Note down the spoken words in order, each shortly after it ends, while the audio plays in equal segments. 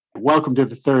Welcome to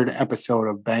the third episode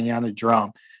of Banging on the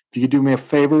Drum. If you could do me a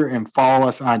favor and follow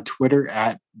us on Twitter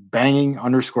at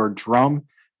banging_drum.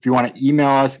 If you want to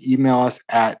email us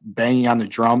at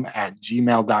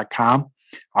bangingonthedrum@gmail.com.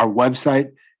 Our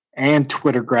website and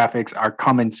Twitter graphics are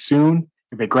coming soon.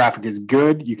 If a graphic is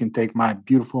good, you can thank my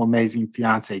beautiful, amazing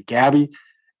fiance, Gabby.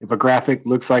 If a graphic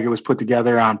looks like it was put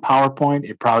together on PowerPoint,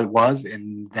 it probably was,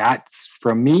 and that's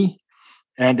from me.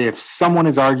 And if someone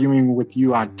is arguing with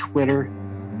you on Twitter,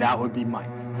 that would be Mike.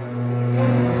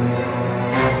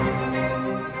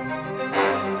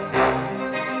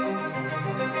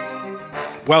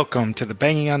 Welcome to the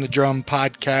Banging on the Drum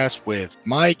podcast with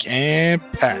Mike and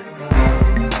Pat.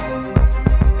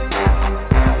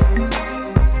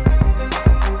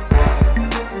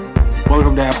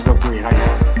 Welcome to episode 3. How you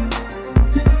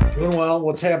doing? Doing well.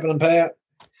 What's happening, Pat?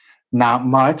 Not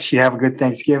much. You have a good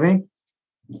Thanksgiving?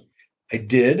 I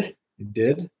did.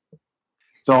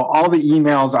 So all the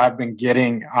emails I've been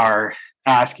getting are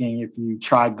asking if you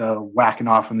tried the whacking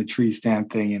off on the tree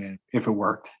stand thing and if it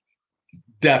worked.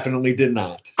 Definitely did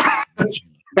not.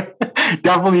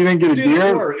 Definitely didn't get a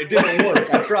deer. It didn't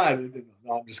work. I tried it.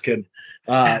 No, I'm just kidding.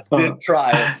 Did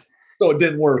try it. So it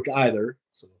didn't work either.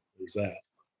 So there's that.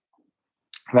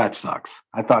 That sucks.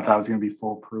 I thought that was going to be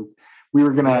foolproof. We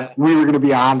were gonna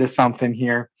be on to something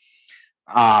here.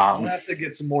 I'll have to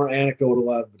get some more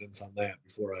anecdotal evidence on that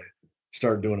before I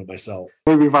start doing it myself.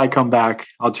 Maybe if I come back,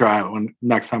 I'll try it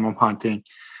next time I'm hunting.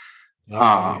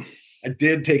 I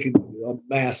did take a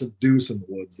massive deuce in the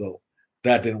woods, though.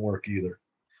 That didn't work either.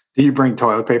 Did you bring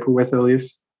toilet paper with, at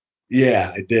least?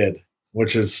 Yeah, I did,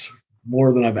 which is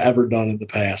more than I've ever done in the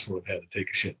past when I've had to take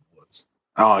a shit in the woods.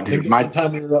 Oh, dude. One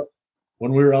time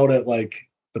when we were out at like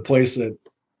the place that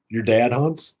your dad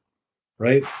hunts,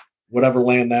 right? Whatever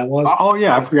land that was. Oh,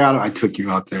 yeah. I forgot. I took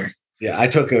you out there. Yeah,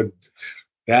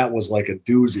 that was like a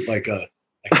doozy. I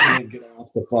can't get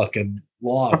off the fucking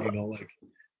log,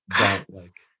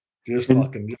 just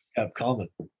kept coming.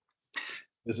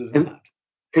 This is not.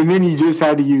 And then you just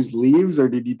had to use leaves, or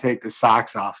did you take the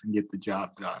socks off and get the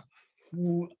job done?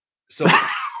 So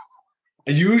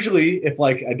usually if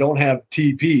I don't have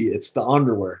TP, it's the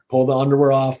underwear. Pull the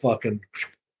underwear off, fucking,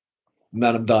 and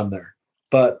then I'm done there.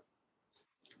 But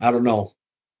I don't know.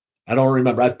 I don't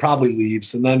remember. I probably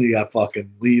leaves, and then you got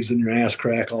fucking leaves in your ass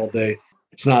crack all day.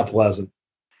 It's not pleasant.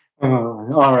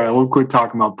 All right, we'll quit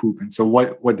talking about pooping. So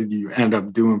what did you end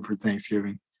up doing for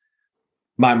Thanksgiving?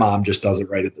 My mom just does it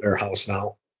right at their house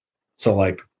now. So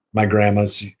my grandma,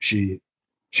 she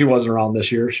wasn't around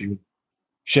this year. She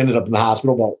ended up in the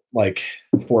hospital about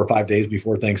 4 or 5 days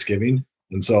before Thanksgiving,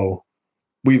 and so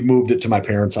we've moved it to my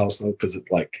parents' house though because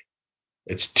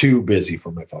it's too busy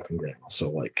for my fucking grandma.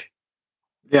 So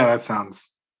yeah, that sounds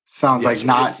like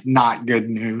not good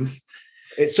news.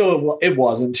 It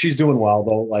wasn't. She's doing well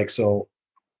though. So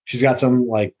she's got some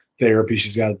therapy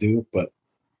she's got to do, but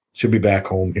she'll be back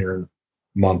home here in a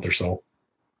month or so.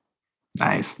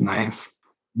 Nice.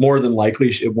 More than likely,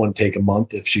 it wouldn't take a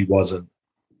month if she wasn't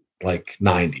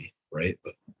 90, right?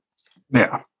 But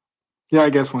yeah. I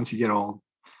guess once you get old,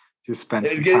 just spend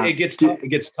some time. It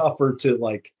gets tougher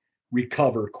to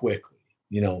recover quickly,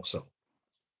 So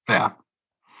yeah.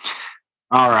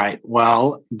 All right.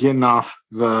 Well, getting off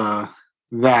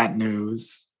that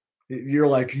news. You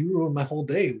ruined my whole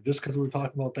day just because we were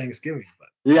talking about Thanksgiving. But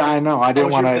yeah, I know. I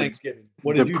didn't want to Thanksgiving.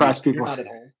 What did depress you do? people. You're not at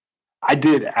home. I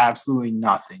did absolutely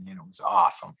nothing, and it was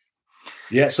awesome.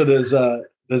 Yeah. So does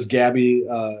Gabby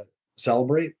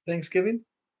celebrate Thanksgiving?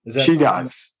 She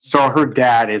does. So her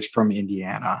dad is from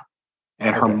Indiana,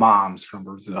 and her mom's from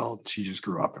Brazil. She just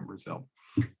grew up in Brazil.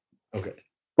 Okay.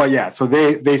 But yeah, so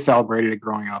they celebrated it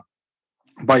growing up.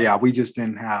 But yeah, we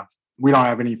don't have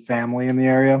any family in the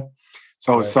area.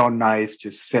 So it was so nice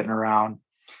just sitting around,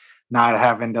 not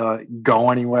having to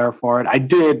go anywhere for it. I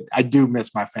do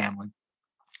miss my family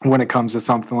when it comes to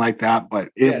something like that, but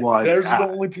there's the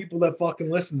only people that fucking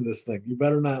listen to this thing. You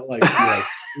better not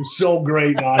it's so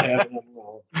great not having them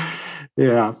around.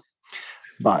 Yeah.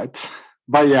 But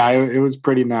yeah, it was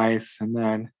pretty nice. And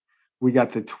then we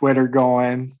got the Twitter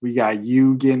going. We got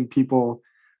you getting people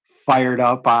fired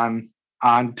up on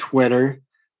Twitter.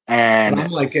 And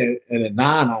I'm an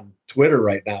anon on Twitter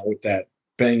right now with that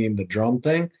banging the drum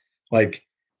thing.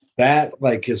 That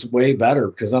is way better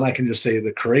because then I can just say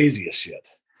the craziest shit.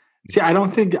 See, I don't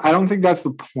think that's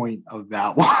the point of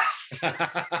that one.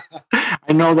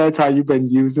 I know that's how you've been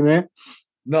using it.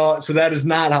 No, so that is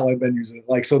not how I've been using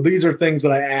it. So these are things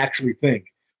that I actually think.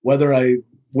 Whether I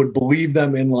would believe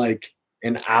them in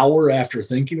an hour after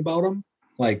thinking about them,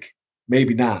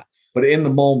 maybe not. But in the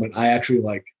moment, I actually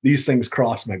these things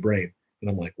cross my brain. And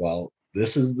I'm well,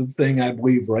 this is the thing I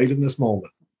believe right in this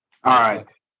moment. All right.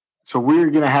 So we're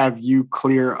gonna have you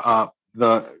clear up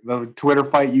the Twitter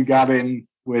fight you got in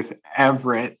with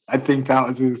Everett. I think that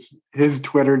was his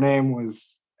Twitter name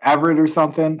was Everett or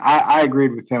something. I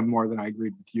agreed with him more than I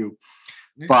agreed with you.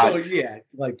 But so yeah,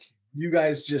 like you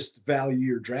guys just value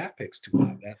your draft picks too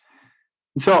high.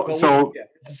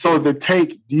 So the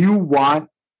take, do you want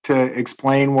to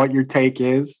explain what your take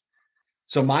is?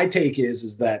 So my take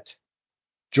is that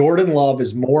Jordan Love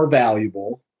is more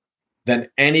valuable than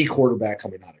any quarterback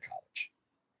coming out of college.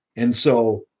 And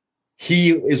so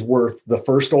he is worth the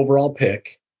first overall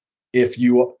pick. I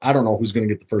don't know who's going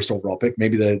to get the first overall pick,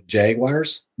 maybe the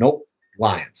Jaguars. Nope,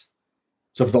 Lions.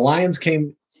 So if the Lions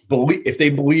if they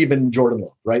believe in Jordan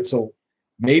Love, right? So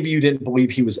maybe you didn't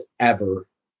believe he was ever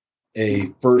a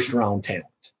first round talent,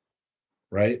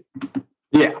 right?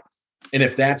 Yeah. And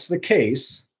if that's the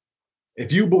case,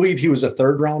 if you believe he was a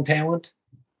third round talent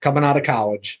coming out of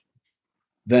college,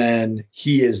 then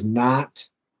he is not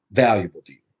valuable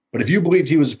to you. But if you believed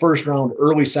he was first round,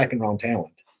 early second round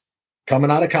talent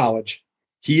coming out of college,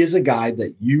 he is a guy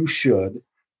that you should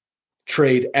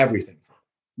trade everything for.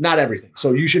 Not everything.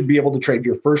 So you should be able to trade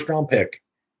your first round pick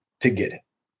to get him.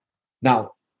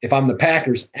 Now, if I'm the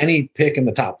Packers, any pick in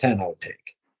the top 10 I would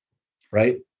take.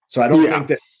 Right? So I don't think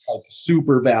that's like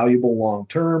super valuable long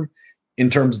term in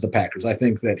terms of the Packers. I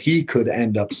think that he could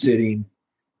end up sitting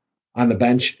on the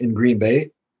bench in Green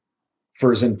Bay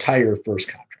for his entire first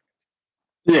contract.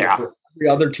 Yeah. For every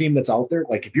other team that's out there,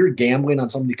 like if you're gambling on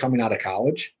somebody coming out of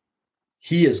college,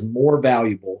 he is more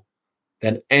valuable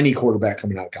than any quarterback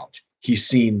coming out of college. He's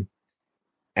seen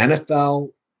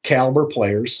NFL caliber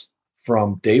players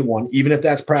from day one, even if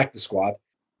that's practice squad.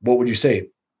 What would you say?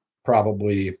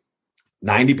 Probably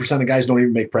 90% of guys don't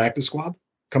even make practice squad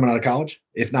coming out of college,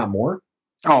 if not more.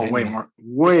 Oh,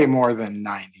 way more than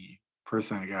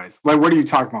 90% of guys. Like, what are you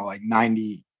talking about? Like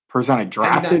 90% of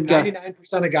drafted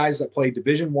 99% of guys that play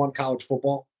Division I college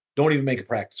football don't even make a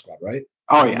practice squad, right?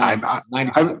 Oh, yeah.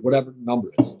 95, whatever the number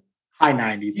is. High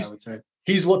 90s, I would say.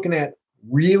 He's looking at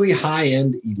really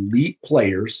high-end elite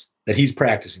players that he's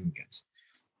practicing against.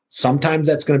 Sometimes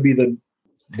that's going to be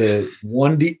the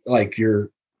one like your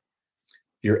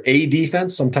A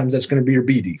defense. Sometimes that's going to be your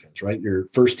B defense, right? Your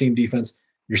first team defense,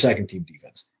 your second team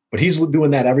defense. But he's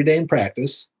doing that every day in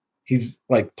practice. He's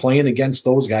like playing against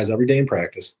those guys every day in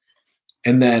practice.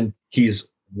 And then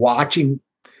he's watching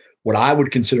what I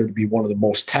would consider to be one of the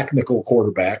most technical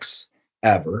quarterbacks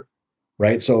ever,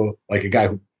 right? So like a guy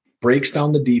who breaks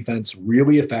down the defense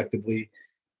really effectively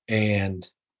and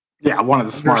one of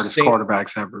the smartest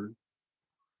quarterbacks ever.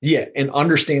 Yeah, and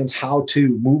understands how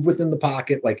to move within the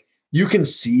pocket. Like you can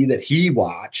see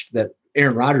that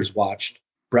Aaron Rodgers watched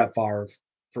Brett Favre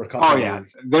for a couple of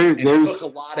years. There's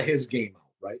took a lot of his game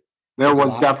out, right? There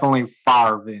was definitely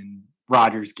Favre in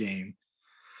Rodgers' game.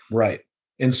 Right.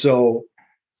 And so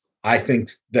I think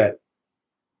that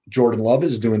Jordan Love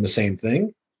is doing the same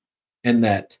thing and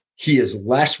that he is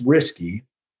less risky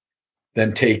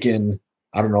than taking,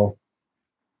 I don't know,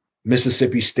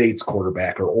 Mississippi State's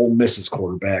quarterback or Ole Miss's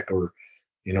quarterback or,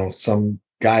 some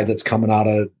guy that's coming out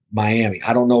of Miami.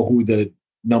 I don't know who the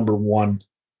number one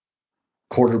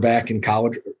quarterback in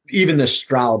college, even the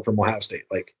Stroud from Ohio State.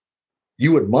 Like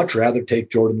you would much rather take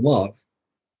Jordan Love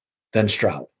than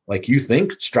Stroud. Like you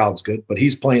think Stroud's good, but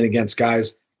he's playing against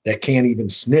guys that can't even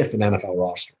sniff an NFL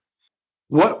roster.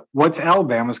 What's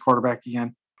Alabama's quarterback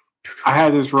again? I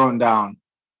had this written down.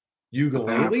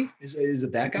 Ugalele? Is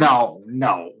it that guy?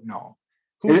 No.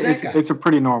 Who's that guy? It's a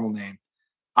pretty normal name.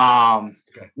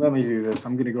 Okay. Let me do this.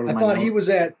 I'm going to go to I thought he was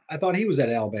at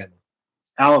Alabama.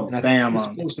 Alabama. He's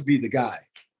supposed to be the guy.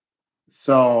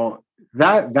 So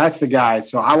that's the guy.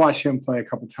 So I watched him play a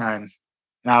couple times,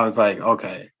 and I was like,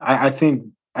 okay, I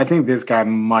think this guy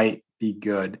might be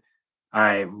good.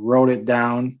 I wrote it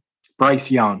down.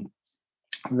 Bryce Young.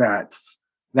 That's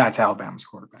Alabama's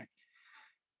quarterback.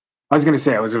 I was going to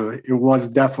say it was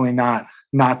definitely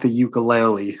not the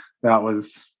ukulele that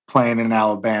was playing in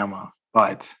Alabama,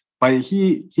 but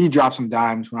he dropped some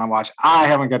dimes when I watched. I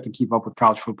haven't got to keep up with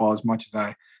college football as much as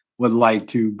I would like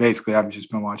to. Basically, I've just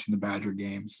been watching the Badger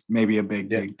games, maybe a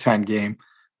Big Ten game.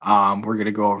 We're going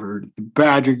to go over the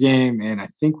Badger game, and I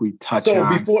think we touched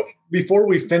on. Before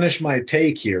we finish my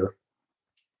take here,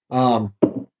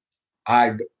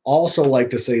 I'd also like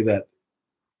to say that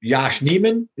Josh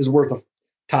Neiman is worth a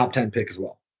top 10 pick as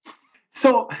well.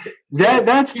 So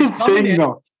that's the thing,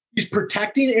 though. He's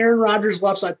protecting Aaron Rodgers'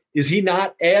 left side. Is he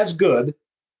not as good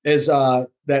as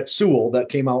that Sewell that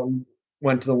came out and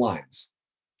went to the Lions?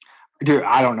 Dude,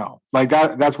 I don't know. Like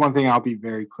that's one thing I'll be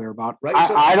very clear about. Right?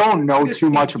 So I don't know too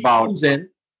much about.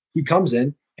 He comes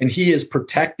in and he is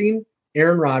protecting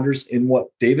Aaron Rodgers in what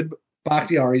David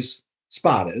Bakhtiari's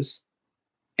spot is,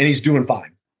 and he's doing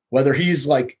fine. Whether he's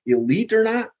like elite or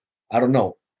not, I don't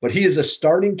know. But he is a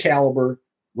starting caliber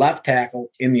left tackle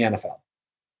in the NFL.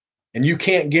 And you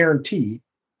can't guarantee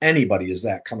anybody is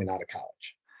that coming out of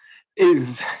college.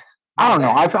 I don't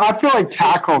know. I feel like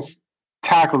tackles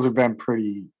have been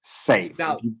pretty safe.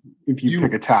 Now, if you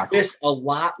pick a tackle, miss a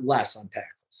lot less on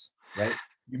tackles, right?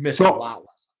 You miss a lot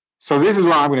less. So this is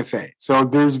what I'm going to say. So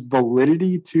there's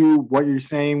validity to what you're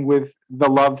saying with the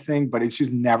Love thing, but it's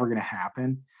just never going to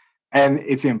happen, and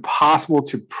it's impossible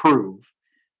to prove.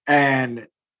 And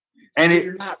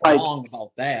you're not wrong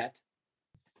about that.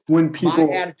 When people,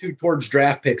 my attitude towards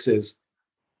draft picks is,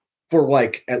 for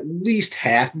like at least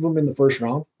half of them in the first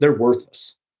round, they're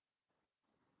worthless.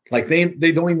 Like they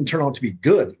don't even turn out to be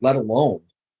good, let alone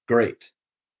great.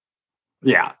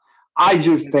 Yeah. I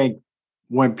just think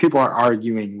when people are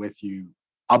arguing with you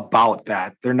about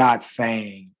that, they're not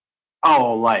saying,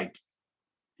 oh, like,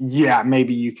 yeah,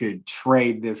 maybe you could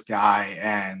trade this guy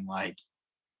and like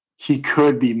he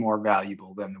could be more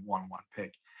valuable than the 1-1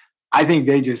 pick. I think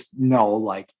they just know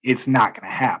like it's not going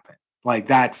to happen. Like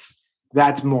that's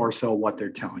more so what they're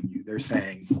telling you. They're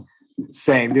saying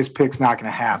this pick's not going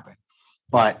to happen.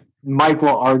 But Mike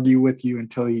will argue with you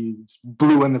until he's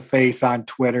blue in the face on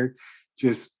Twitter,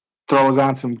 just throws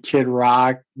on some Kid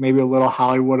Rock, maybe a little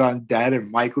Hollywood Undead, and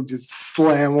Mike will just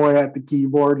slam away at the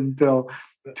keyboard until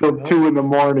 2 in the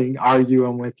morning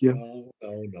arguing with you.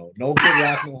 No Kid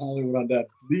Rock, no Hollywood Undead.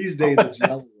 These days it's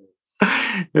Yellow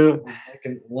Wolf.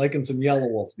 I'm liking some Yellow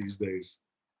Wolf these days.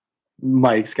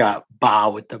 Mike's got Bow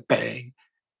with the Bang.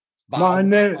 My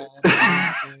name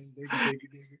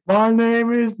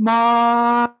is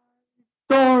Mike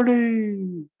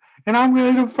Doherty, and I'm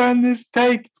going to defend this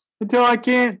take until I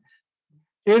can't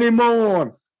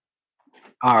anymore.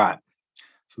 All right.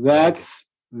 So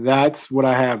that's what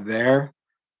I have there.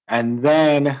 And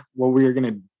then what we're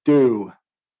going to do.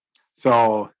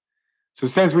 So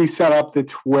since we set up the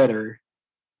Twitter,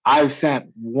 I've sent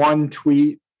one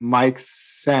tweet. Mike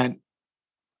sent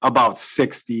about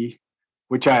 60,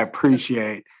 which I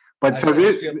appreciate. But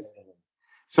this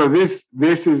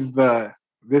is the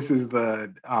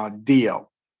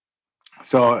deal.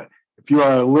 So if you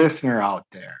are a listener out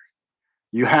there,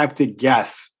 you have to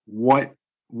guess what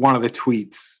one of the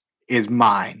tweets is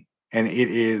mine. And it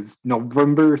is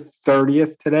November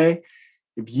 30th today.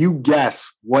 If you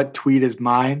guess what tweet is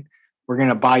mine, we're going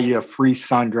to buy you a free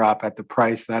sun drop at the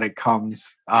price that it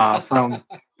comes from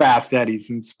Fast Eddie's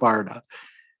in Sparta.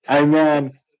 And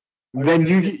then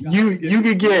you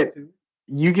could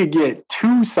get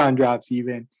 2 sun drops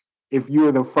even if you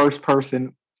were the first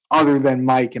person other than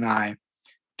Mike and I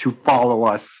to follow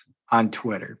us on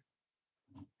Twitter.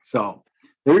 So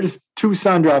there's 2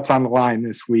 sun drops on the line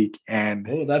this week, and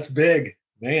that's big,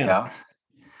 man.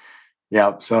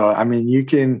 Yeah. So I mean, you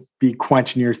can be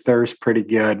quenching your thirst pretty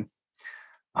good.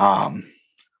 I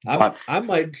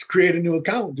might create a new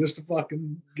account just to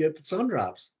fucking get the sun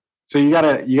drops. So you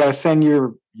gotta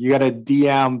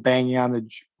DM banging on the.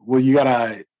 Well, you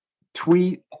gotta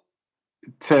tweet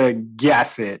to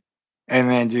guess it, and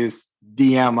then just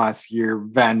DM us your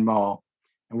Venmo,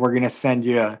 and we're gonna send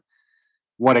you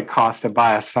what it costs to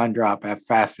buy a sun drop at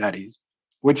Fast Eddie's,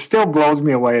 which still blows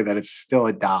me away that it's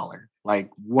still $1.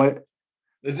 Like what?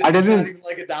 Is it? It's not even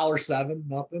like $1.07.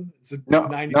 Nothing. It's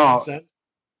 99 cents.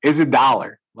 It's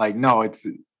 $1. Like no, it's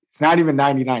not even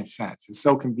 99 cents. It's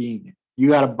so convenient. You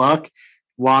got $1,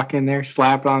 walk in there,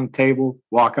 slap it on the table,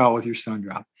 walk out with your sun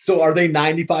drop. So are they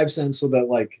 95 cents so that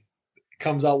like it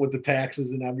comes out with the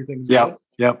taxes and everything? Yep.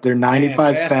 They're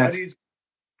 95 cents. Eddie's,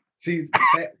 see,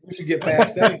 we should get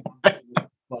Fast Eddie's.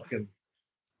 fucking.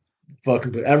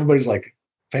 But everybody's like,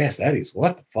 Fast Eddie's.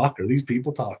 What the fuck are these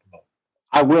people talking about?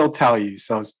 I will tell you.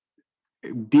 So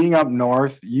being up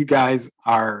north, you guys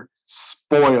are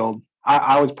spoiled.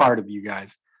 I was part of you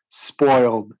guys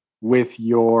spoiled with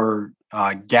your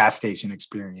gas station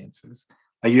experiences.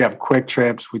 Like you have Quick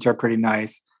Trips, which are pretty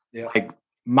nice. Yeah. Like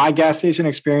my gas station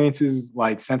experiences,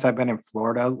 like since I've been in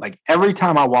Florida, like every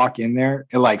time I walk in there,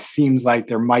 it like seems like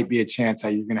there might be a chance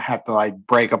that you're gonna have to like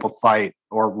break up a fight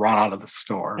or run out of the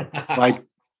store. Like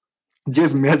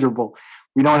just miserable.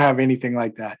 We don't have anything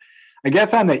like that. I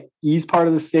guess on the east part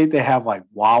of the state, they have like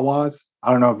Wawas.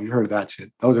 I don't know if you've heard of that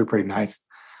shit. Those are pretty nice.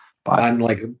 But on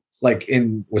like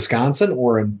in Wisconsin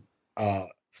or in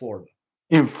Florida?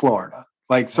 In Florida.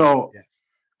 Like, so yeah.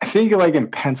 I think like in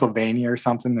Pennsylvania or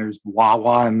something, there's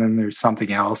Wawa and then there's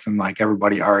something else. And like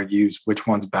everybody argues which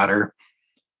one's better.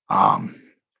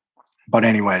 But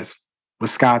anyways,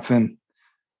 Wisconsin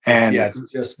and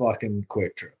it's just fucking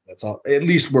Quick Trip. That's all, at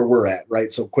least where we're at.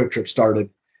 Right. So Quick Trip started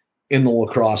in the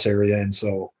lacrosse area, and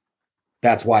so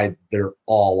that's why they're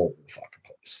all over the fucking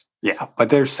place. Yeah, but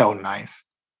they're so nice.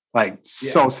 Like,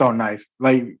 so nice.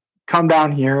 Like, come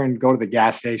down here and go to the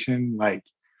gas station. Like,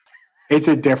 it's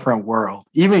a different world.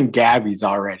 Even Gabby's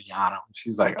already on them.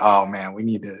 She's like, oh, man, we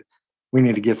need to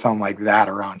get something like that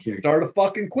around here. Start a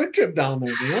fucking Quick Trip down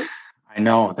there, man. I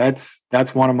know. That's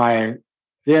one of my,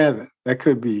 that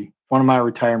could be one of my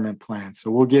retirement plans.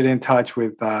 So we'll get in touch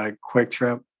with Quick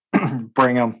Trip,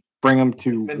 bring them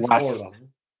to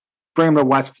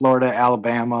West Florida,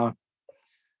 Alabama,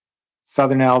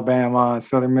 Southern Alabama,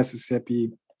 Southern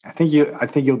Mississippi. I think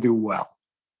you'll do well.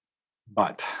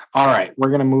 But all right,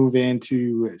 we're gonna move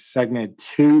into segment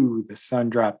 2, the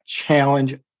Sundrop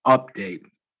Challenge update.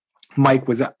 Mike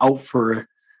was out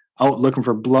looking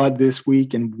for blood this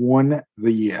week and won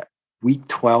the Week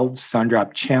 12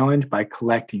 Sundrop Challenge by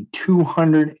collecting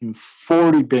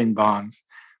 240 Bing Bongs,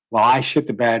 while I shit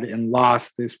the bed and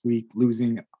lost this week,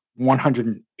 losing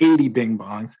 180 Bing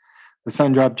Bongs. The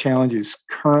Sundrop Challenge is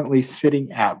currently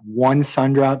sitting at 1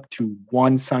 Sundrop to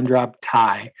 1 Sundrop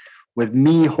tie, with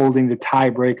me holding the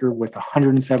tiebreaker with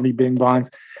 170 Bing Bongs,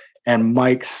 and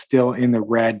Mike still in the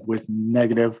red with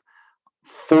negative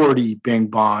 40 Bing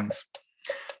Bongs.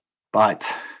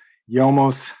 But you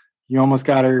almost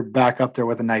got her back up there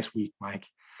with a nice week, Mike.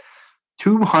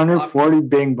 240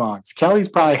 Bing Bongs. Kelly's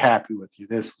probably happy with you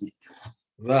this week.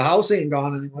 The house ain't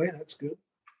gone anyway. That's good.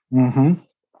 Mm-hmm.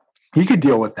 You could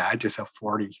deal with that. Just a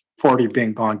 40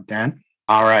 Bing Bong dent.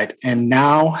 All right. And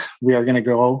now we are going to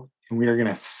go and we are going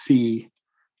to see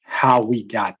how we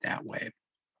got that way.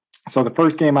 So the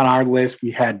first game on our list,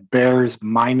 we had Bears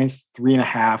minus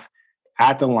 3.5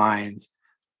 at the Lions.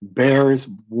 Bears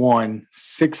won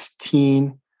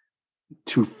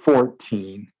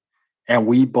 16-14, and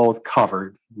we both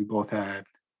covered. We both had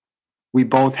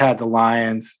the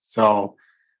Lions, so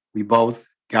we both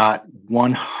got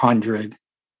 100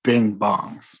 Bing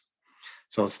Bongs.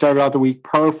 So it started out the week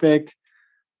perfect.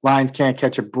 Lions can't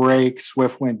catch a break.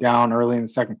 Swift went down early in the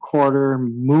second quarter.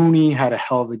 Mooney had a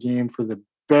hell of a game for the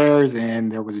Bears,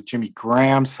 and there was a Jimmy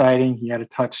Graham sighting. He had a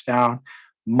touchdown.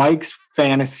 Mike's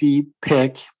fantasy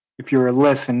pick, if you were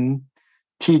listening,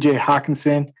 TJ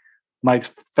Hawkinson,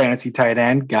 Mike's fantasy tight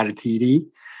end, got a TD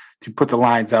to put the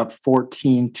Lions up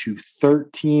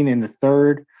 14-13 in the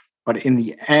third. But in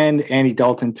the end, Andy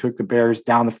Dalton took the Bears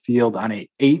down the field on an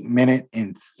 8-minute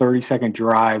and 30-second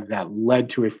drive that led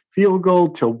to a field goal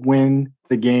to win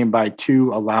the game by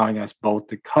 2, allowing us both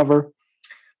to cover.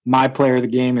 My player of the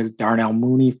game is Darnell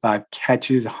Mooney, 5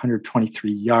 catches,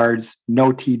 123 yards,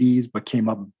 no TDs, but came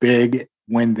up big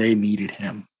when they needed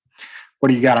him. What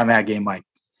do you got on that game, Mike?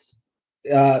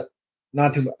 They're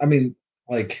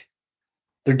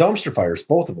dumpster fires,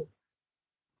 both of them.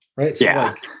 Right? So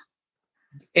yeah.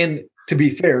 And to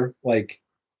be fair, the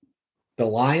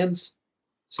Lions,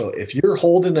 so if you're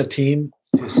holding a team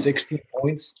to 16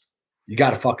 points, you got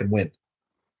to fucking win.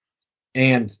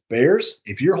 And Bears,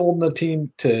 if you're holding a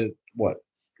team to what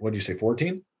did you say,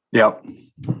 14? Yep.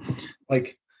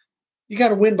 You got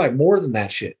to win by more than that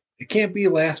shit. It can't be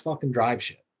last fucking drive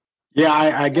shit. Yeah,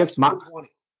 I guess my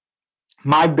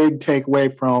big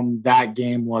takeaway from that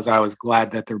game was I was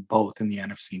glad that they're both in the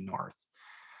NFC North.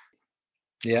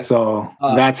 Yeah. So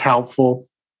that's helpful.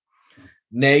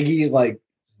 Nagy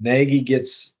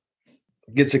gets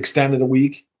extended a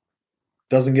week.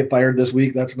 Doesn't get fired this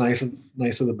week. That's nice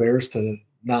of the Bears to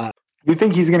not. You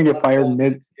think he's going to get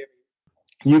fired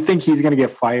You think he's going to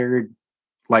get fired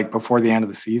before the end of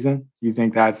the season? You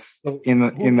think that's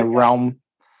in the realm?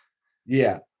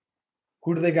 Yeah.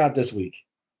 Who do they got this week?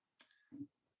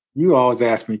 You always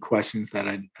ask me questions that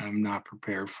I'm not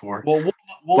prepared for. Well,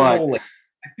 we'll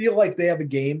I feel like they have a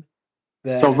game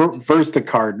versus the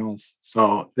Cardinals.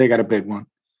 So they got a big one.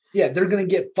 Yeah, they're going to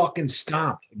get fucking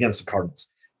stomped against the Cardinals.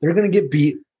 They're going to get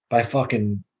beat by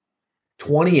fucking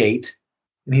 28,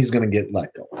 and he's going to get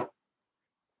let go.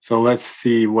 So let's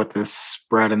see what the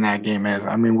spread in that game is.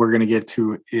 I mean, we're going to get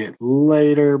to it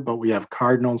later, but we have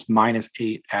Cardinals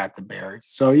 -8 at the Bears.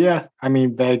 So, yeah, I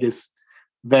mean, Vegas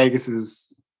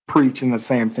is preaching the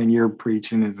same thing you're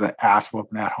preaching, is an ass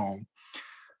whooping at home.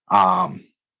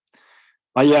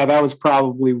 But yeah, that was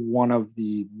probably one of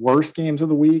the worst games of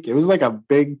the week. It was like a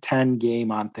Big Ten game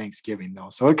on Thanksgiving, though.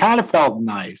 So it kind of felt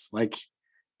nice. That's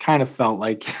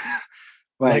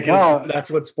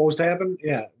what's supposed to happen.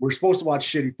 Yeah. We're supposed to watch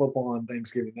shitty football on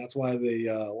Thanksgiving. That's why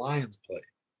the Lions play.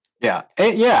 Yeah.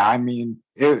 I mean,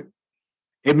 it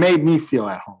made me feel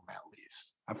at home, at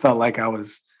least. I felt like I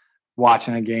was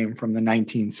watching a game from the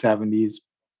 1970s.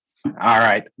 All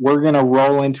right. We're going to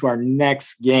roll into our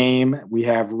next game. We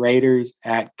have Raiders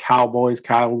at Cowboys.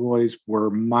 Cowboys were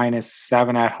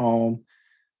 -7 at home.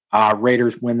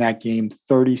 Raiders win that game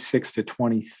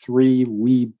 36-23.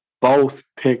 We both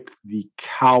picked the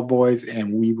Cowboys,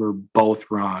 and we were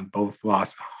both wrong. Both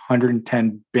lost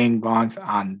 110 bing bongs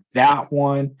on that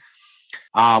one.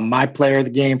 My player of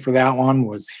the game for that one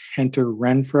was Hunter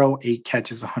Renfrow, 8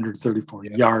 catches, 134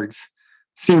 yards.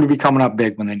 Seemed to be coming up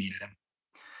big when they needed him.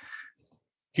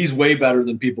 He's way better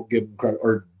than people give him credit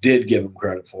or did give him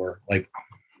credit for. Like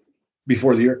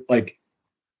before the year, like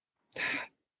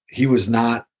he was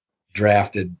not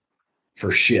drafted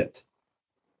for shit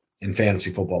in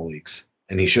fantasy football leagues,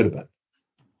 and he should have been.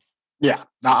 Yeah,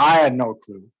 now I had no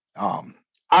clue.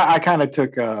 I kind of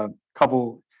took a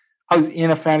couple. I was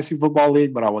in a fantasy football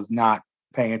league, but I was not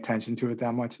paying attention to it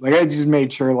that much. Like I just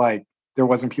made sure like there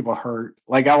wasn't people hurt.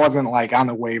 Like I wasn't like on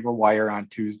the waiver wire on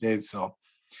Tuesdays, so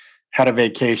had a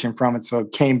vacation from it. So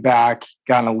came back,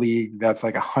 got in a league that's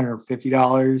like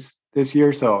 $150 this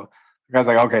year. So I was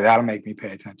like, okay, that'll make me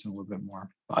pay attention a little bit more.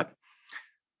 But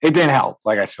it didn't help.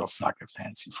 Like I still suck at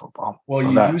fantasy football. Well,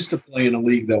 so you used to play in a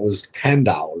league that was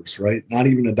 $10, right? Not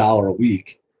even $1 a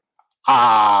week.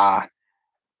 I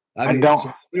don't.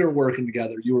 So we were working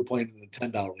together. You were playing in a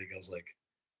 $10 league.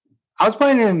 I was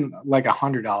playing in like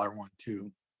 $100 one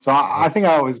too. So I think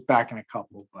I was back in a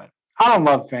couple, but I don't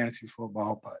love fantasy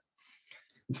football, but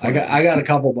I got a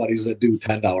couple buddies that do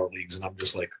 $10 leagues, and I'm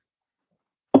just like,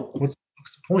 what's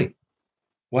the point?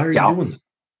 Why are you doing that?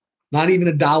 Not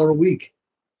even $1 a week.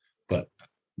 But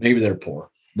maybe they're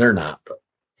poor. They're not. But.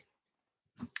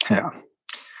 Yeah.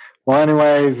 Well,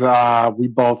 anyways, we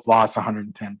both lost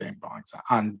 110 bing bongs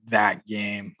on that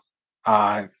game.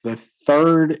 The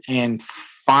third and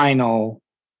final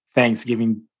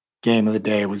Thanksgiving game of the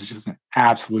day was just an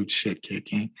absolute shit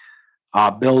kicking.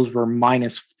 Bills were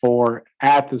 -4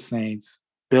 at the Saints.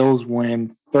 Bills win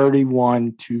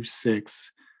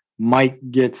 31-6.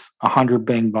 Mike gets 100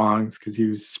 bing bongs because he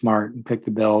was smart and picked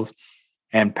the Bills.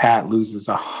 And Pat loses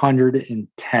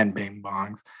 110 bing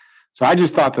bongs. So I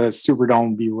just thought the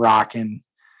Superdome would be rocking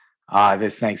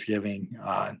this Thanksgiving.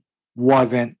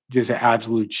 Wasn't just an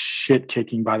absolute shit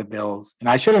kicking by the Bills. And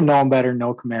I should have known better.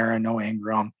 No Kamara, no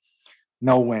Ingram,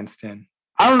 no Winston.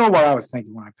 I don't know what I was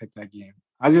thinking when I picked that game.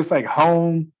 I was just like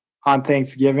home on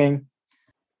Thanksgiving.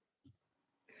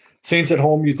 Saints at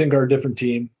home, you think are a different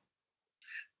team.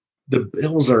 The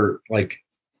Bills are like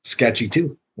sketchy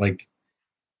too. Like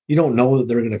you don't know that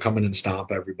they're going to come in and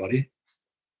stomp everybody.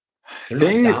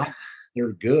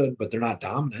 They're good, but they're not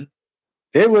dominant.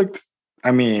 They looked.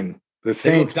 I mean, the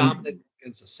Saints looked dominant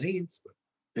against the Saints. But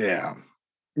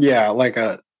yeah, like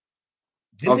a.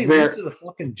 Didn't they lose to the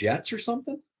fucking Jets or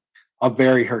something? A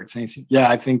very hurt Saints. Yeah,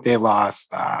 I think they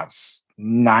lost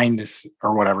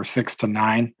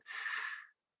 6-9.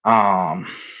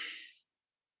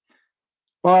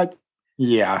 But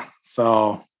yeah,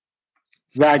 so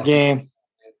that game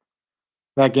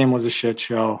was a shit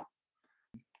show.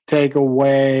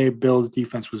 Takeaway, Bills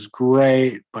defense was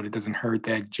great, but it doesn't hurt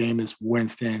that Jameis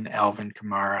Winston, Alvin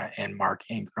Kamara, and Mark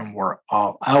Ingram were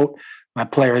all out. My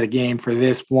player of the game for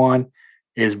this one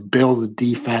is Bills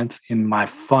defense. And my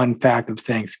fun fact of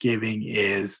Thanksgiving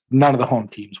is none of the home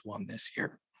teams won this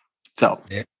year. So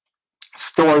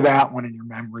store that one in your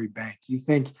memory bank. You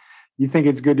think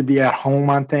it's good to be at home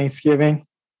on Thanksgiving?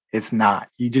 It's not.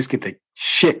 You just get the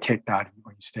shit kicked out of you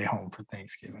when you stay home for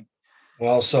Thanksgiving.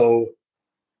 Well, so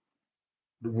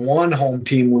one home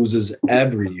team loses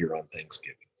every year on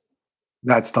Thanksgiving.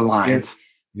 That's the Lions.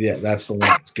 Yeah, that's the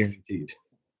Lions, guaranteed.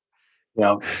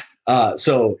 Yeah.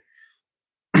 So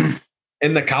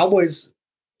and the Cowboys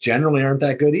generally aren't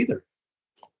that good either.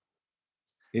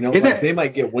 You know, they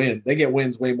might get wins. They get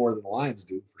wins way more than the Lions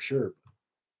do, for sure.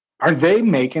 Are they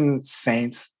making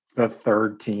Saints the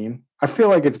third team? I feel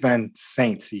like it's been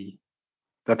Saintsy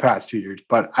the past 2 years,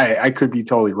 but I could be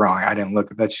totally wrong. I didn't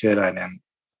look at that shit.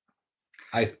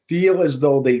 I feel as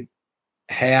though they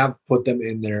have put them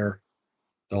in there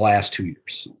the last 2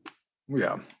 years.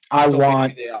 Yeah.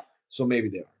 So maybe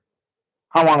they are.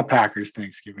 I want a Packers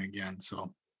Thanksgiving again,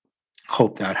 so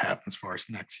hope that happens for us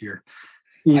next year.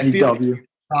 Easy W. Like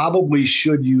probably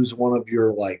should use one of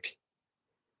your like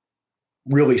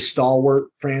really stalwart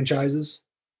franchises.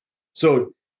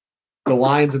 So the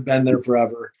Lions have been there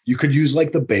forever. You could use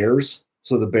like the Bears.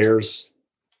 So the Bears,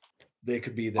 they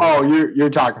could be there. Oh, you're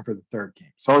talking for the third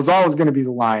game. So it's always going to be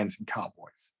the Lions and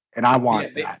Cowboys, and I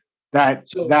want that.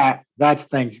 That's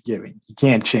Thanksgiving. You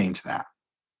can't change that.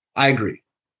 I agree.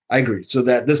 So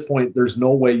that at this point, there's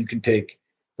no way you can take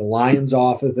the Lions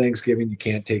off of Thanksgiving. You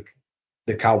can't take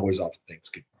the Cowboys off of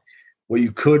Thanksgiving. Well,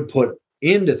 you could put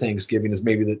into Thanksgiving is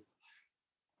maybe that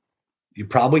you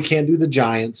probably can't do the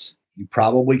Giants. You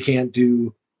probably can't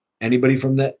do anybody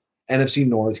from the NFC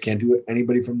North. Can't do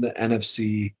anybody from the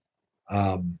NFC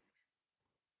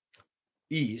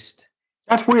East.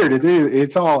 That's weird.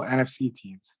 It's all NFC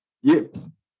teams. You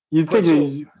think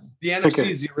the NFC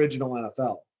is the original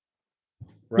NFL,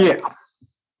 right? Yeah.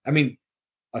 I mean,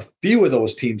 a few of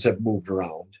those teams have moved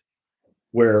around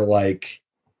where like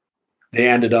they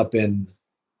ended up in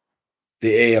the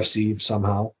AFC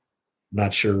somehow. I'm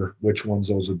not sure which ones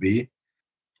those would be.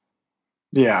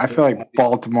 Yeah, I feel like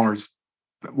Baltimore's.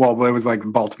 Well, it was like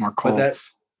Baltimore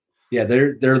Colts.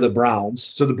 They're the Browns.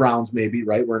 So the Browns maybe,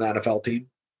 right? We're an NFL team.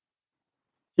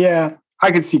 Yeah,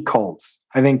 I could see Colts.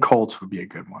 I think Colts would be a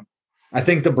good one. I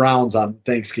think the Browns on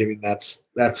Thanksgiving. That's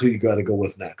who you got to go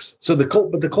with next. So the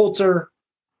Colts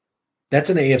that's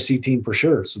an AFC team for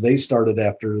sure. So they started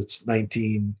after it's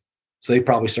 19. So they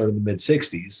probably started in the mid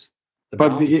 60s.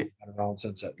 But they've been around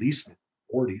since at least the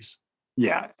 40s.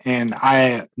 Yeah, and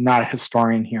I'm not a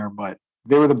historian here, but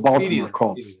they were the Baltimore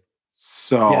Colts.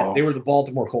 So yeah, they were the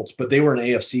Baltimore Colts, but they were an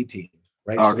AFC team,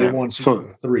 right? Okay. So they won Super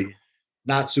Bowl 3,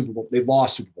 not Super Bowl. They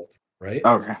lost Super Bowl 3, right?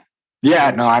 Okay.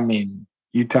 Yeah, no, I mean,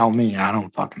 you tell me. I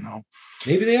don't fucking know.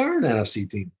 Maybe they are an NFC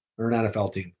team or an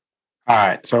NFL team. All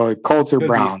right, so Colts or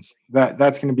Browns.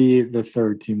 That's going to be the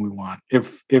third team we want.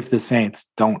 If the Saints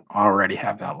don't already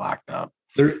have that locked up.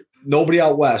 There nobody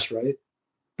out west, right?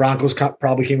 Broncos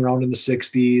probably came around in the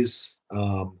 60s.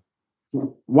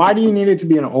 Why do you need it to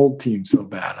be an old team so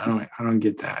bad? I don't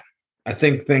get that. I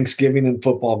think Thanksgiving and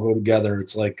football go together.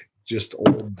 It's like just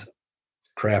old,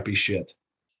 crappy shit.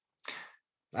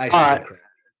 All right.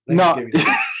 No. Turkey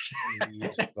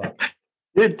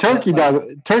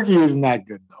isn't that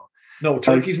good though. No,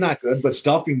 turkey's not good, but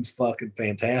stuffing's fucking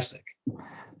fantastic.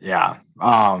 Yeah.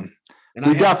 And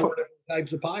I have 4 different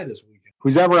types of pie this weekend.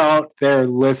 Who's ever out there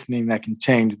listening that can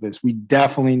change this, we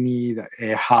definitely need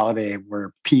a holiday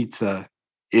where pizza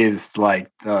is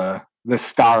like the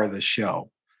star of the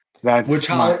show. That's which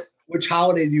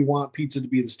holiday do you want pizza to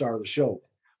be the star of the show?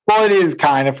 Well, it is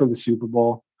kind of for the Super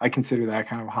Bowl. I consider that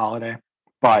kind of a holiday,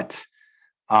 but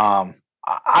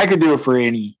I could do it for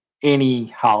any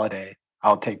holiday.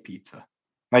 I'll take pizza.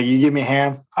 Like you give me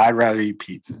ham, I'd rather eat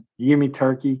pizza. You give me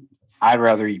turkey, I'd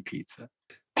rather eat pizza.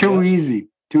 Too easy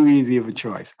of a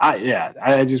choice.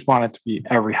 I just want it to be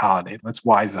every holiday. Let's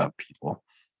wise up, people.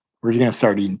 We're just gonna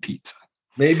start eating pizza.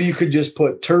 Maybe you could just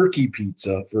put turkey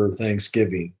pizza for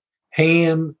Thanksgiving,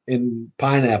 ham and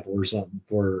pineapple or something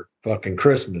for fucking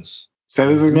Christmas. Say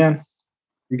this again.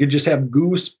 You could just have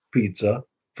goose pizza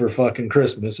for fucking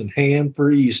Christmas and ham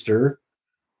for Easter.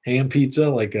 Ham pizza,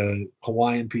 like a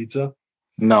Hawaiian pizza.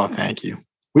 No, thank you.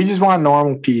 We just want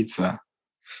normal pizza.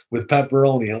 With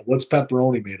pepperoni. What's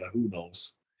pepperoni made of? Who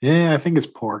knows? Yeah, I think it's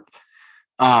pork.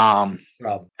 Probably.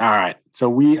 All right. So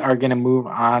we are going to move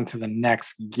on to the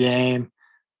next game.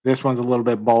 This one's a little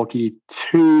bit bulky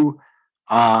too.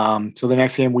 So the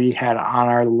next game we had on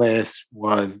our list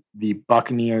was the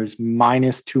Buccaneers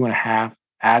 -2.5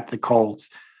 at the Colts.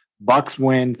 Bucks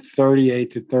win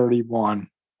 38-31.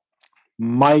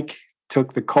 Mike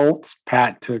took the Colts.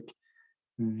 Pat took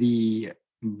the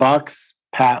Bucks.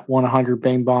 Pat won 100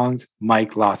 bing bongs.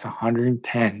 Mike lost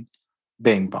 110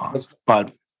 bing bongs.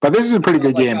 But this is a pretty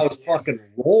good game. I was fucking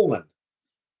rolling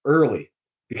early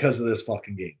because of this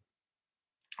fucking game.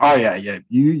 Oh yeah.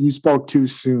 You spoke too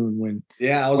soon when.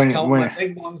 Yeah, I was counting my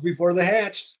bing bongs before they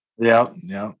hatched. Yep.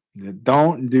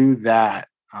 Don't do that.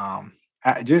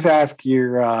 Just ask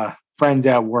your friends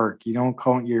at work. You don't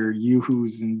count your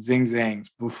yoo-hoos and zing-zangs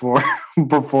before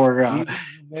before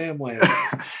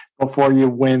you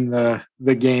win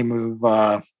the game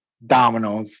of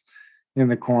dominoes in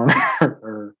the corner.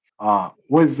 Or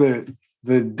what is the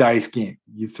dice game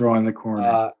you throw in the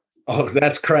corner?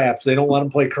 That's craps. They don't let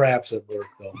them play craps at work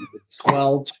though.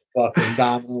 Squelch, fucking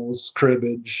dominoes,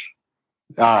 cribbage.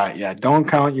 Yeah. Don't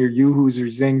count your yoo-hoos or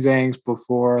zing-zangs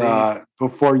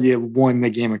before you win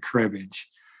the game of cribbage.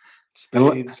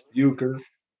 Spades, euchre,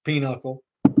 pinochle.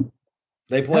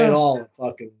 They play it all in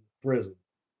fucking prison.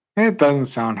 It doesn't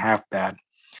sound half bad.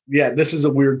 Yeah, this is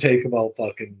a weird take about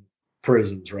fucking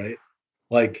prisons, right?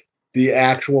 Like the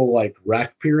actual like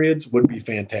rec periods would be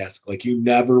fantastic. Like you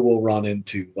never will run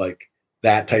into like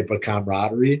that type of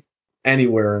camaraderie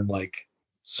anywhere in like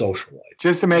social life.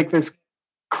 Just to make this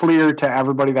clear to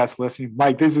everybody that's listening,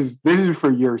 Mike, this is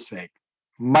for your sake.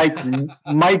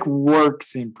 Mike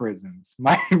works in prisons.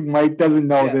 Mike doesn't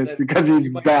know this because he's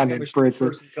been in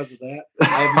prison. Because of that,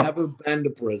 I've never been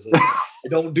to prison. I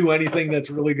don't do anything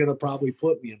that's really going to probably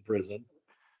put me in prison.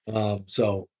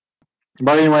 So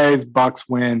But anyways, Bucks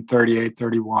win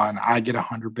 38-31. I get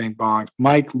 100 bing bongs.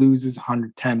 Mike loses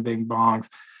 110 bing bongs.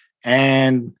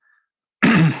 And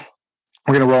we're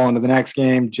going to roll into the next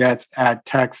game. Jets at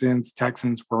Texans.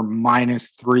 Texans were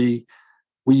 -3.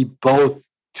 We both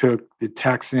took the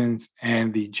Texans,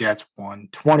 and the Jets won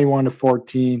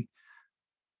 21-14.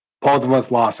 Both of us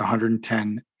lost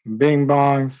 110 bing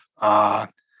bongs.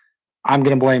 I'm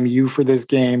going to blame you for this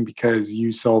game because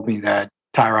you sold me that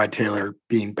Tyrod Taylor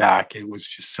being back. It was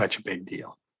just such a big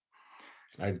deal.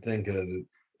 I think it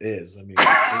is. I mean,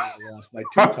 we lost by 2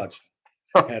 touchdowns.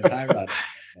 Had Tyrod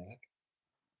back.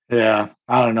 Yeah,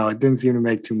 I don't know. It didn't seem to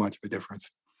make too much of a difference.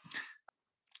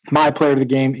 My player of the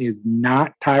game is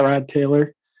not Tyrod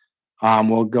Taylor.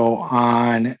 We'll go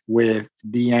on with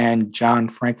DN John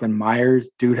Franklin Myers.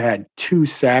 Dude had 2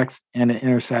 sacks and an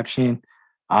interception.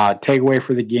 Takeaway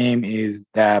for the game is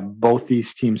that both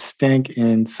these teams stink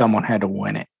and someone had to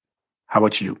win it. How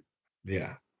about you?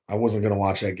 Yeah, I wasn't going to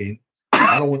watch that game.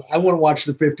 I want to watch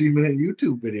the 15-minute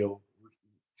YouTube video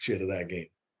shit of that game.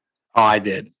 Oh, I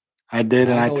did,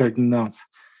 and I took notes.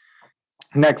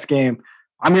 Next game,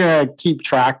 I'm going to keep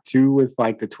track too with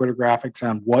like the Twitter graphics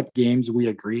on what games we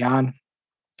agree on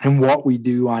and what we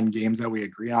do on games that we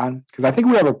agree on, because I think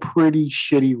we have a pretty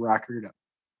shitty record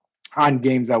on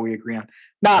games that we agree on.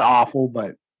 Not awful,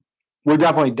 but we're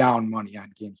definitely down money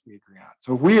on games we agree on.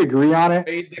 So if we agree on it,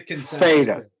 fade the consensus. Fade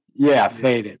it. Yeah,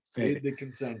 fade it. Fade the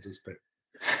consensus pick.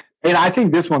 And I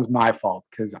think this one's my fault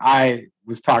because I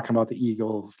was talking about the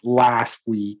Eagles last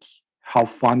week, how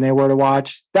fun they were to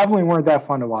watch. Definitely weren't that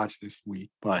fun to watch this week.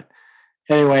 But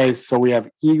anyways, so we have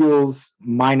Eagles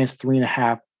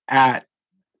 -3.5 at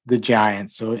the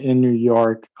Giants. So in New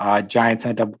York, Giants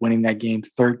end up winning that game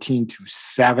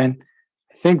 13-7.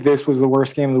 I think this was the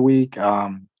worst game of the week.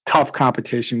 Tough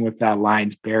competition with that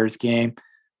Lions-Bears game.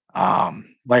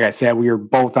 Like I said, we were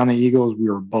both on the Eagles. We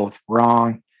were both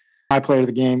wrong. My player of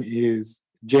the game is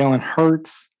Jalen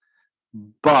Hurts,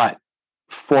 but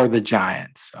for the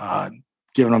Giants,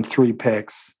 giving them 3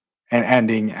 picks and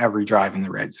ending every drive in the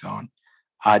red zone.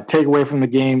 Takeaway from the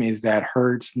game is that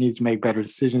Hurts needs to make better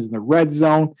decisions in the red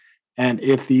zone. And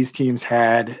if these teams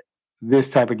had this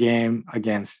type of game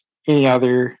against any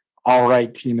other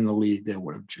all-right team in the league, they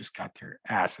would have just got their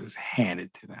asses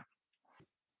handed to them.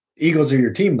 Eagles are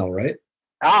your team, though, right?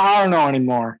 I don't know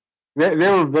anymore. They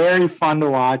were very fun to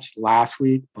watch last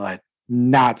week, but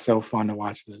not so fun to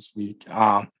watch this week.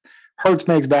 Hurts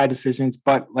makes bad decisions,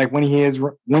 but like when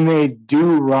they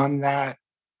do run that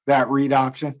read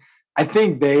option, I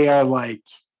think they are like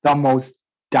the most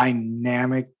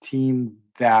dynamic team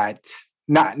that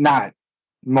not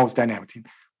most dynamic team,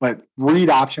 but read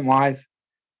option wise,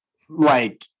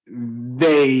 like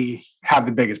they have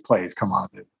the biggest plays come out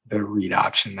of the read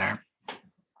option there.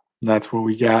 That's what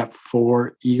we got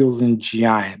for Eagles and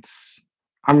Giants.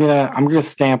 I'm gonna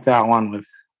stamp that one with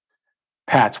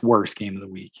Pat's worst game of the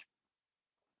week.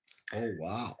 Oh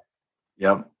wow.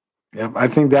 Yep. I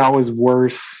think that was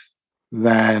worse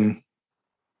than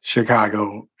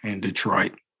Chicago and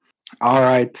Detroit. All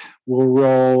right, we'll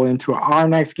roll into our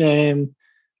next game,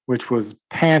 which was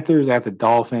Panthers at the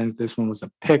Dolphins. This one was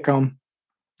a pick 'em.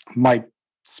 Mike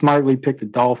smartly picked the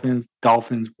Dolphins.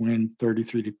 Dolphins win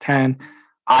 33-10.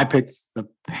 I picked the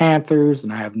Panthers,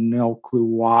 and I have no clue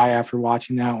why after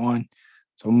watching that one.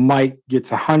 So Mike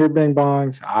gets 100 bing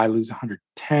bongs. I lose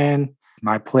 110.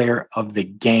 My player of the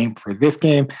game for this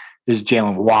game is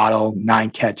Jalen Waddle, 9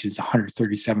 catches,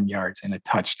 137 yards, and a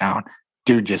touchdown.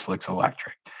 Dude just looks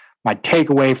electric. My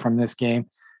takeaway from this game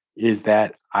is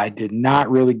that I did not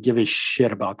really give a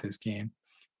shit about this game,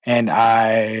 and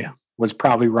I was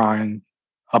probably wrong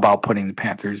about putting the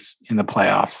Panthers in the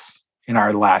playoffs in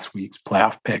our last week's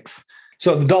playoff picks.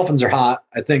 So the Dolphins are hot.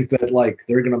 I think that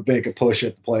they're going to make a push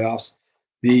at the playoffs.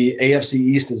 The AFC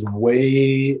East is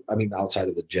outside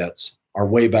of the Jets, are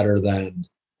way better than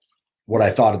what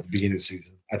I thought at the beginning of the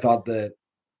season. I thought that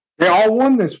they all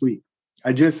won this week.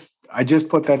 I just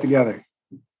put that together.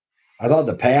 I thought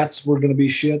the Pats were going to be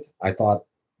shit. I thought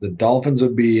the Dolphins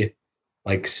would be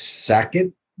like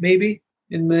second maybe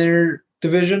in their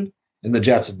division, and the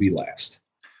Jets would be last,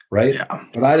 right? Yeah.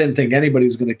 But I didn't think anybody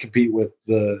was going to compete with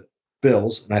the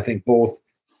Bills, and I think both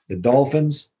the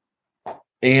Dolphins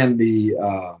and the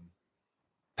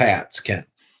Pats can.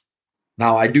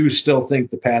 Now, I do still think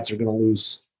the Pats are going to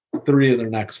lose 3 of their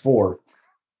next 4,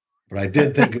 but I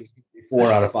did think it would be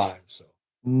 4 out of 5. So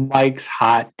Mike's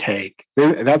hot take.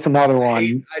 That's another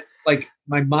one.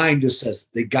 My mind just says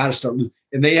they got to start losing,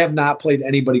 and they have not played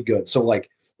anybody good. So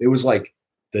it was like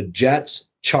the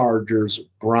Jets, Chargers,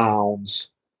 Browns.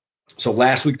 So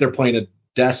last week they're playing a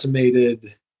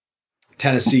decimated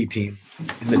Tennessee team,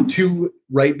 and the two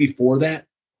right before that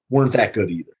weren't that good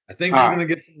either. I think they're going to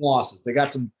get some losses. They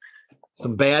got some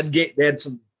bad They had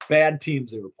some bad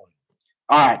teams they were playing.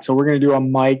 All right, so we're going to do a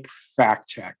Mike fact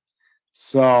check.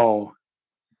 So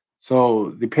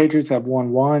the Patriots have won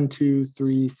 1, 2,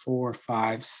 3, 4,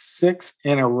 5, 6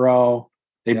 in a row.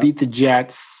 They beat the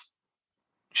Jets.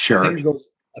 Sure. I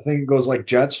think it goes like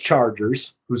Jets,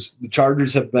 Chargers, who's the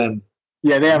Chargers have been.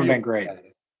 Yeah, they haven't been great.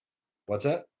 What's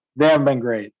that? They haven't been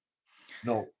great.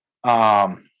 No.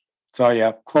 So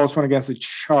yeah, close one against the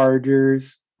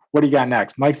Chargers. What do you got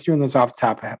next? Mike's doing this off the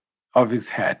top of his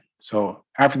head. So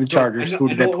after the Chargers, who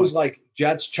did they play? It was like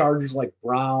Jets, Chargers, like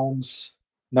Browns.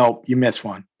 Nope, you missed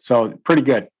one. So pretty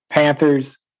good.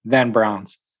 Panthers, then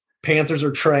Browns. Panthers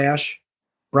are trash.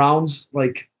 Browns,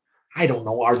 like, I don't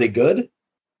know. Are they good?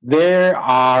 There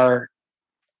are.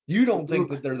 You don't think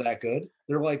that they're that good?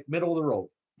 They're like middle of the road.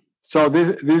 So this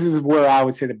is where I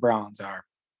would say the Browns are.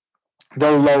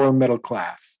 They're lower middle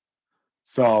class.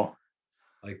 So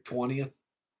like 20th.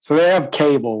 So they have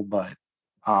cable, but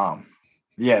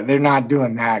yeah, they're not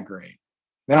doing that great.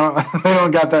 They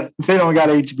don't got that. They don't got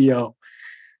HBO.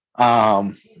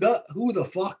 Who the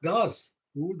fuck does?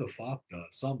 Who the fuck does?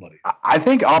 Somebody. I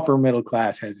think upper middle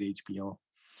class has HBO.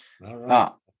 All right.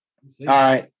 All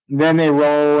right. Then they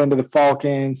roll into the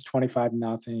Falcons,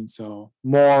 25-0. So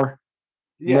more.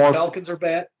 Falcons are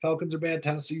bad.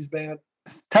 Tennessee's bad.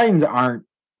 Titans aren't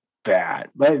bad,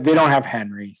 but they don't have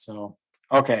Henry. So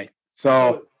okay.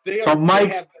 So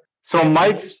Mike's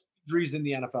injuries in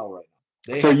the NFL right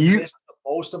now. They missed the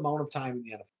most amount of time in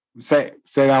the NFL.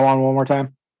 Say that one more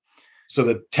time. So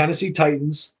the Tennessee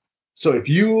Titans. So if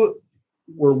you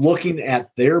were looking at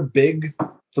their big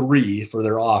three for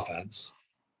their offense,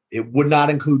 it would not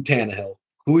include Tannehill,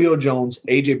 Julio Jones,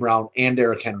 AJ Brown, and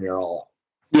Derrick Henry are all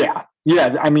out.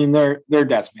 Yeah. I mean, they're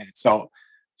decimated. So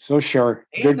sure.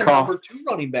 And good the call. number 2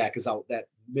 running back is out. That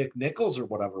McNichols or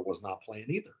whatever was not playing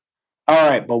either. All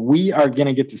right, but we are going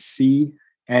to get to see,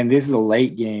 and this is a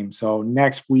late game. So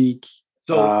next week.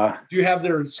 So do you have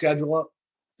their schedule up?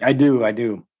 I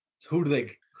do.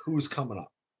 Who's coming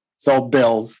up? So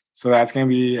Bills. So that's going to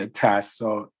be a test.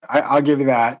 So I'll give you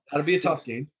that. That'll be a tough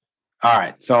game. All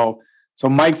right. So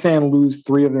Mike's saying lose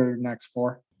 3 of their next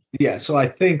 4. Yeah. So I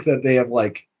think that they have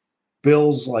like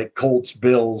Bills, like Colts,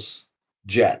 Bills,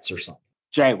 Jets or something.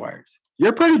 Jaguars.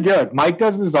 You're pretty good. Mike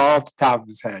does this all off the top of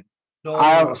his head.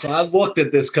 No. So I looked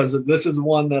at this because this is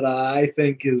one that I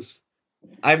think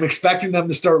I'm expecting them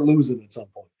to start losing at some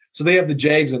point. So they have the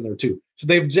Jags in there too. So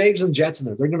they have Jags and Jets in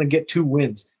there. They're going to get 2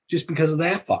 wins just because of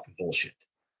that fucking bullshit.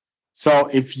 So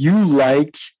if you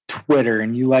like Twitter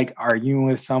and you like arguing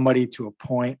with somebody to a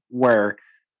point where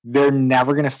they're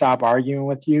never going to stop arguing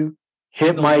with you,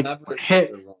 hit Mike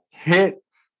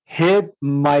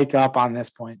up on this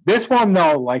point. This one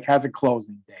though, like has a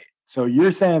closing date. So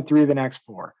you're saying 3 of the next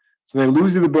 4. So they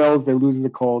lose to the Bills, they lose to the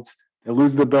Colts, they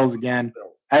lose to the Bills again,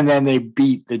 and then they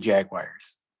beat the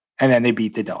Jaguars, and then they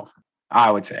beat the Dolphins. I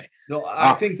would say. No,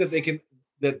 I think that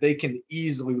they can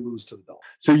easily lose to the Dolphins.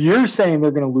 So you're saying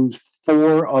they're going to lose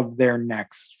 4 of their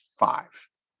next 5.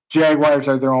 Jaguars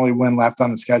are their only win left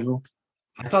on the schedule.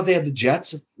 I thought they had the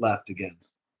Jets left again.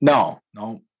 No.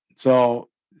 So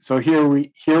here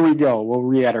we go. We'll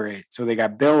reiterate. So they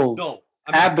got Bills. No,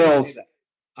 at Bills.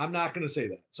 I'm not going to say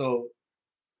that. So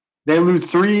they lose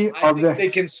 3 of the. They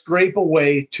can scrape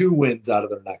away 2 wins out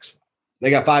of their next one. They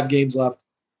got 5 games left.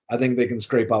 I think they can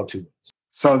scrape out 2 wins.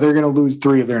 So they're going to lose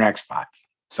 3 of their next 5.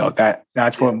 So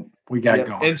that's what we got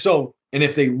going. And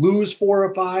if they lose 4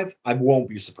 or 5, I won't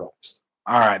be surprised.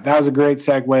 All right, that was a great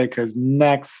segue because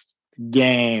next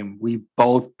game we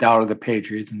both doubted the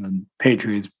Patriots, and the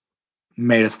Patriots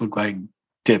made us look like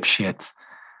dipshits,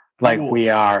 like we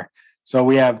are. So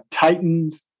we have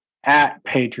Titans at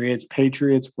Patriots.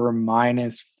 Patriots were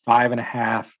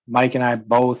 -5.5. Mike and I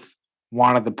both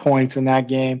wanted the points in that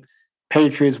game.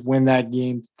 Patriots win that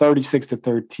game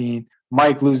 36-13.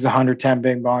 Mike loses 110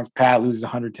 big bongs. Pat loses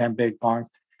 110 big bongs.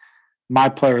 My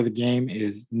player of the game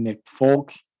is Nick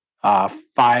Folk.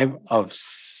 5 of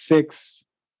 6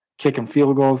 kicking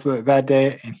field goals that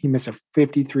day, and he missed a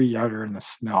 53-yarder in the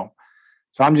snow.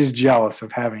 So I'm just jealous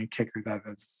of having a kicker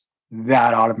that's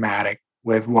that automatic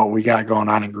with what we got going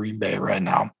on in Green Bay right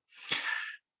now.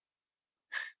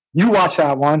 You watch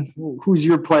that one. Who's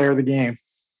your player of the game?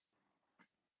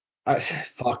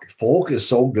 Folk is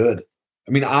so good.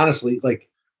 I mean, honestly, 5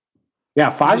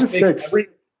 of 6.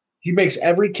 He makes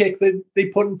every kick that they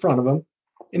put in front of him,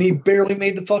 and he barely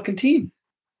made the fucking team.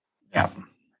 Yeah.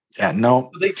 No.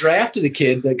 They drafted a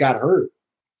kid that got hurt.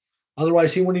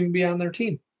 Otherwise, he wouldn't even be on their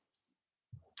team.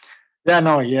 Yeah,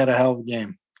 no, he had a hell of a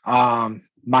game.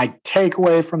 my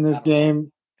takeaway from this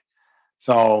game.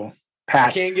 So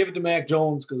I can't give it to Mac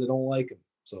Jones because I don't like him.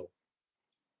 So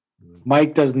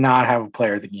Mike does not have a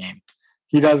player of the game.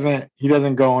 He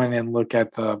doesn't go in and look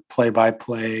at the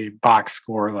play-by-play box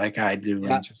score like I do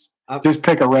and just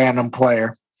pick a random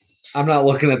player. I'm not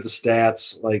looking at the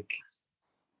stats like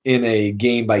in a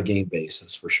game-by-game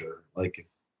basis for sure. Like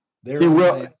if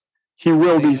he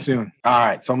will be soon. All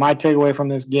right. So my takeaway from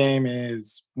this game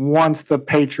is once the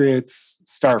Patriots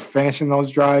start finishing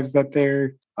those drives that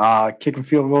they're kicking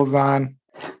field goals on,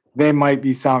 they might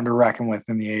be something to reckon with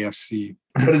in the AFC.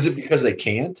 But is it because they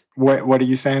can't? What are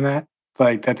you saying that?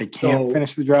 Like that they can't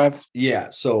finish the drives? Yeah.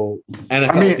 So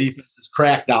NFL defense is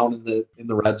cracked down in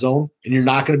the red zone, and you're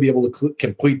not going to be able to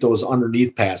complete those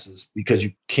underneath passes because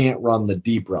you can't run the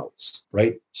deep routes,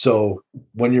 right? So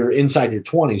when you're inside your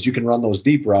 20s, you can run those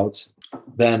deep routes.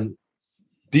 Then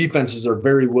defenses are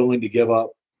very willing to give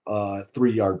up a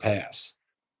 3-yard pass.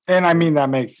 And I mean that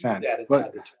makes sense.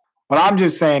 But I'm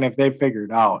just saying if they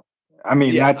figured out, I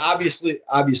mean that's obviously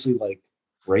like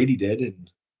Brady did, and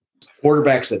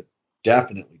quarterbacks that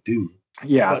definitely do.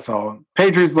 Yeah, so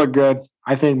Patriots look good.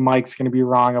 I think Mike's going to be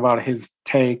wrong about his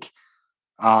take.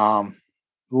 Let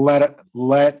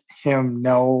him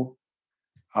know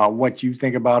what you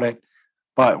think about it.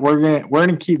 But we're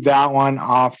gonna keep that one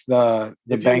off the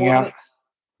bang out.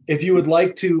 If you would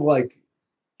like to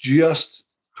just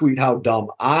tweet how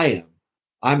dumb I am,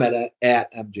 I'm at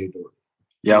MJ Doherty.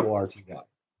 Yep. URT guy.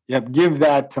 Yep. Give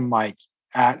that to Mike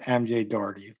at MJ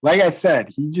Doherty. Like I said,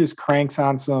 he just cranks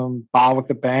on some ball with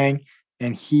the bang,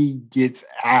 and he gets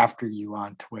after you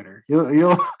on Twitter.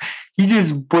 He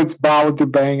just puts ball with the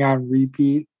bang on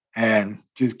repeat and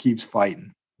just keeps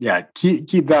fighting. Yeah,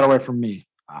 keep that away from me.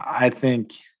 I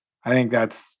think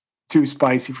that's too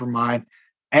spicy for mine,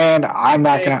 and I'm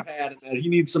not gonna. He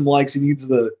needs some likes. He needs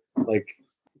the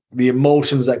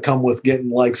emotions that come with getting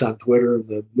likes on Twitter.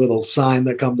 The little sign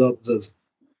that comes up says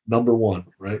number 1,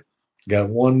 right? Got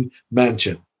one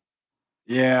mention.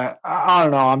 Yeah, I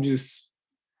don't know.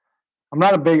 I'm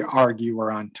not a big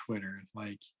arguer on Twitter.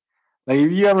 Like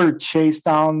if you ever chase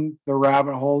down the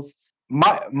rabbit holes,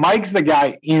 Mike's the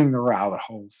guy in the rabbit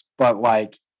holes, but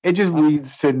it just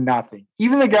leads to nothing.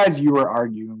 Even the guys you were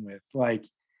arguing with,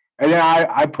 and then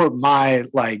I put my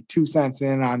 2 cents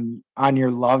in on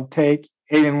your love take,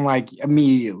 and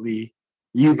immediately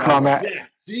you come at. Yeah,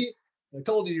 see, I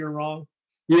told you you're wrong.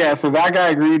 Yeah, so that guy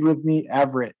agreed with me.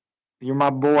 Everett, you're my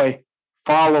boy.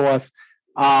 Follow us.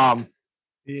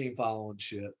 He ain't following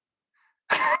shit.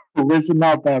 Listen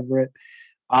up, Everett.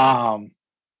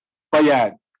 But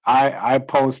yeah, I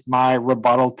post my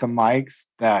rebuttal to Mike's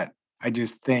that I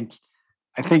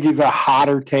think he's a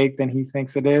hotter take than he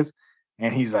thinks it is,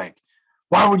 and he's like,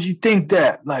 "Why would you think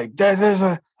that? There's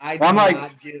a." I'm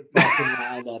not get fucking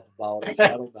riled up about it. So I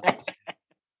don't know.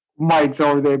 Mike's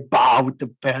over there, bow with the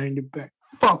bang.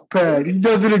 Fuck Pat. He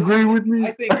doesn't agree with me.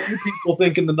 I think you people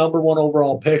thinking the number 1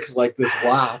 overall pick is like this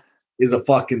lock is a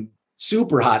fucking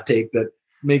super hot take that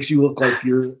makes you look like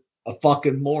you're a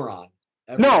fucking moron.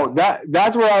 No,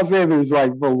 that's what I'll say. There's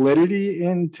validity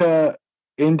into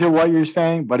what you're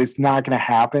saying, but it's not going to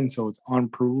happen, so it's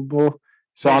unprovable.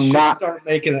 So I'm not start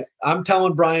making it. I'm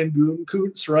telling Brian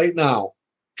Gutekunst right now,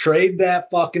 trade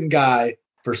that fucking guy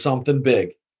for something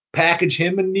big. Package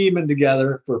him and Neiman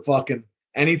together for fucking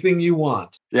anything you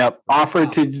want. Yep. Offer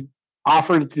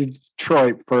to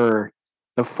Detroit for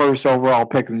the first overall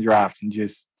pick in the draft and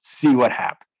just see what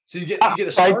happens. So you get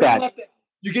a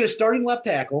starting left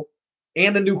tackle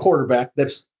and a new quarterback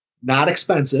that's not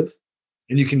expensive,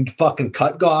 and you can fucking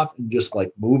cut Goff and just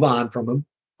move on from him.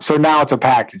 So now it's a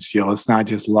package deal. It's not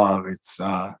just love. It's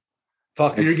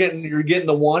you're getting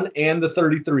the 1 and the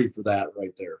 33 for that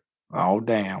right there. Oh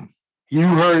damn. You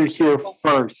heard it here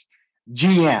first.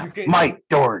 GM Mike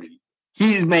Doherty.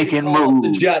 He's making moves.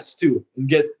 The Jets too, and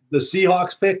get the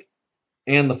Seahawks pick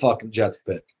and the fucking Jets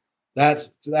pick.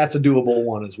 That's a doable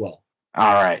one as well.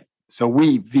 All right. So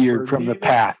we veered from the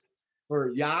path.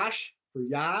 For Yash.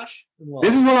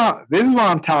 This is what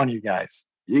I'm telling you guys.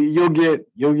 You'll get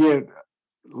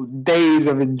days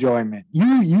of enjoyment.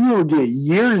 You will get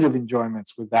years of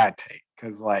enjoyments with that take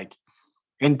because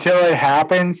until it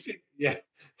happens. Yeah.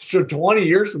 So 20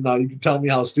 years from now, you can tell me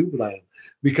how stupid I am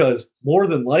because more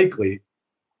than likely,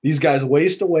 these guys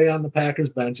waste away on the Packers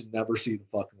bench and never see the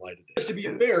fucking light of day. Just to be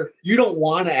fair, you don't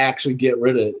want to actually get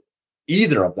rid of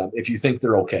either of them if you think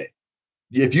they're okay.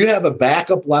 If you have a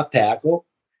backup left tackle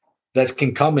that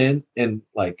can come in and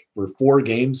for 4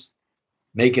 games,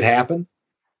 make it happen,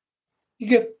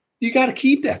 you got to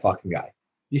keep that fucking guy.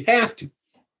 You have to.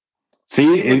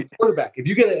 See, quarterback. If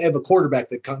you have a quarterback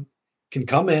that can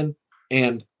come in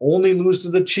and only lose to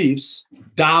the Chiefs,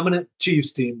 dominant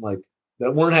Chiefs team, like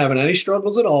that weren't having any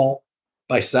struggles at all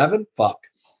by 7, fuck.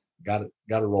 Got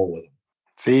to roll with them.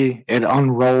 See, it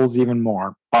unrolls even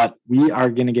more, but we are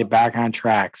going to get back on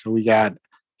track. So we got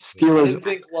Steelers. I didn't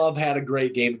think Love had a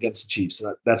great game against the Chiefs.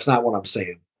 That's not what I'm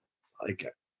saying. Like,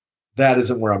 that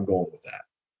isn't where I'm going with that.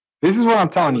 This is what I'm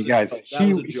telling you guys.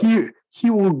 He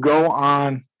will go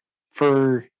on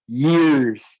for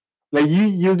years. Like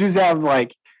you'll just have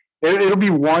like it'll be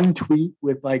one tweet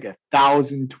with like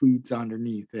 1,000 tweets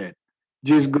underneath it,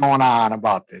 just going on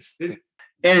about this.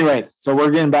 Anyways, so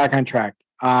we're getting back on track.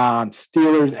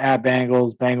 Steelers at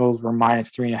Bengals. Bengals were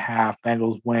 -3.5.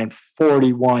 Bengals win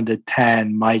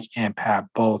 41-10. Mike and Pat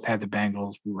both had the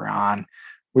Bengals. We were on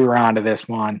to this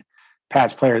one.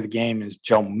 Pat's player of the game is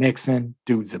Joe Mixon.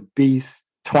 Dude's a beast.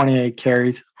 28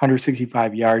 carries,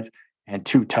 165 yards, and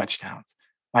 2 touchdowns.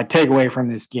 My takeaway from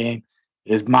this game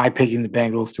is my picking the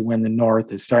Bengals to win the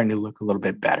North is starting to look a little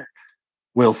bit better.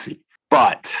 We'll see.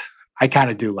 But I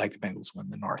kind of do like the Bengals win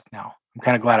the North now. I'm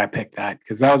kind of glad I picked that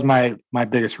because that was my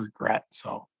biggest regret.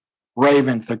 So,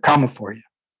 Ravens, they're coming for you.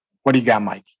 What do you got,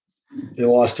 Mike? They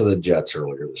lost to the Jets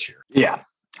earlier this year. Yeah.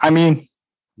 I mean,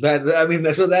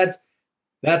 so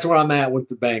that's where I'm at with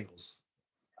the Bengals.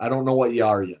 I don't know what you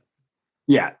are yet.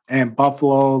 Yeah, and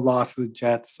Buffalo lost to the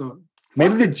Jets. So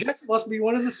maybe the Jets must be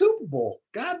winning the Super Bowl.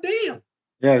 God damn.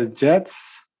 Yeah, the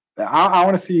Jets. I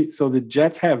want to see. So the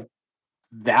Jets have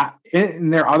that.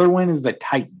 And their other win is the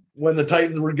Titans. When the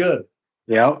Titans were good.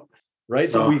 Yep. Right?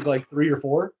 So week like 3 or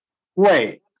 4?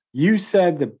 Wait, you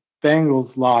said the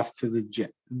Bengals lost to the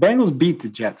Jets. Bengals beat the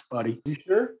Jets, buddy. You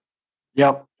sure?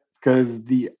 Yep. Because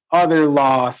the other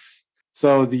loss,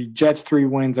 so the Jets' 3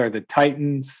 wins are the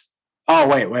Titans. Oh,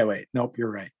 wait. Nope,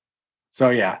 you're right. So,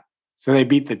 yeah. So they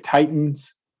beat the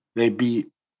Titans. They beat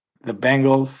the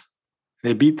Bengals.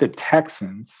 They beat the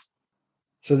Texans.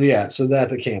 So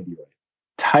that can't be right.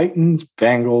 Titans,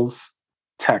 Bengals,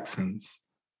 Texans.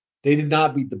 They did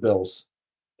not beat the Bills.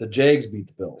 The Jags beat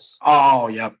the Bills. Oh,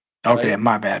 yep. Okay, right?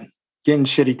 My bad. Getting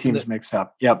shitty teams mixed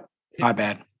up. Yep, my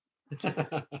bad.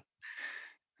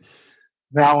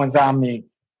 That one's on me.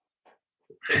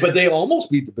 But they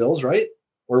almost beat the Bills, right?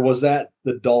 Or was that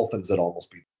the Dolphins that almost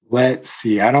beat them? Let's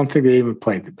see. I don't think they even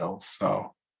played the Bills.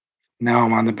 So now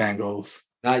I'm on the Bengals.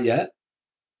 Not yet.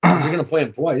 They're going to play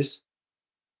them twice.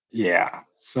 Yeah.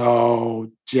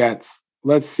 So Jets,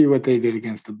 let's see what they did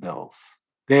against the Bills.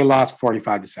 They lost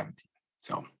 45-17.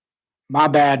 So my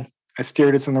bad. I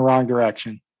steered us in the wrong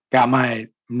direction. Got my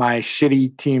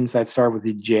shitty teams that start with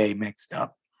the J mixed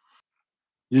up.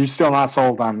 You're still not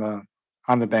sold on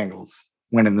the Bengals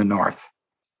winning the North?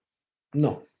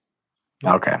 No.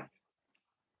 Okay.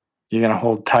 You're going to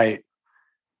hold tight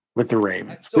with the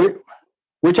Ravens,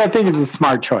 which I think is a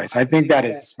smart choice. I think that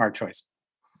is a smart choice.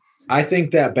 I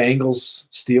think that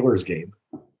Bengals-Steelers game,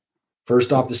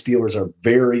 first off, the Steelers are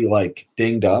very,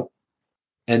 dinged up.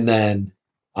 And then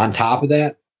on top of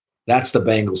that, that's the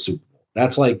Bengals Super Bowl.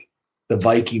 That's like the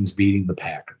Vikings beating the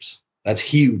Packers. That's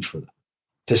huge for them.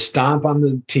 To stomp on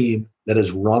the team that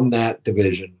has run that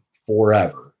division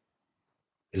forever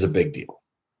is a big deal.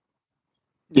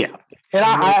 Yeah. And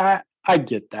I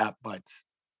get that, but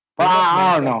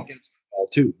I don't know.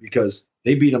 Too, because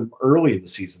they beat them early in the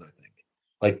season, I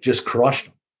think. Just crushed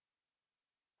them.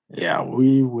 Yeah,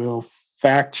 we will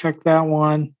fact check that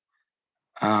one.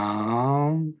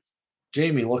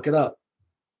 Jamie, look it up.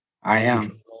 I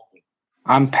am.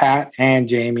 I'm Pat and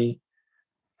Jamie.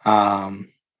 I'd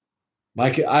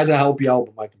help you out,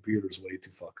 but my computer's way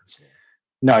too fucking slow.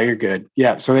 No, you're good.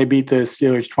 Yeah, so they beat the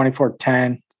Steelers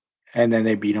 24-10, and then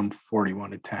they beat them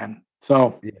 41-10.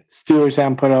 So Steelers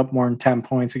haven't put up more than 10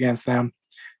 points against them,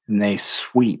 and they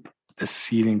sweep the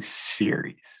seeding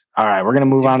series. All right, we're going to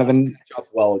move on to the match up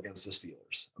well against the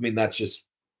Steelers. I mean, that just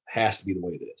has to be the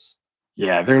way it is.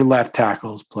 Yeah, their left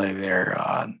tackles play their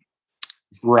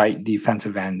right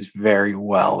defensive ends very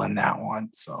well in that one.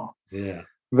 So yeah,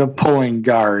 the pulling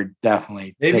guard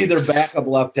definitely. Maybe their backup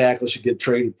left tackle should get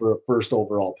traded for a first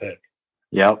overall pick.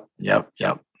 Yep. All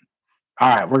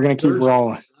right, we're going to keep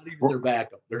rolling. Not even their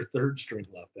backup, their third string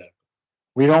left tackle.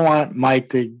 We don't want Mike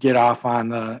to get off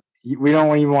on we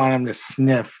don't even want him to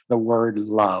sniff the word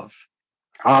love.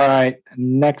 All right,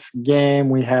 next game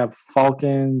we have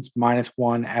Falcons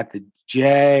 -1 at the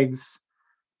Jags.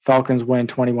 Falcons win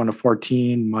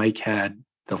 21-14. Mike had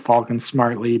the Falcons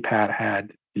smartly. Pat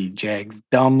had the Jags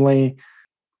dumbly.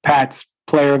 Pat's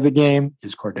player of the game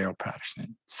is Cordero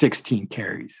Patterson. 16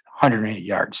 carries, 108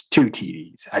 yards, 2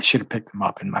 TDs. I should have picked him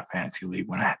up in my fantasy league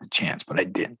when I had the chance, but I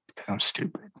didn't because I'm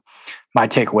stupid. My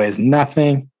takeaway is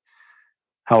nothing.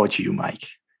 How about you, Mike?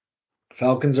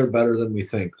 Falcons are better than we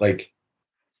think.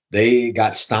 They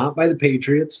got stomped by the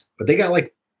Patriots, but they got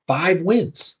like 5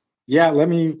 wins. Yeah, let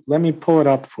me pull it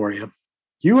up for you.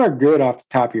 You are good off the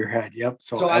top of your head. Yep.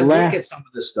 So I look at some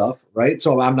of this stuff, right?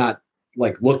 So I'm not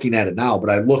like looking at it now, but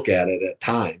I look at it at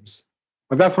times.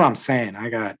 But that's what I'm saying. I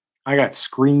got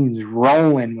screens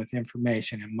rolling with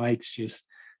information, and Mike's just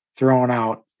throwing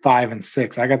out 5 and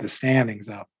 6. I got the standings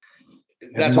up.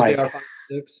 That's what they are, 5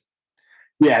 and 6?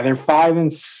 Yeah, they're 5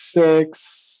 and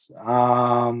 6.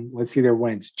 Let's see their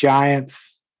wins.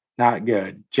 Giants, not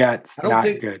good. Jets, not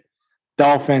good.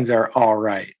 Dolphins are all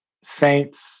right.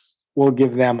 Saints, we'll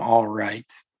give them all right.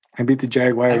 And beat the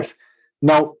Jaguars.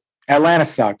 No, Atlanta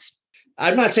sucks.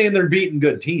 I'm not saying they're beating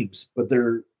good teams, but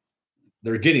they're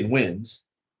getting wins.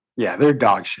 Yeah, they're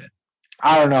dog shit.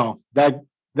 I don't know.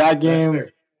 That game,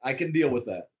 I can deal with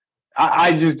that.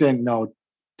 I just didn't know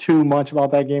too much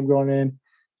about that game going in.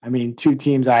 I mean, 2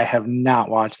 teams I have not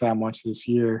watched that much this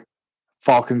year,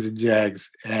 Falcons and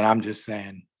Jags, and I'm just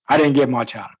saying I didn't get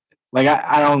much out of it. Like,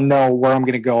 I don't know where I'm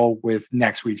going to go with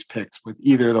next week's picks with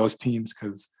either of those teams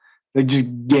because the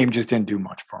game just didn't do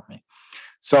much for me.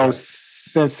 So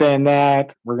since saying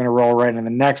that, we're going to roll right into the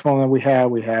next one that we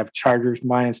have. We have Chargers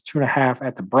 -2.5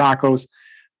 at the Broncos.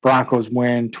 Broncos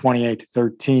win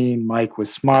 28-13. Mike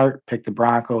was smart, picked the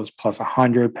Broncos plus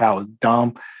 100. Pat was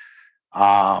dumb.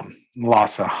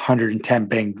 Lost 110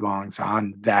 bing bongs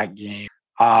on that game.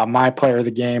 My player of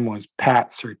the game was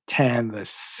Pat Surtain, the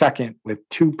second with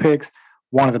 2 picks,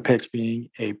 one of the picks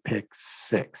being a pick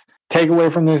 6.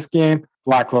 Takeaway from this game, a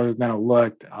lot closer than it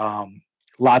looked.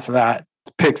 Lots of that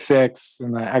pick 6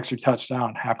 and the extra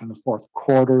touchdown happened in the fourth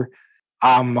quarter.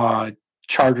 I'm a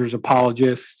Chargers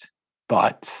apologist,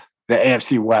 but the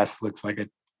AFC West looks like a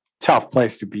tough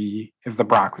place to be if the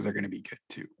Broncos are going to be good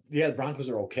too. Yeah, the Broncos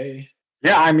are okay.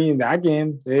 Yeah, I mean that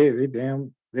game they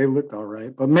looked all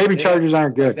right, but maybe Chargers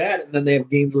aren't good. Like that, and then they have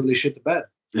games where they shit the bed.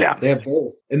 Yeah, they have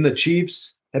both. And the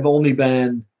Chiefs have only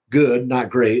been good, not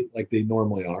great, like they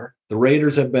normally are. The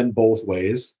Raiders have been both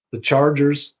ways. The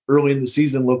Chargers early in the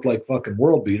season looked like fucking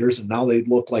world beaters, and now they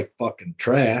look like fucking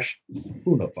trash.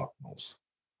 Who the fuck knows?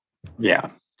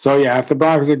 Yeah. So yeah, if the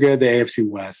Broncos are good, the AFC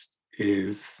West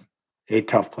is a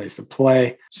tough place to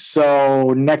play.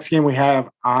 So next game we have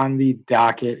on the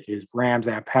docket is Rams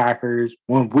at Packers.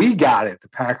 When we got it, the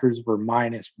Packers were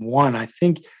 -1. I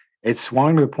think it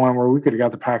swung to the point where we could have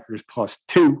got the Packers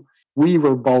 +2. We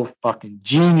were both fucking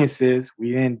geniuses.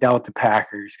 We didn't doubt the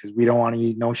Packers because we don't want to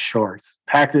eat no shorts.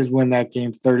 Packers win that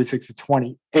game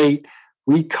 36-28.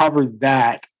 We covered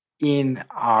that in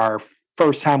our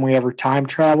first time we ever time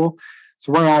travel.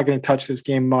 So we're not going to touch this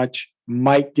game much.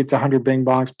 Mike gets 100 bing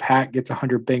bongs. Pat gets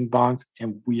 100 bing bongs,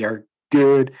 and we are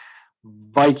good.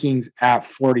 Vikings at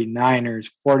 49ers.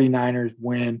 49ers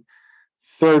win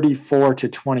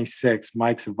 34-26.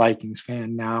 Mike's a Vikings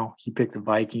fan now. He picked the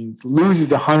Vikings.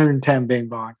 Loses 110 bing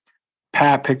bongs.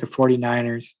 Pat picked the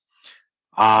 49ers.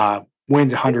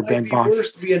 Wins 100 bing bongs. It's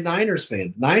worse to be a Niners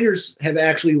fan. Niners have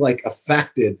actually like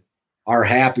affected our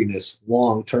happiness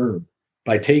long term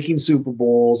by taking Super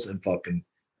Bowls and fucking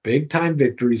big time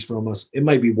victories from us. It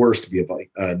might be worse to be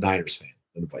a Niners fan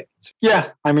than a Vikings.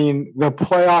 Yeah, I mean the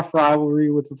playoff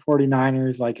rivalry with the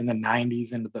 49ers, like in the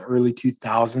 90s into the early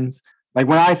 2000s. Like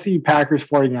when I see Packers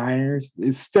 49ers,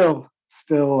 it's still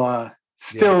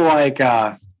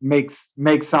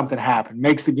makes something happen,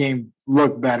 makes the game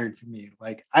look better to me.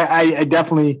 Like I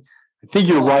definitely think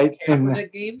you're right.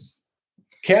 Kaepernick games.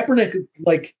 Kaepernick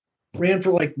like ran for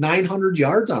like 900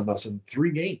 yards on us in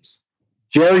 3 games.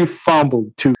 Jerry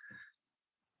fumbled too.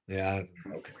 Yeah,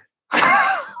 okay.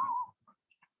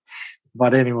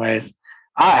 But anyways,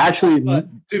 to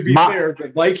be fair,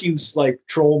 the Vikings like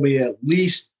troll me at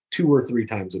least 2 or 3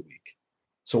 times a week.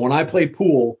 So when I play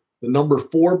pool, the number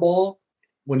 4 ball,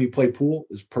 when you play pool,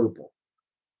 is purple.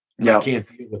 Yeah, I can't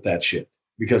deal with that shit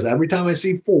because every time I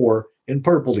see 4 and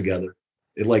purple together,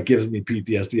 it like gives me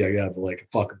PTSD. I got like a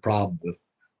fucking problem with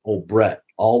old Brett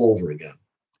all over again.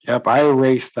 Yep, I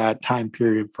erased that time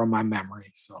period from my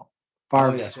memory. So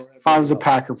Favre's a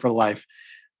Packer for life.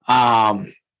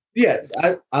 Yes,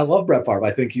 I love Brett Favre.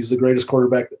 I think he's the greatest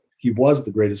quarterback. He was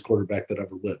the greatest quarterback that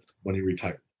ever lived when he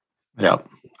retired. Yep,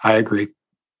 I agree.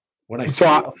 When I see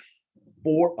a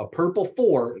purple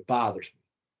 4, it bothers me.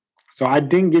 So I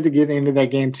didn't get into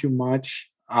that game too much.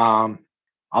 I'll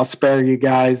spare you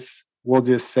guys. We'll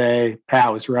just say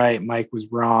Pat was right, Mike was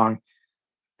wrong.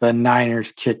 The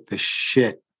Niners kicked the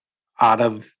shit out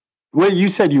of. Well, you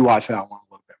said you watched that one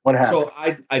a little bit. What happened?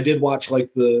 So I did watch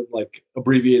like the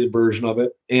abbreviated version of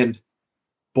it, and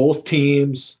both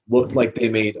teams looked like they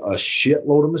made a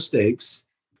shitload of mistakes.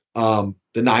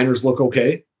 The Niners look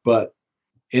okay, but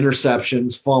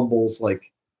interceptions, fumbles, like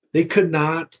They could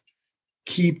not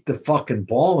keep the fucking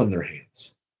ball in their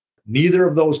hands. Neither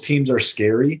of those teams are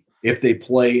scary if they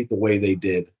play the way they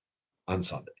did on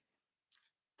Sunday.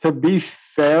 To be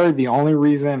fair, the only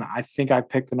reason I think I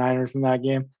picked the Niners in that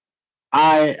game,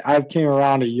 I came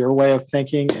around to your way of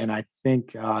thinking, and I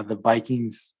think the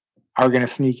Vikings are going to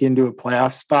sneak into a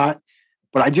playoff spot.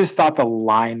 But I just thought the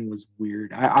line was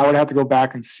weird. I would have to go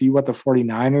back and see what the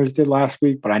 49ers did last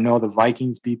week, but I know the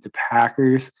Vikings beat the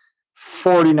Packers.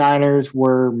 49ers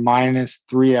were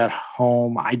 -3 at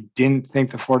home. I didn't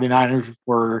think the 49ers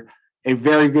were a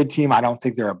very good team. I don't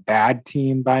think they're a bad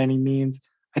team by any means.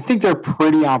 I think they're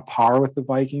pretty on par with the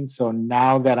Vikings. So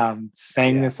now that I'm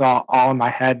saying this all in my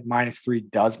head, -3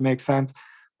 does make sense.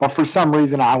 But for some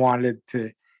reason, I wanted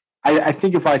to. I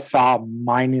think if I saw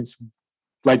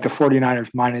like the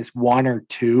 49ers -1 or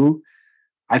 2,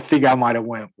 I think I might have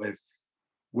went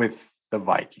with the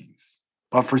Vikings.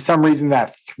 But for some reason,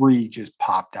 that 3 just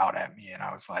popped out at me, and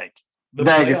I was like,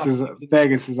 Vegas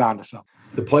is onto something.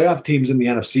 The playoff teams in the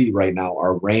NFC right now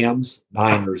are Rams,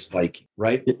 Niners, Vikings,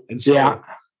 right? And so, yeah,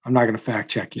 I'm not going to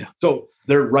fact check you. So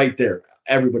they're right there.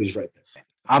 Everybody's right there.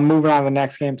 I'm moving on to the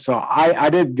next game. So I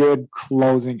did good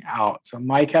closing out. So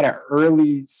Mike had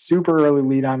an super early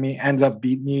lead on me, ends up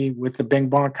beating me with the Bing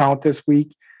Bong count this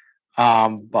week.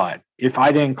 But if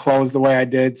I didn't close the way I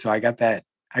did, so I got that.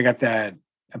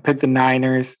 I picked the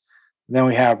Niners. Then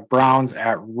we have Browns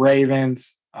at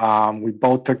Ravens. We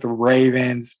both took the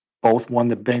Ravens. Both won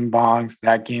the Bing Bongs.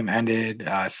 That game ended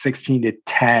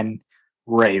 16-10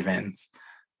 Ravens.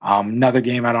 Another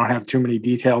game I don't have too many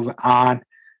details on.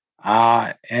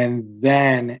 And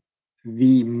then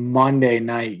the Monday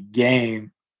night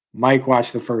game, Mike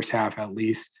watched the first half at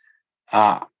least.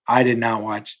 I did not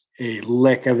watch a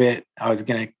lick of it. I was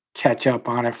going to catch up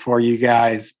on it for you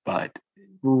guys, but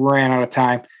ran out of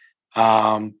time.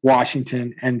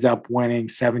 Washington ends up winning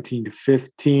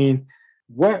 17-15.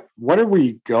 What did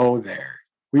we go there?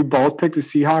 We both picked the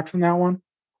Seahawks in that one.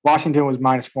 Washington was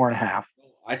 -4.5.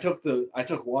 I took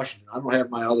Washington. I don't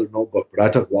have my other notebook, but I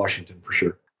took Washington for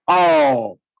sure.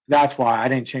 Oh, that's why I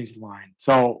didn't change the line.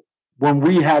 So when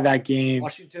we had that game,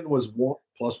 Washington was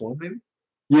 +1, maybe.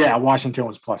 Yeah, Washington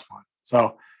was +1.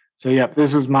 So yep,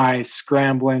 this was my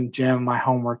scrambling, jamming my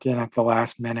homework in at the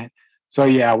last minute. So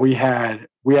yeah, we had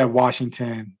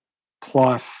Washington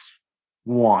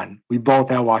 +1. We both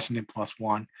had Washington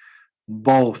 +1.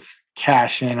 Both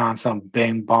cash in on some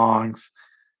Bing Bongs.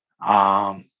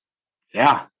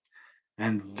 Yeah,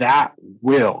 and that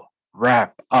will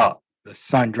wrap up the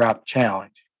Sun Drop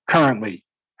Challenge. Currently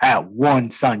at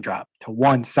 1 Sun Drop to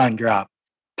 1 Sun Drop,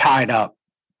 tied up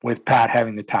with Pat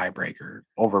having the tiebreaker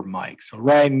over Mike. So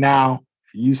right now,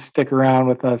 if you stick around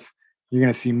with us, you're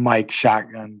going to see Mike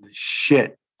shotgun the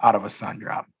shit out of a Sun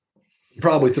Drop.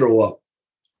 Probably throw up,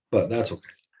 but that's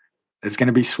okay. It's going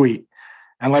to be sweet.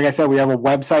 And like I said, we have a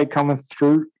website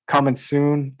coming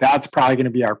soon. That's probably going to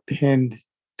be our pinned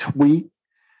tweet.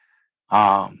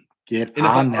 If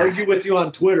I argue with you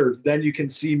on Twitter, then you can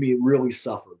see me really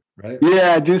suffer, right?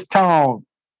 Yeah, just tell him.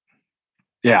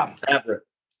 Yeah.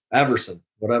 Everson,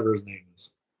 whatever his name is.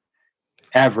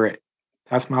 Everett.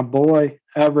 That's my boy,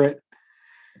 Everett.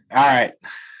 All right.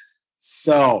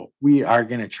 So we are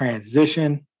going to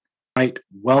transition. Right.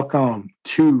 Welcome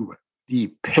to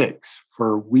the picks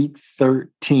for week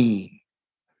 13,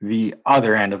 the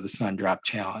other end of the Sun Drop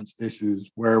Challenge. This is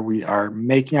where we are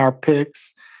making our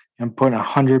picks and putting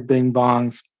 100 Bing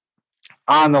Bongs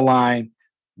on the line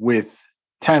with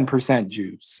 10%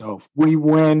 juice. So if we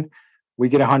win, we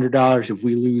get $100. If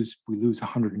we lose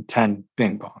 110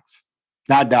 Bing Bongs.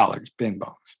 Not dollars, Bing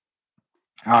Bongs.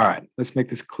 All right, let's make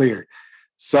this clear.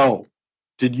 So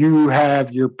did you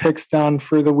have your picks done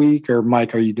for the week, or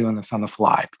Mike, are you doing this on the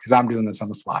fly? Because I'm doing this on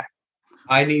the fly.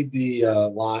 I need the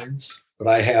lines, but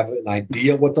I have an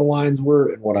idea what the lines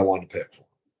were and what I want to pick for.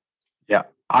 Yeah,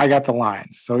 I got the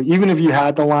lines. So even if you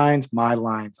had the lines, my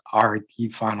lines are the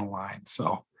final lines.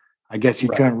 So I guess you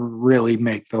couldn't really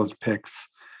make those picks.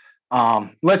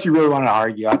 Unless you really want to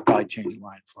argue, I'd probably change the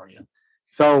line for you.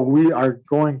 So we are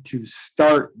going to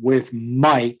start with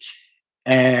Mike.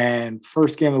 And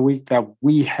first game of the week that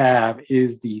we have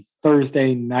is the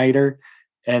Thursday nighter,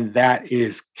 and that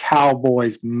is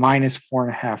Cowboys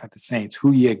 -4.5 at the Saints.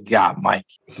 Who you got, Mike?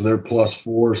 They're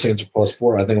 +4. Saints are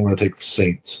 +4. I think I'm going to take the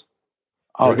Saints.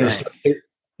 Okay.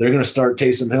 They're going to start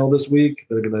Taysom Hill this week.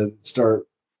 They're going to start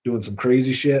doing some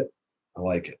crazy shit. I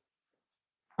like it.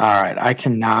 All right. I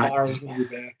cannot. Tomorrow's going to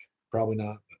be back. Probably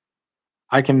not.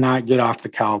 I cannot get off the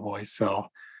Cowboys. So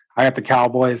I got the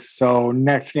Cowboys. So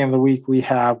next game of the week we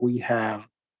have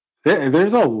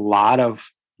there's a lot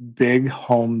of big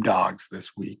home dogs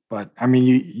this week, but I mean,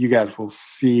 you guys will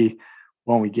see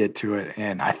when we get to it.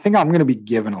 And I think I'm going to be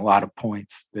giving a lot of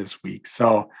points this week.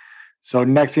 So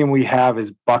next game we have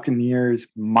is Buccaneers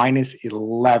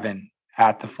 -11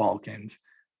 at the Falcons.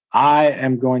 I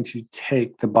am going to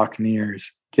take the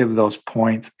Buccaneers, give those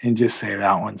points, and just say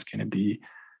that one's going to be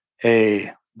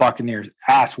a Buccaneers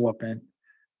ass whooping.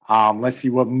 Let's see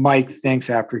what Mike thinks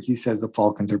after he says the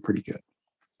Falcons are pretty good.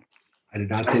 I did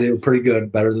not say they were pretty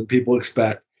good, better than people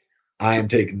expect. I am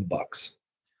taking the Bucs.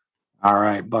 All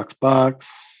right,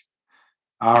 Bucks.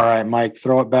 All right, Mike,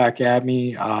 throw it back at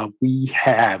me. We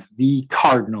have the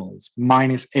Cardinals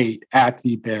 -8 at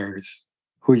the Bears.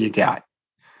 Who you got?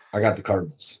 I got the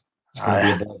Cardinals. It's going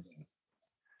to be a bloodbath.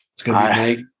 It's going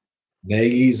to be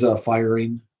Nagy's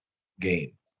firing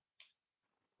game.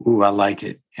 Ooh, I like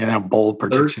it. And a bold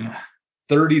prediction.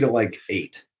 30 to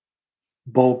 8.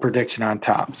 Bold prediction on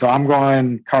top. So I'm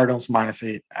going Cardinals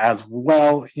 -8 as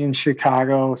well in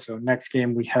Chicago. So next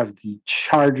game we have the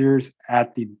Chargers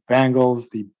at the Bengals.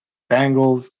 The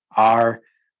Bengals are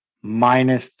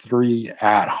 -3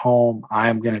 at home.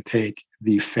 I'm going to take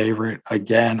the favorite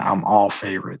again. I'm all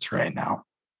favorites right now.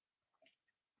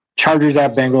 Chargers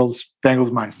at Bengals.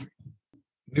 Bengals -3.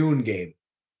 Noon game.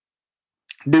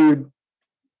 Dude,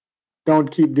 don't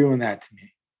keep doing that to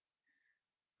me.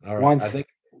 All right.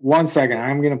 One second.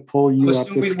 I'm going to pull you up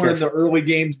the we're in the early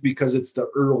games because it's the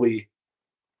early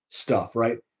stuff,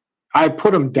 right? I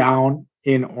put them down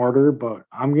in order, but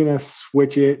I'm going to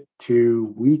switch it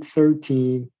to week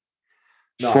 13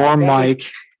 for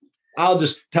Mike. I'll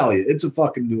just tell you, it's a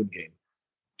fucking noon game.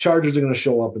 Chargers are going to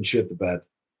show up and shit the bed.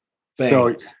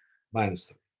 Bengals,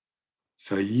 -3.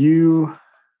 So you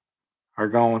are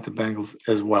going with the Bengals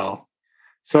as well.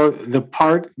 So the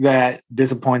part that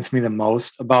disappoints me the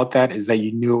most about that is that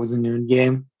you knew it was a noon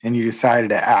game and you decided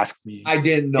to ask me. I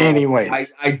didn't know.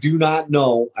 Anyways. I do not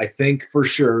know. I think for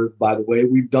sure, by the way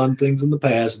we've done things in the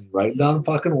past, and write it down in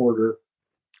fucking order.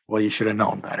 Well, you should have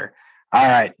known better. All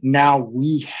right. Now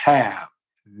we have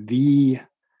the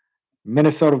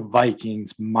Minnesota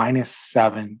Vikings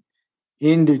 -7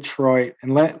 in Detroit.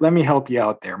 And let me help you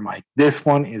out there, Mike. This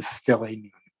one is still a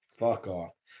noon. Fuck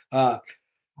off.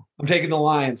 I'm taking the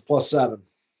Lions +7.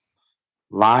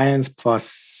 Lions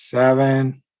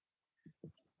 +7.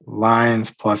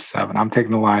 Lions +7. I'm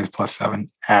taking the Lions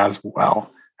 +7 as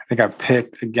well. I think I've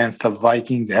picked against the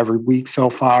Vikings every week so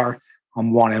far.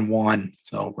 I'm 1-1.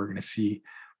 So we're gonna see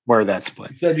where that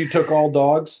splits. You said you took all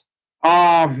dogs?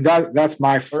 That's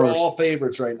my first. We're all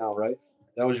favorites right now, right?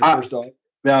 That was your first dog?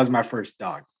 That was my first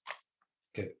dog.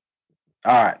 Okay.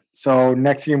 All right. So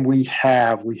next game we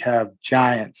have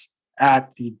Giants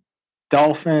at the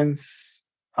Dolphins.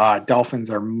 Dolphins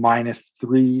are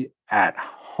 -3 at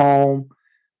home.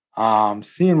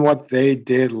 Seeing what they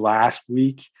did last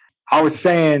week, I was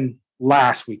saying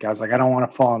last week, I was like, I don't want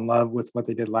to fall in love with what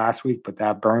they did last week, but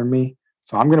that burned me.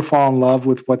 So I'm going to fall in love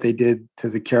with what they did to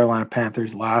the Carolina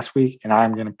Panthers last week, and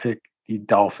I'm going to pick the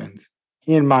Dolphins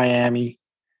in Miami.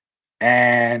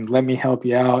 And let me help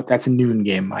you out. That's a noon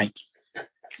game, Mike.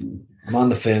 I'm on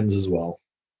the Fins as well.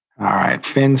 All right,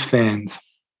 Fins.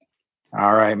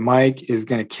 All right, Mike is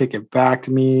going to kick it back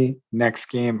to me. Next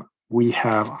game we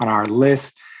have on our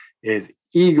list is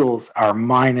Eagles are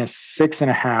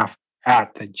 -6.5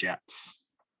 at the Jets.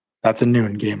 That's a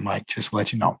noon game, Mike, just to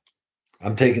let you know.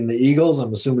 I'm taking the Eagles.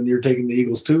 I'm assuming you're taking the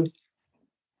Eagles too.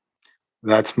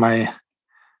 That's my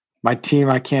team.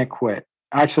 I can't quit.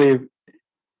 Actually,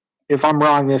 if I'm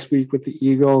wrong this week with the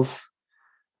Eagles,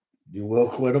 you will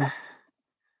quit them.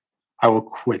 I will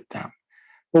quit them.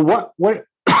 Well, what?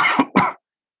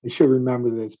 I should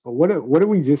remember this. But what do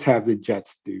we just have the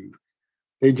Jets do?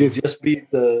 They just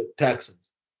beat the Texans.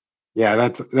 Yeah,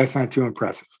 that's not too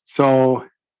impressive. So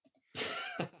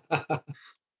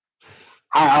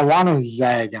I want to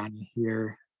zag on you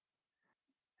here.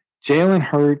 Jalen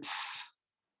Hurts.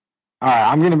 All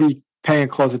right, I'm going to be paying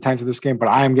close attention to this game, but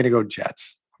I am going to go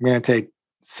Jets. I'm going to take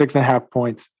 6.5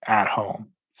 points at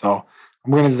home. So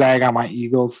I'm going to zag on my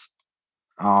Eagles.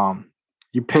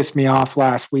 You pissed me off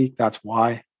last week. That's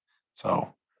why.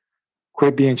 So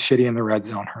quit being shitty in the red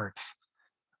zone, Hurts.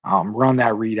 Run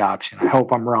that read option. I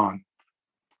hope I'm wrong.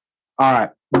 All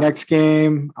right, next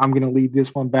game. I'm going to lead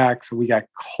this one back. So we got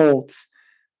Colts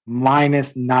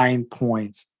 -9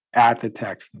 points at the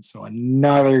Texans. So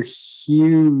another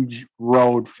huge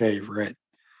road favorite,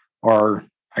 or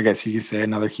I guess you could say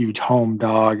another huge home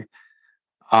dog.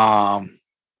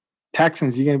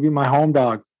 Texans, you going to be my home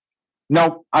dog?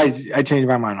 Nope, I changed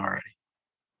my mind already.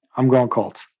 I'm going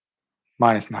Colts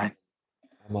 -9.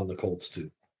 I'm on the Colts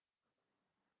too.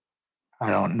 I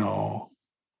don't know.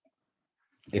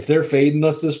 If they're fading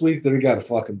us this week, they got a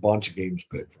fucking bunch of games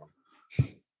to pick from.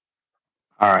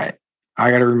 All right. I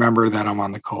got to remember that I'm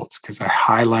on the Colts because I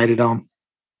highlighted them.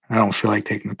 I don't feel like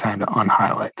taking the time to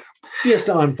unhighlight them. Just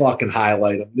unfucking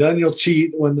highlight them. Then you'll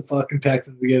cheat when the fucking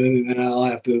Texans get in, and then I'll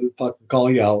have to fucking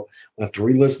call you out. I'll have to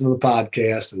re-listen to the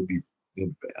podcast. It'll be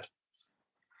bad.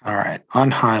 All right.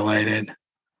 Unhighlighted.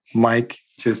 Mike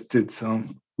just did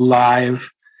some live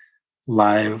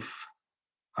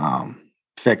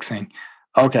fixing.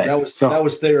 Okay. That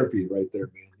was therapy right there,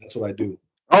 man. That's what I do.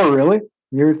 Oh, really?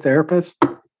 You're a therapist?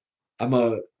 I'm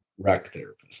a rec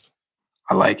therapist.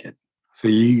 I like it. So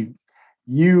you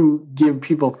give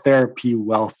people therapy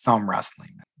while thumb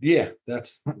wrestling. Yeah,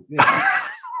 that's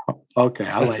okay.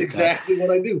 That's exactly what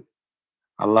I do.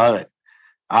 I love it.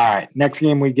 All right. Next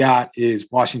game we got is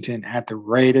Washington at the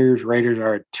Raiders. Raiders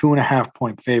are a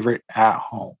 2.5-point favorite at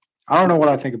home. I don't know what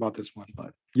I think about this one,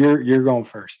 but you're going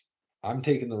first. I'm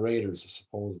taking the Raiders,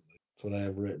 supposedly. That's what I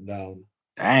have written down.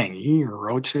 Dang, you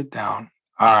wrote shit down.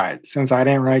 All right. Since I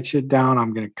didn't write shit down,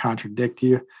 I'm going to contradict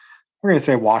you. We're going to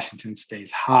say Washington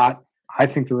stays hot. I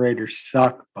think the Raiders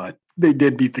suck, but they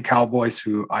did beat the Cowboys,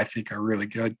 who I think are really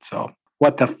good. So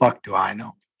what the fuck do I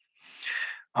know?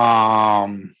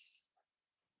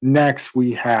 Next,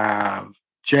 we have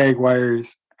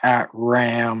Jaguars at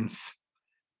Rams.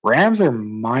 Rams are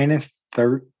minus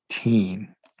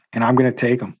 13, and I'm going to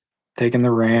take them. Taking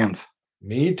the Rams.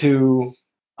 Me too.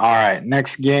 All right.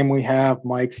 Next game we have,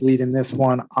 Mike's leading this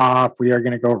one up. We are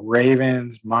going to go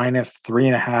Ravens minus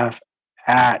 3.5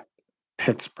 at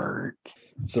Pittsburgh.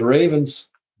 It's the Ravens.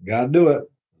 Got to do it.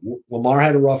 Lamar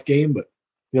had a rough game, but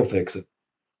he'll fix it.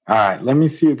 All right. Let me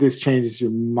see if this changes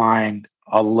your mind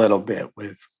a little bit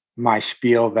with my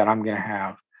spiel that I'm going to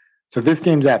have. So this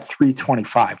game's at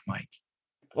 325, Mike.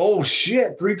 Oh,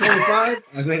 shit. 325?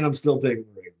 I think I'm still taking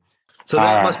the Ravens. So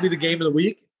that must be the game of the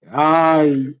week?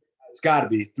 It's got to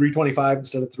be 325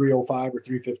 instead of 305 or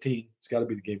 315. It's got to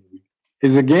be the game of the week.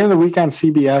 Is the game of the week on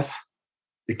CBS?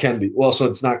 It can be. Well, so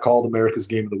it's not called America's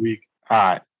Game of the Week. All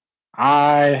right.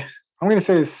 I'm going to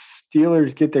say the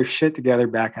Steelers get their shit together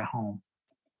back at home.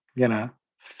 I'm going to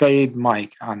fade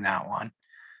Mike on that one.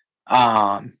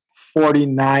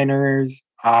 49ers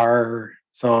are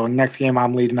 – so next game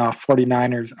I'm leading off.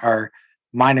 49ers are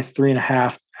minus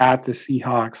 3.5 at the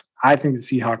Seahawks. I think the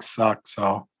Seahawks suck,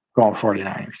 so going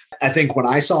 49ers. I think when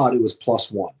I saw it, it was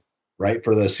 +1, right,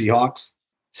 for the Seahawks.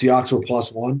 Seahawks were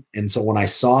 +1. And so when I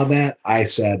saw that, I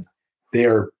said,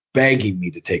 they're begging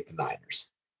me to take the Niners.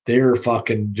 They're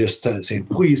fucking just saying,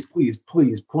 please, please,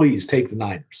 please, please take the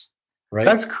Niners.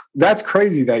 Right? That's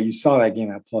crazy that you saw that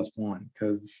game at +1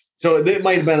 because so it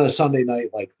might have been a Sunday night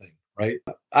like thing, right?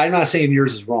 I'm not saying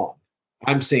yours is wrong.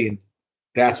 I'm saying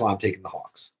that's why I'm taking the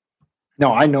Hawks.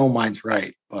 No, I know mine's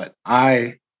right, but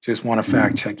I just want to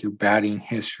fact check your batting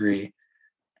history.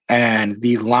 And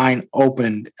the line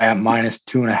opened at minus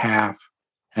 2.5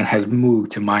 and has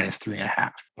moved to minus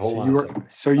 3.5.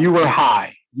 So you were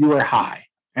high. You were high.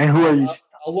 And who are you?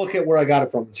 I'll look at where I got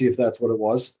it from and see if that's what it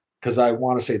was. Because I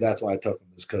want to say that's why I took them.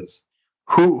 Is because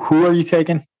who are you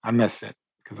taking? I missed it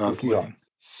because I was looking.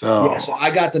 So I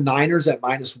got the Niners at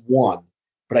 -1,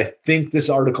 but I think this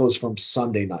article is from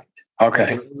Sunday night.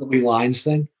 Okay, like an early lines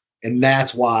thing, and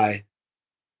that's why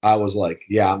I was like,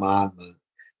 yeah, I'm on the.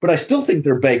 But I still think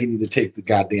they're begging you to take the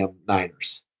goddamn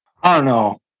Niners. I don't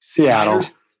know. Seattle.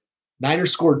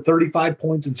 Niners scored 35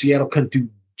 points and Seattle couldn't do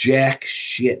jack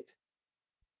shit.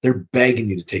 They're begging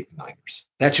you to take the Niners.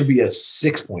 That should be a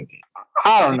 6-point game.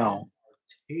 I don't know.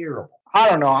 Terrible. I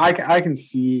don't know. I can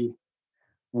see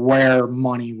where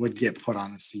money would get put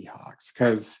on the Seahawks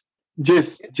because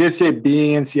just it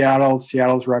being in Seattle,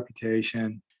 Seattle's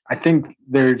reputation. I think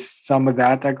there's some of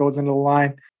that goes into the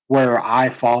line where I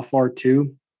fall for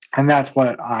too. And that's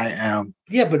what I am.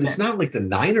 Yeah, but it's not like the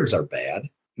Niners are bad.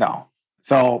 No.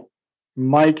 So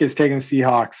Mike is taking the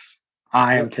Seahawks.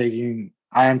 I am taking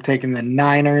the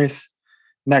Niners.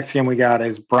 Next game we got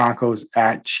is Broncos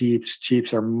at Chiefs.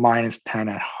 Chiefs are -10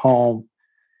 at home.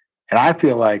 And I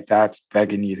feel like that's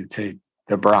begging you to take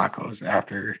the Broncos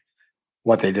after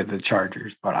what they did to the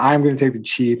Chargers. But I'm going to take the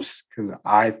Chiefs because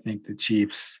I think the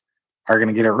Chiefs are going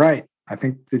to get it right. I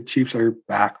think the Chiefs are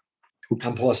back. Oops.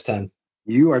 I'm +10.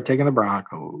 You are taking the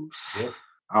Broncos. Yep.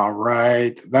 All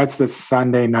right. That's the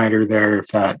Sunday nighter there if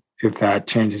that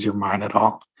changes your mind at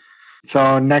all.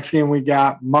 So next game we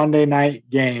got Monday night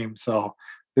game. So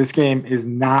this game is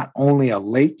not only a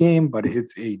late game, but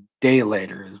it's a day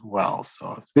later as well.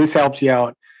 So if this helps you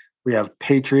out, we have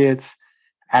Patriots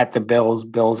at the Bills.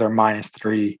 Bills are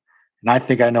 -3. And I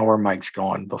think I know where Mike's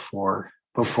going before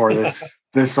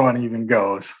this one even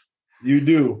goes. You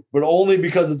do, but only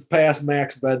because it's past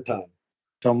Mac's bedtime.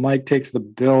 So Mike takes the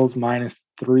Bills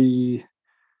 -3.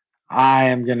 I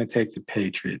am going to take the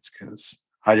Patriots because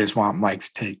I just want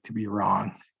Mike's take to be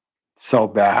wrong so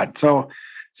bad. So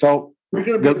You're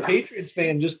going to be a Patriots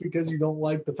fan just because you don't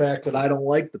like the fact that I don't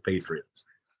like the Patriots.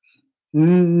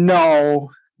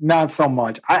 No, not so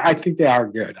much. I think they are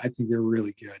good. I think they're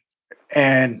really good.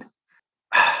 And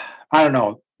I don't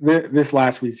know, this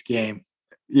last week's game,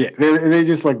 yeah, they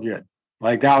just look good.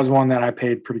 Like that was one that I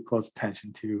paid pretty close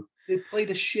attention to. They played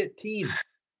a shit team.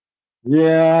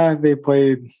 Yeah, they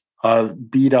played a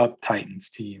beat up Titans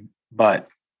team, but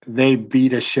they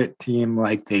beat a shit team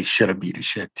like they should have beat a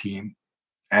shit team.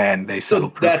 And they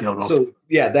settled for field goals. So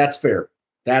yeah, that's fair.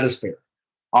 That is fair.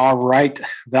 All right.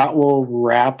 That will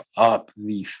wrap up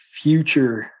the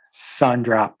future Sun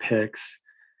Drop picks.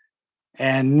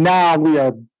 And now we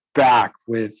are back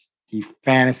with the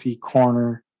fantasy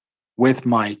corner with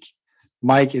Mike.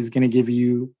 Mike is going to give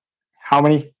you how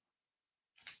many?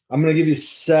 I'm going to give you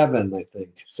 7, I think.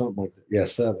 Something like that. Yeah,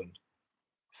 7.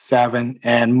 7.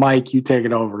 And Mike, you take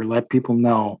it over. Let people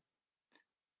know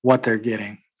what they're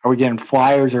getting. Are we getting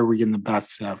flyers or are we getting the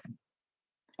best 7?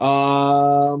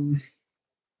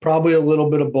 Probably a little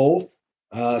bit of both.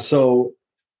 So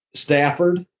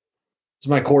Stafford is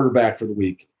my quarterback for the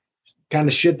week. Kind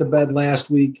of shit the bed last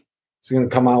week. He's going to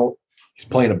come out. He's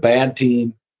playing a bad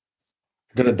team.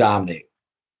 Going to dominate.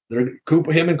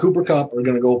 Him and Cooper Kupp are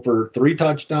going to go for 3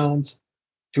 touchdowns,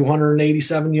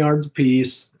 287 yards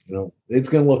apiece. You know, it's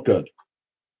going to look good.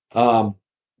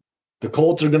 The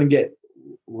Colts are going to get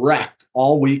wrecked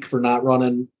all week for not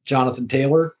running Jonathan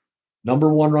Taylor.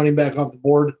 Number 1 running back off the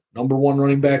board. Number 1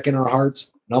 running back in our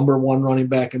hearts. Number 1 running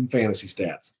back in fantasy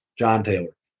stats. John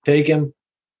Taylor. Take him.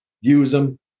 Use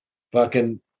him.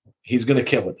 He's going to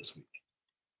kill it this week.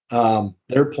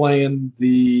 They're playing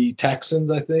the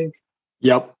Texans, I think.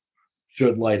 Yep.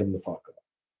 Should light them the fuck up.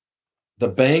 The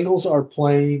Bengals are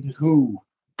playing who?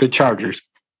 The Chargers.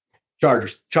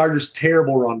 Chargers,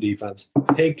 terrible run defense.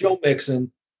 Take Joe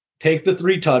Mixon. Take the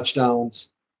 3 touchdowns.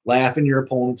 Laugh in your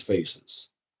opponent's faces.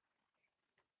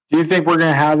 Do you think we're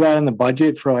going to have that in the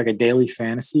budget for like a daily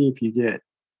fantasy? If you get,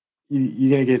 you're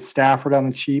going to get Stafford on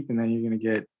the cheap, and then you're going to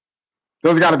get,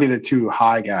 those got to be the 2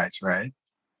 high guys, right?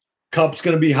 Kupp's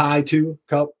going to be high too.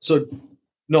 So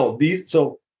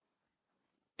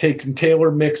taking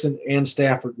Taylor, Mixon, and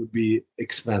Stafford would be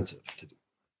expensive to do.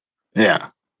 Yeah.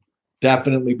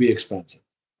 Definitely be expensive.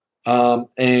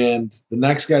 And the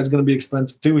next guy's going to be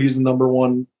expensive too. He's the number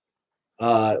 1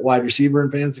 wide receiver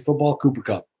in fantasy football, Cooper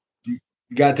Kupp.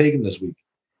 You got to take him this week.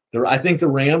 I think the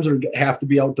Rams have to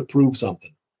be out to prove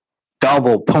something.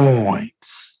 Double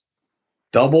points,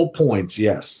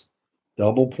 yes.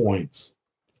 Double points.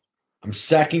 I'm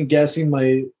second guessing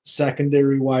my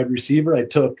secondary wide receiver. I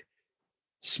took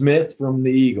Smith from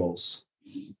the Eagles.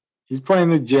 He's playing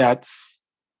the Jets.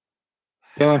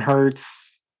 Jalen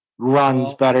Hurts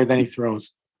runs better than he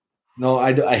throws. No,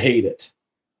 I hate it.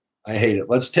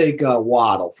 Let's take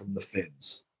Waddle from the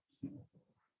Finns.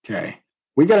 Okay.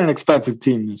 We got an expensive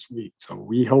team this week, so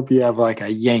we hope you have like a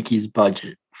Yankees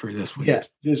budget for this week. Yeah,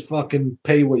 just fucking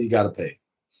pay what you got to pay.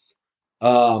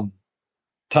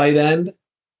 Tight end,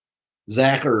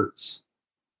 Zach Ertz.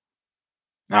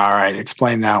 All right,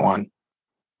 explain that one.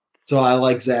 So I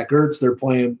like Zach Ertz. They're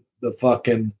playing the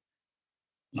fucking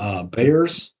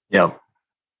Bears. Yep.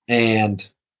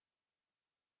 And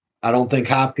I don't think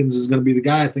Hopkins is going to be the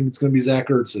guy. I think it's going to be Zach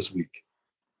Ertz this week.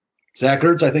 Zach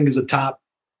Ertz, I think, is a top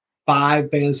 5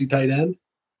 fantasy tight end.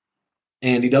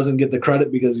 And he doesn't get the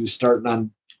credit because he was starting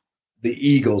on the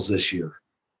Eagles this year.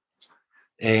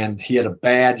 And he had a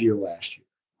bad year last year.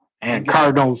 And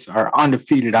Cardinals are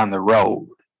undefeated on the road.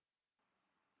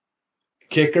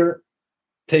 Kicker,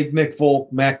 take Nick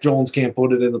Folk. Mac Jones can't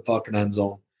put it in the fucking end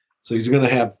zone. So he's going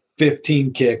to have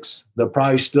 15 kicks. They're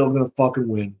probably still going to fucking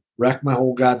win. Wreck my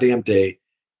whole goddamn day.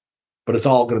 But it's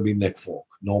all going to be Nick Folk,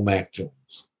 no Mac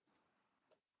Jones.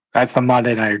 That's the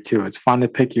Monday nighter too. It's fun to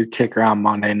pick your kicker on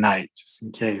Monday night, just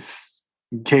in case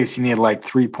you need like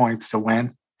 3 points to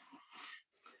win.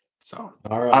 So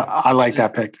all right. I like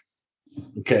that pick.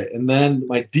 Okay. And then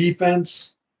my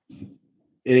defense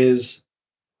is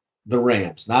the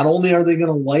Rams. Not only are they going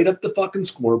to light up the fucking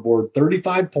scoreboard,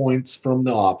 35 points from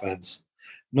the offense.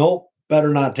 Nope. Better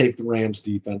not take the Rams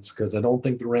defense because I don't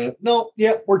think the Rams. No,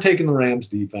 yep, we're taking the Rams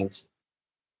defense.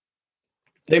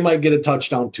 They might get a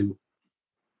touchdown too.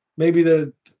 Maybe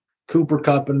the Cooper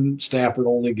Kupp and Stafford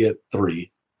only get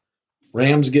 3.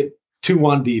 Rams get 2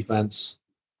 on defense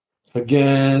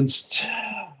against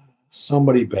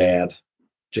somebody bad.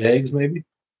 Jags, maybe.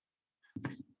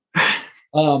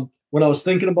 When I was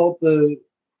thinking about the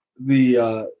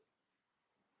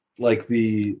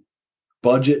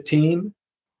budget team,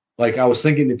 like I was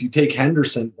thinking if you take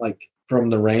Henderson, like from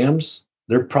the Rams,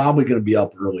 they're probably going to be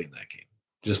up early in that game,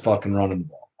 just fucking running the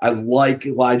ball. I like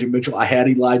Elijah Mitchell. I had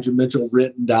Elijah Mitchell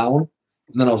written down.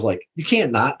 And then I was like, you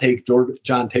can't not take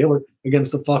John Taylor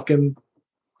against the fucking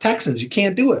Texans. You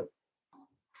can't do it.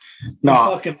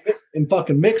 No, And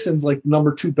fucking Mixon's like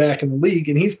number 2 back in the league,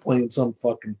 and he's playing some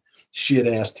fucking shit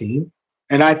ass team.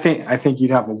 and I think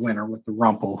you'd have a winner with the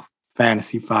Rumple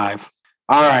Fantasy 5.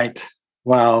 All right.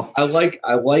 Well, I like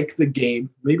the game.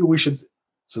 Maybe we should.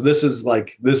 So this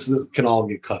can all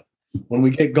get cut. When we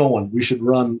get going, we should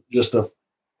run just a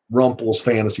Rumple's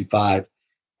Fantasy 5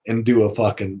 and do a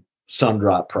fucking sun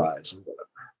drop prize or whatever.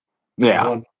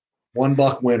 yeah,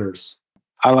 $1 winners.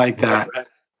 I like that.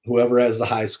 Whoever has the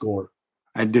high score.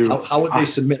 I do. How would they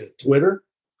submit it? Twitter?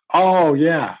 Oh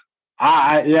yeah.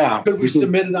 Yeah. Could we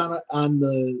submit it on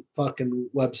the fucking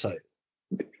website?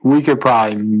 We could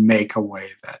probably make a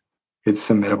way that it's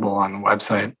submittable on the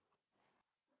website.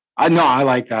 I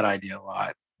like that idea a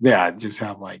lot. Yeah, just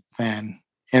have like fan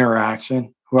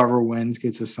interaction. Whoever wins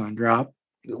gets a sun drop.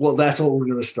 Well, that's what we're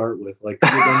going to start with. Like,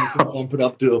 we're going to bump it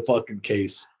up to a fucking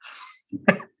case.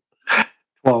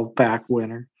 12-pack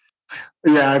winner.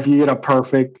 Yeah, if you get a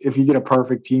perfect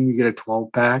team, you get a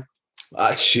 12-pack.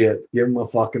 Shit. Give them a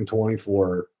fucking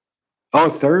 24. Oh,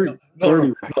 30. No,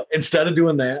 30. no. Instead of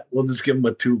doing that, we'll just give them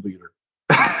a 2-liter.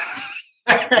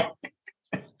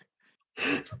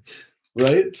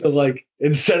 Right? So, like,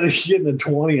 instead of getting a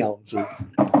 20 ounce, you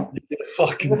get a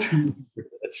fucking 2 liter.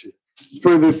 That shit.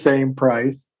 For the same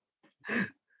price.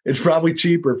 It's probably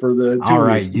cheaper for the 2 All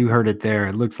right, you heard it there.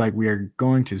 It looks like we are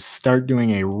going to start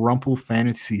doing a Rumple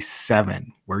Fantasy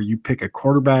 7, where you pick a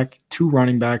quarterback, 2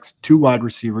 running backs, 2 wide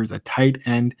receivers, a tight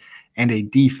end, and a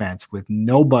defense with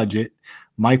no budget.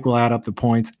 Mike will add up the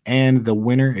points, and the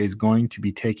winner is going to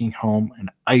be taking home an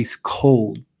ice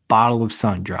cold bottle of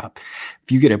Sun Drop.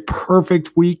 If you get a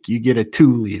perfect week, you get a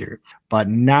 2-liter. But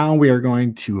now we are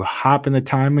going to hop in the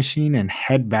time machine and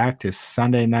head back to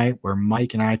Sunday night, where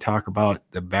Mike and I talk about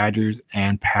the Badgers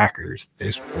and Packers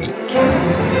this week.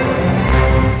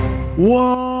 Whoa!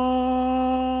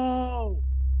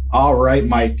 All right,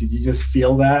 Mike, did you just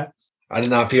feel that? I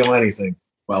did not feel anything.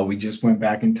 Well, we just went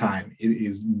back in time. It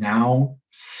is now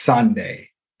Sunday,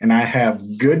 and I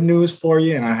have good news for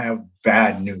you, and I have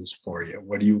bad news for you.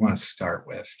 What do you want to start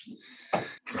with?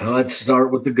 Let's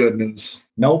start with the good news.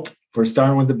 Nope. We're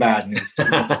starting with the bad news.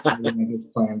 It's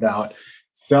planned out.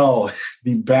 So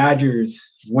the Badgers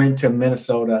went to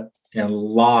Minnesota and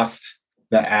lost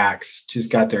the axe. Just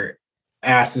got their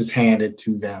asses handed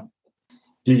to them.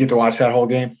 Did you get to watch that whole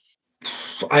game?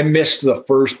 I missed the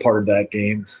first part of that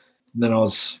game. And then I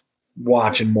was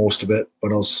watching most of it,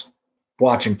 but I was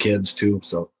watching kids too.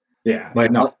 So yeah. my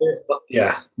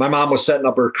mom was setting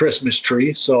up her Christmas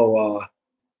tree. So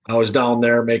I was down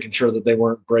there making sure that they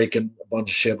weren't breaking a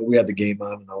bunch of shit, but we had the game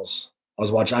on and I was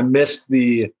watching. I missed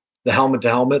the helmet to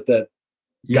helmet that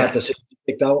got the safety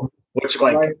kicked out, which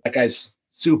that guy's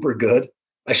super good.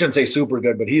 I shouldn't say super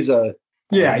good, but he's a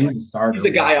starter. He's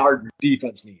the guy our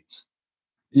defense needs.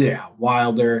 Yeah,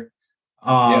 Wilder.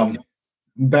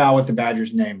 Bad with the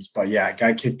Badgers names, but yeah,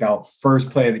 got kicked out first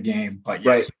play of the game. But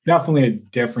yeah, definitely a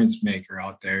difference maker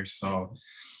out there. So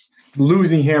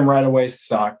losing him right away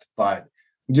sucked, but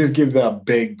just give the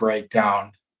big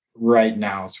breakdown right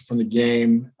now. So from the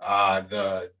game,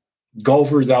 the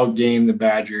Gophers outgained the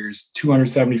Badgers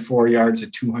 274 yards to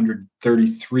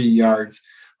 233 yards.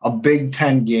 A Big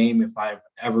Ten game if I've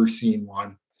ever seen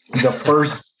one. The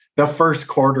first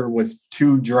quarter was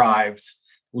 2 drives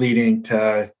leading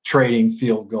to trading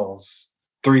field goals,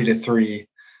 3-3.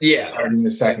 Yeah, starting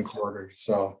the second quarter.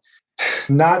 So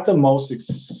not the most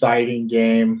exciting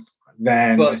game.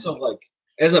 But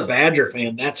as a Badger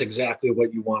fan, that's exactly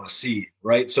what you want to see,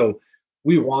 right? So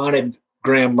we wanted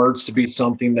Graham Mertz to be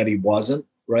something that he wasn't,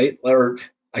 right? Or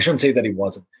I shouldn't say that he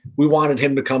wasn't. We wanted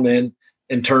him to come in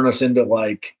and turn us into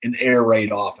like an air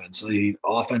raid offense, the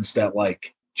offense that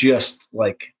just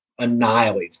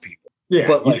annihilates people. Yeah,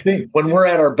 but when we're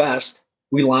at our best,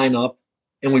 we line up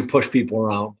and we push people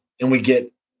around and we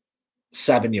get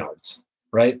 7 yards,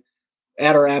 right?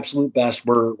 At our absolute best,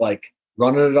 we're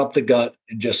running it up the gut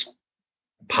and just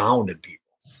pounding people.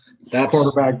 That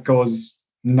quarterback goes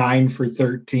 9 for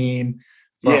 13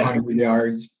 for 100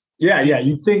 yards. Yeah.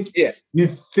 You think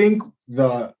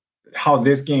how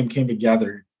this game came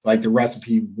together, the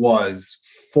recipe was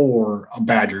for a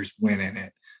Badgers win in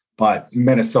it. But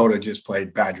Minnesota just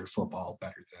played Badger football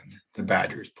better than the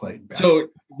Badgers played. Badger. So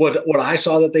what I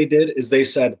saw that they did is they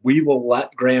said, we will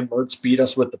let Graham Mertz beat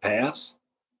us with the pass,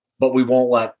 but we won't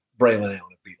let Braylon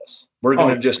Allen beat us. We're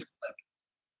going to just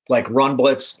like run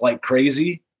blitz like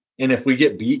crazy. And if we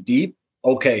get beat deep,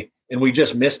 okay. And we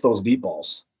just missed those deep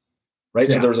balls, right?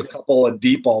 Yeah. So there's a couple of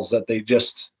deep balls that they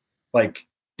just like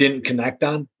didn't connect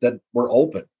on that were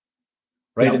open,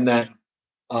 right? Yeah. And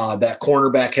that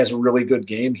cornerback has a really good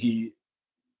game. He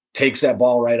takes that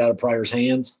ball right out of Pryor's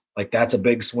hands. Like that's a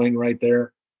big swing right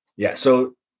there. Yeah.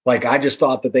 So like I just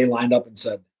thought that they lined up and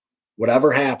said,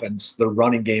 whatever happens, the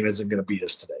running game isn't going to beat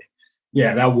us today.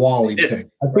 Yeah, that Wally pick.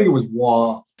 I think it was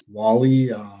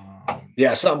Wally.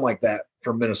 Yeah, something like that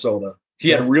from Minnesota. He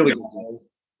had really good.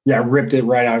 Yeah, ripped it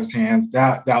right out of his hands.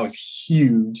 That was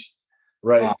huge.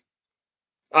 Right.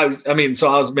 I mean, so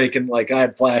I was making like I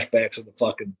had flashbacks of the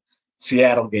fucking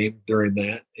Seattle game during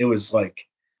that. It was like,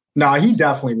 no, he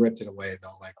definitely ripped it away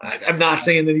though. Like I'm not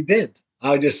saying that he didn't.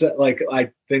 I just said like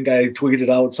I think I tweeted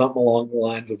out something along the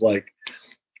lines of like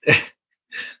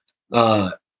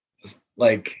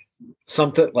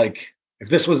something like if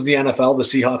this was the NFL, the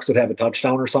Seahawks would have a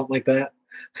touchdown or something like that.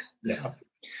 Yeah.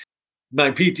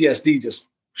 My PTSD just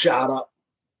shot up.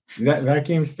 That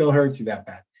game still hurts you that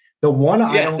bad. The one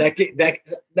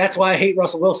that's why I hate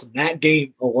Russell Wilson. That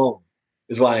game alone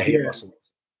is why I hate Russell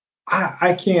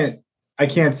Wilson. I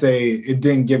can't say it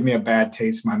didn't give me a bad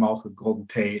taste in my mouth with Golden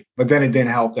Tate, but then it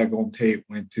didn't help that Golden Tate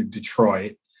went to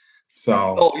Detroit.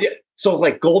 So so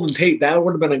like Golden Tate, that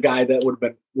would have been a guy that would have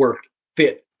been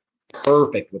fit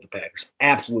perfect with the Packers.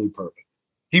 Absolutely perfect.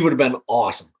 He would have been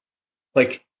awesome.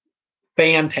 Like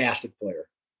fantastic player.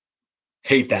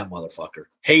 Hate that motherfucker.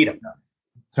 Hate him.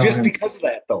 Just because of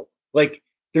that though. Like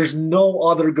there's no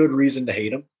other good reason to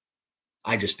hate him.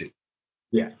 I just do.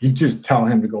 Yeah, you just tell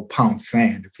him to go pound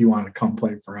sand if you want to come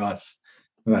play for us.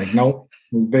 Like, nope,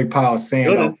 big pile of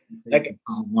sand.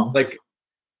 Like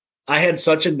I had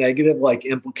such a negative like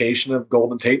implication of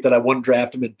Golden Tate that I wouldn't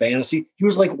draft him in fantasy. He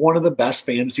was like one of the best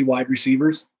fantasy wide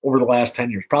receivers over the last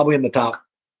 10 years, probably in the top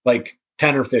like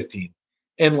 10 or 15.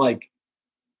 And like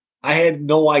I had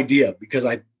no idea because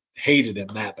I hated him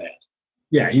that bad.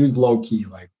 Yeah, he was low key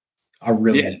like a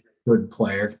really good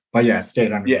player. But yeah,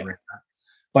 stayed under the radar.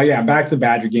 But yeah, back to the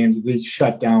Badger games. They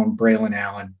shut down Braylon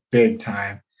Allen big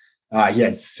time. He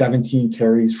had 17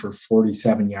 carries for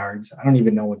 47 yards. I don't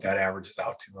even know what that averages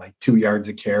out to, like 2 yards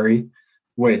a carry,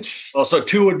 which. Oh, so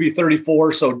 2 would be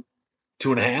 34, so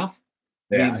 2.5?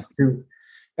 Yeah, 2.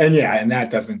 And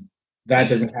that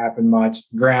doesn't happen much.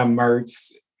 Graham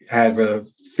Mertz has a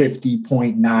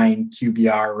 50.9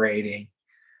 QBR rating,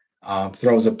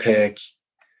 throws a pick.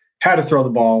 Had to throw the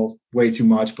ball way too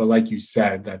much, but like you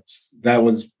said, that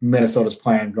was Minnesota's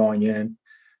plan going in.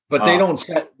 But they don't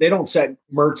set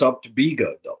Mertz up to be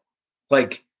good though.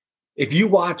 Like if you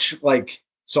watch I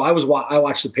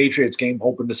watched the Patriots game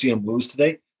hoping to see him lose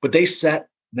today, but they set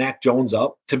Mac Jones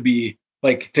up to be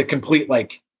like to complete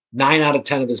like 9 out of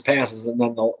 10 of his passes, and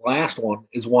then the last one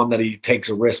is one that he takes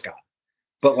a risk on.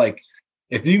 But like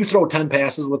if you throw 10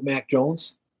 passes with Mac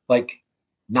Jones, like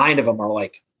 9 of them are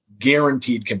like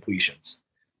guaranteed completions.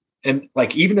 And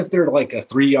like even if they're like a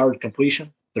 3-yard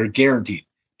completion, they're guaranteed.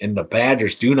 And the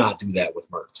Badgers do not do that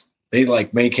with Mertz. They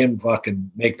like make him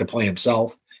fucking make the play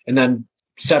himself and then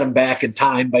set him back in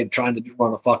time by trying to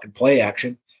run a fucking play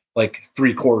action like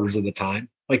 3/4 of the time.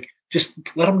 Like just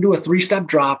let him do a 3-step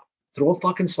drop, throw a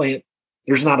fucking slant.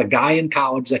 There's not a guy in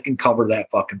college that can cover that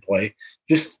fucking play.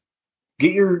 Just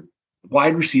get your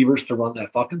wide receivers to run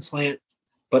that fucking slant,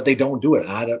 but they don't do it.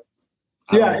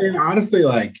 And honestly,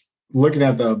 like looking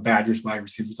at the Badgers wide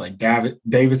receivers, like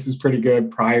Davis is pretty good,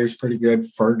 Pryor's pretty good,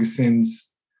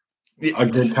 Ferguson's a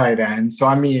good tight end. So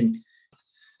I mean,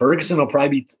 Ferguson will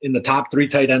probably be in the top 3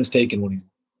 tight ends taken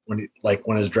when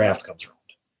his draft comes around.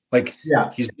 Like,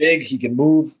 he's big, he can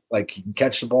move, like he can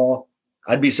catch the ball.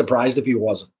 I'd be surprised if he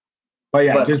wasn't.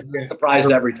 But just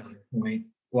surprised every time.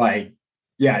 Like,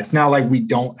 it's not like we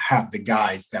don't have the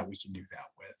guys that we can do that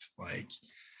with.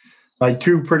 Like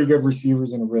 2 pretty good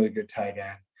receivers and a really good tight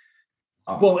end.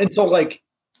 And so like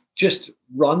just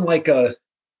run like a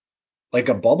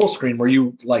bubble screen where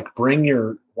you like bring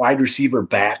your wide receiver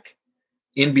back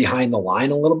in behind the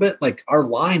line a little bit. Like our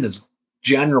line is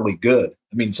generally good.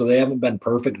 I mean, so they haven't been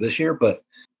perfect this year, but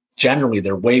generally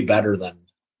they're way better than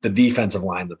the defensive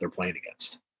line that they're playing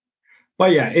against.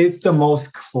 But it's the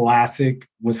most classic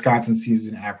Wisconsin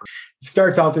season ever. It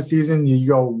starts out the season, you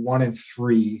go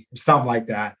 1-3, something like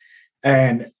that.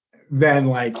 And then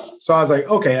so I was like,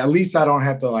 okay, at least I don't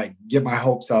have to get my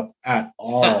hopes up at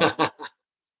all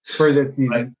for this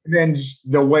season. Right. And then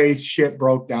the way shit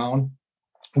broke down,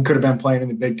 we could have been playing in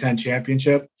the Big Ten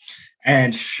championship,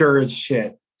 and sure as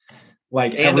shit,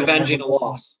 and avenging a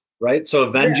loss, right? So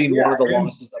avenging one of the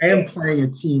losses, and playing a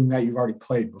team that you've already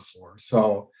played before.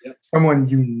 So someone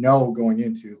going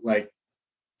into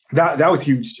that was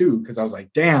huge too, because I was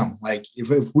like, damn, like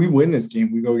if we win this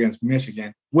game, we go against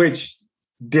Michigan, which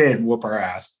did whoop our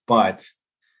ass, but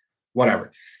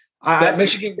whatever. That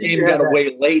Michigan game got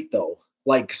away late though.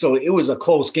 Like, so it was a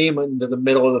close game into the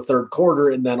middle of the third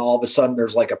quarter, and then all of a sudden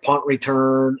there's like a punt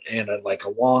return and a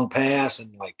long pass,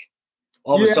 and like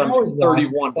all of a sudden it's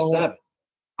 31-7.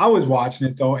 I was watching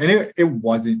it though, and it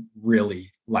wasn't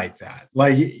really like that.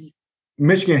 Like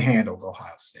Michigan handled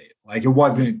Ohio State. Like it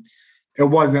wasn't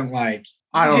like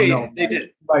I don't know. They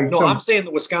did. Like no, I'm saying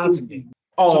the Wisconsin game.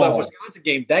 Oh, so that Wisconsin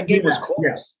game, that game was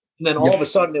close, and then all of a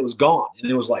sudden it was gone, and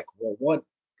it was like, well,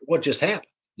 what just happened?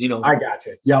 You know, I got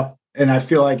you. Yep. And I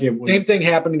feel like it was same thing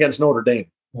happened against Notre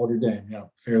Dame. Yeah,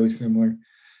 fairly similar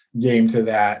game to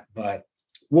that. But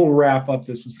we'll wrap up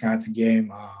this Wisconsin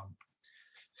game.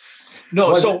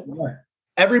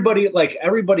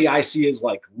 Everybody I see is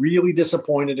like really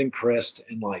disappointed in Christ,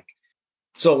 and like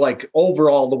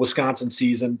overall the Wisconsin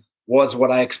season was what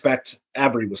I expect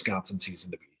every Wisconsin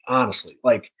season to be. Honestly,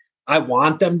 like I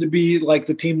want them to be like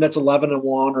the team that's 11-1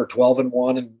 or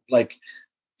 12-1 and like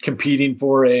competing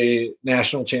for a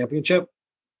national championship,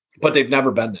 but they've never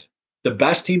been that. The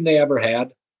best team they ever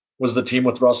had was the team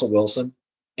with Russell Wilson,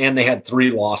 and they had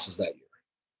 3 losses that year,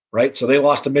 right? So they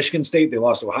lost to Michigan State, they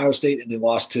lost to Ohio State, and they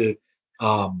lost to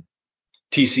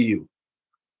TCU.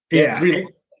 Yeah.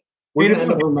 If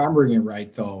I'm remembering it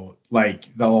right, though, like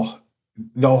the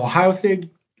Ohio State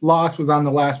loss was on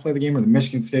the last play of the game, or the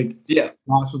Michigan State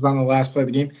loss was on the last play of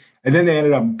the game, and then they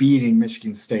ended up beating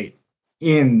Michigan State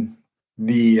in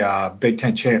the Big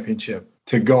Ten championship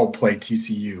to go play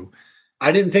TCU.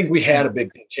 I didn't think we had a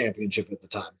Big Ten championship at the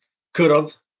time. Could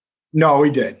have. No, we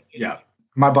did. Yeah,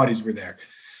 my buddies were there.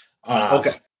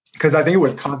 Okay, because I think it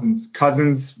was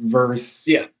Cousins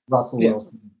versus Russell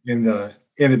Wilson in the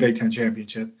Big Ten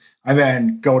championship, and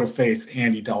then go to face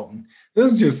Andy Dalton.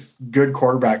 This is just good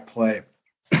quarterback play.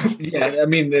 Yeah, I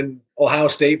mean, and Ohio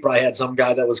State probably had some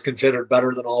guy that was considered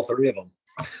better than all 3 of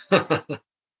them.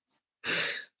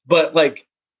 But like,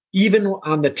 even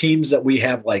on the teams that we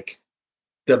have like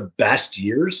the best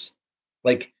years,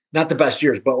 like not the best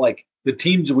years, but like the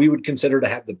teams we would consider to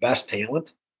have the best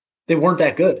talent, they weren't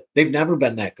that good. They've never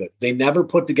been that good. They never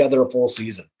put together a full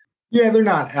season. Yeah, they're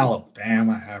not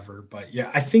Alabama ever, but yeah,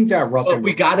 I think that Russell. But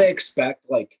we got to expect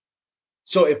like,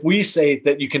 so if we say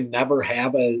that you can never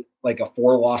have a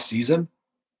 4-loss season,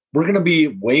 we're going to be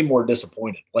way more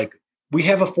disappointed. Like we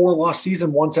have a 4-loss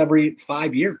season once every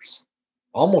 5 years.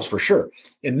 Almost for sure.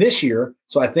 And this year,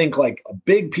 so I think like a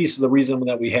big piece of the reason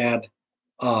that we had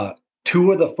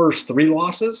 2 of the first 3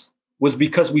 losses was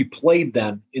because we played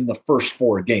them in the first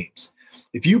 4 games.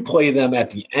 If you play them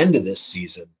at the end of this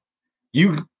season,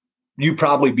 you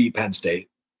probably beat Penn State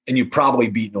and you probably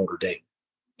beat Notre Dame.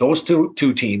 Those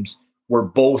two teams were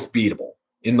both beatable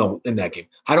in that game.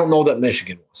 I don't know that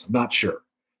Michigan was. I'm not sure.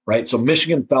 Right. So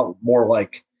Michigan felt more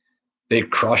like they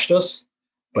crushed us,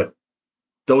 but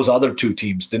those other 2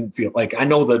 teams didn't feel like. I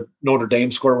know the Notre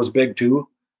Dame score was big too,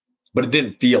 but it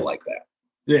didn't feel like that.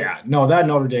 Yeah, no, that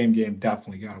Notre Dame game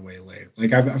definitely got away late.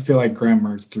 Like I feel like Graham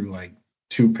Mertz threw like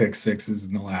 2 pick sixes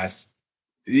in the last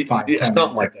 5 something minutes.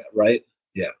 Like that, right?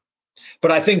 Yeah,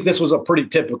 but I think this was a pretty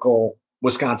typical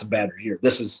Wisconsin Badgers year.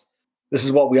 This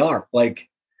is what we are like.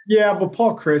 Yeah, but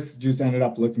Paul Chris just ended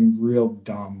up looking real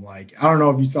dumb. Like I don't know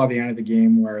if you saw the end of the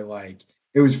game where like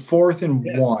it was 4th and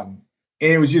 1.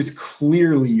 And it was just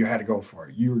clearly you had to go for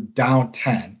it. You were down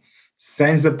 10,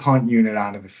 sends the punt unit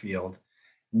onto the field,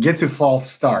 gets a false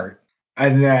start,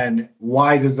 and then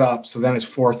wises up. So then it's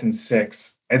 4th and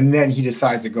 6. And then he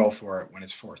decides to go for it when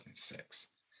it's 4th and 6.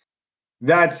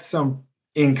 That's some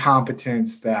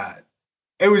incompetence that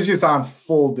it was just on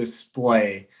full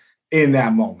display in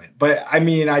that moment. But I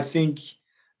mean, I think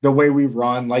the way we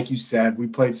run, like you said, we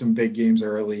played some big games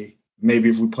early. Maybe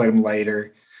if we played them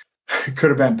later, it could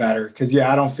have been better. Because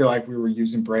I don't feel like we were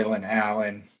using Braylon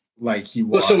Allen like he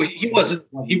was. Well, so he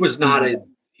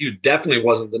definitely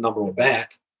wasn't the number 1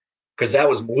 back, because that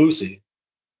was Malusi,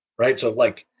 right? So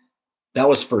like that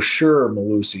was for sure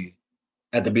Malusi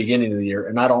at the beginning of the year.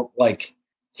 And I don't like,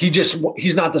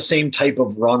 he's not the same type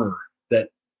of runner that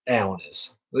Allen is,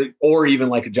 or even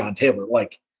like a John Taylor.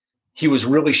 Like he was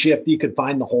really shifty, could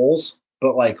find the holes,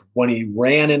 but like when he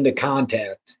ran into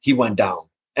contact, he went down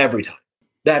every time.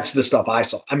 That's the stuff I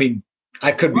saw. I mean,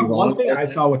 I could be wrong. One thing I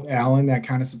saw with Allen that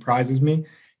kind of surprises me,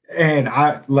 and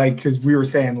I like, because we were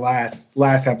saying last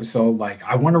episode, like,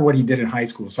 I wonder what he did in high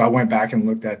school. So I went back and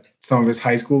looked at some of his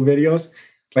high school videos.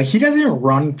 Like, he doesn't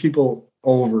run people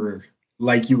over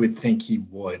like you would think he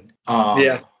would.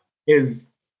 As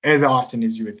often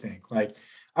as you would think. Like,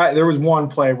 there was one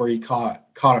play where he caught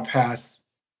a pass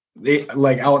they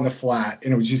like out in the flat,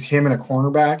 and it was just him and a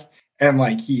cornerback, and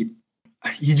like he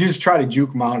just tried to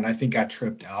juke him out, and I think got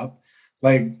tripped up.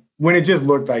 Like when it just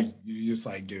looked like you just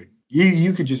like, dude,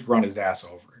 you could just run his ass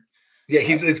over. Yeah,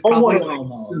 it's probably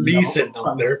like me sitting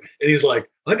up there, and he's like,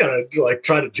 I gotta like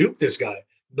try to juke this guy.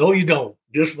 No, you don't.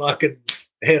 Just fucking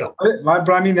hit him. But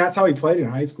I mean, that's how he played in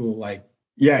high school. Like,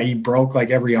 yeah, he broke like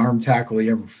every arm tackle he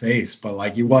ever faced, but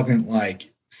like he wasn't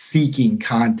like seeking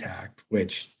contact,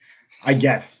 which I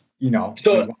guess,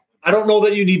 So I don't know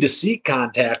that you need to seek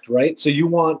contact, right? So you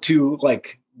want to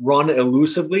like run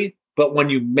elusively, but when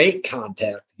you make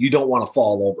contact, you don't want to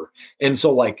fall over. And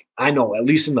so like, I know at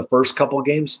least in the first couple of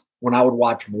games when I would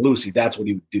watch Malusi, that's what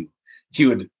he would do. He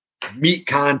would meet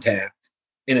contact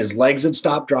and his legs would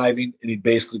stop driving and he'd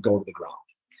basically go to the ground.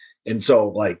 And so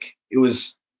like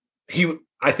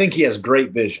I think he has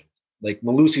great vision. Like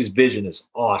Malusi's vision is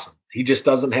awesome. He just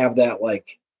doesn't have that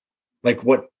like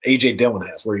what AJ Dillon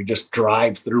has, where he just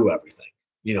drives through everything.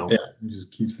 Yeah, he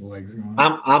just keeps the legs going.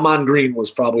 Amon Green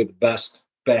was probably the best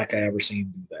back I ever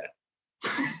seen do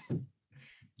that.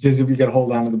 Just if you could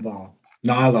hold on to the ball.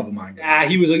 No, I love Amon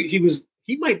Green.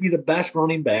 He might be the best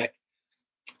running back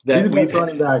that he's the best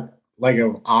running back like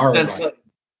of our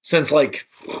since like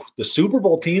the Super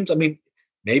Bowl teams. I mean,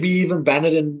 maybe even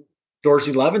Bennett and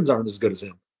Dorsey Levens aren't as good as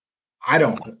him. I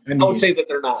would say that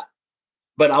they're not,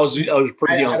 but I was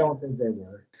pretty young. I don't think they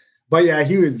were, but yeah,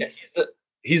 he was. Yeah,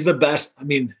 he's the best. I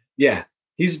mean, yeah,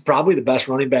 he's probably the best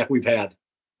running back we've had.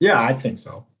 Yeah, I think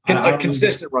so. A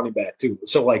consistent running back too.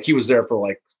 So like he was there for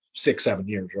like 6-7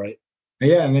 years, right?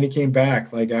 Yeah, and then he came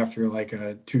back like after like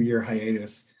a 2-year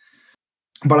hiatus.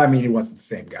 But I mean, he wasn't the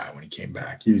same guy when he came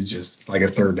back. He was just like a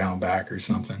third down back or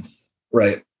something.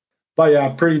 Right. But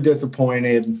yeah, pretty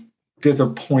disappointing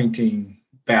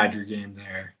Badger game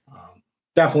there.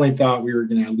 Definitely thought we were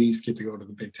going to at least get to go to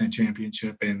the Big Ten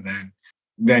championship and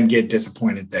then get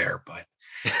disappointed there. But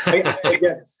I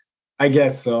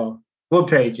guess so. We'll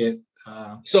take it.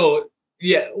 So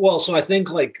I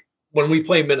think like when we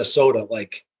play Minnesota,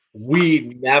 like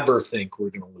we never think we're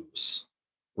going to lose,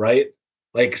 right?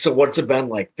 Like, so what's it been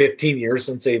like 15 years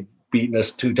since they've beaten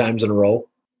us 2 times in a row?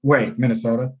 Wait,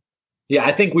 Minnesota? Yeah,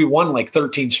 I think we won like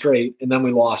 13 straight, and then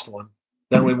we lost one.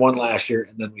 Then we won last year,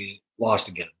 and then we lost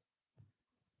again.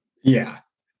 Yeah.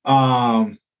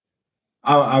 I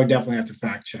would definitely have to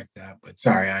fact check that, but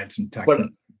sorry, I had some technical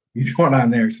going on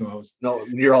there. So no,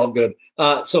 you're all good.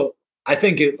 So I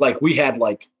think we had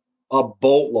like a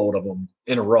boatload of them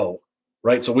in a row,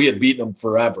 right? So we had beaten them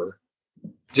forever.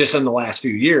 Just in the last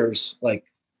few years, like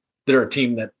they're a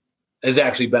team that has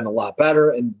actually been a lot better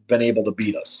and been able to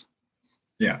beat us.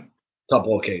 Yeah. A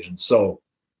couple occasions. So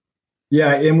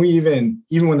yeah, and we even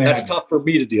when that's tough for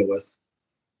me to deal with.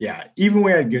 Yeah, even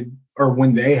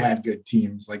when they had good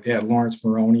teams, like they had Lawrence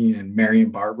Maroney and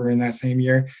Marion Barber in that same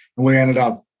year, and we ended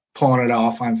up pulling it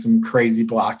off on some crazy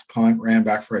blocked punt, ran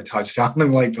back for a touchdown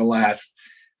in like the last.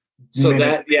 So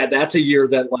that's a year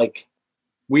that like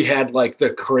we had like the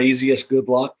craziest good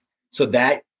luck. So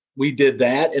that we did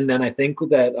that, and then I think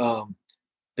that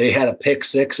they had a pick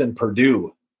 6 in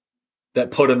Purdue that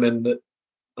put them in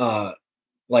the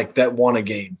like that won a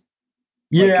game.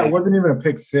 Yeah, it wasn't even a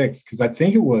pick 6 because I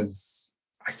think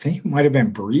it might have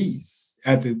been Breeze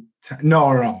at the time.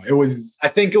 No, it was. I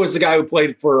think it was the guy who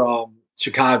played for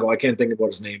Chicago. I can't think of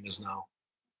what his name is now.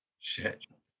 Shit.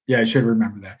 Yeah, I should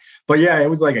remember that. But yeah, it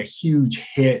was like a huge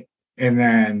hit, and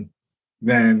then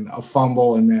a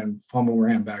fumble, and then fumble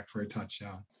ran back for a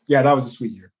touchdown. Yeah, that was a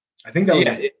sweet year. I think that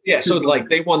was. So like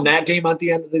they won that game at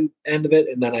the end of it,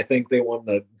 and then I think they won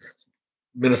the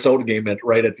Minnesota game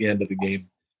right at the end of the game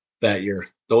that year.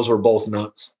 Those were both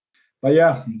nuts. But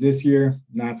yeah, this year,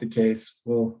 not the case.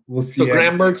 We'll see. So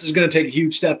Graham Mertz is going to take a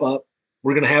huge step up.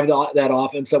 We're going to have that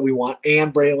offense that we want,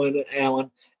 and Braylon Allen,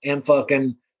 and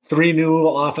fucking 3 new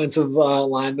offensive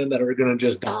linemen that are going to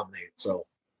just dominate. So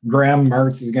Graham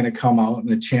Mertz is going to come out in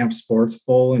the Champ Sports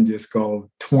Bowl and just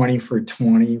go 20 for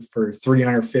 20 for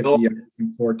 350 yards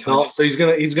and 4 touchdowns. No, so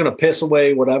he's gonna piss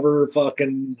away whatever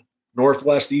fucking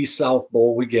Northwest, East, South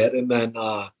Bowl we get, and then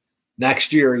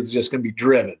next year he's just going to be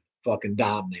driven, fucking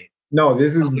dominate. No,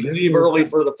 this is early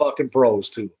for the fucking pros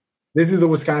too. This is the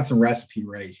Wisconsin recipe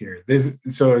right here.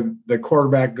 So the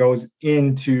quarterback goes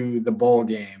into the bowl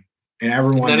game, and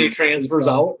everyone. And then he transfers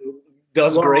out,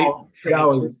 does great.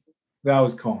 That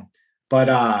was Cone, but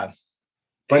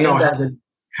no,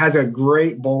 has a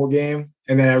great bowl game,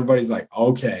 and then everybody's like,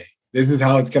 okay, this is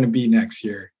how it's going to be next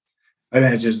year, and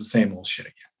then it's just the same old shit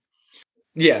again.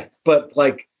 Yeah, but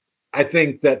like I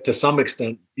think that to some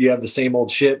extent you have the same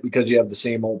old shit because you have the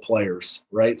same old players,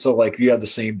 right? So like you have the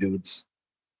same dudes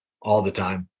all the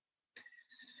time.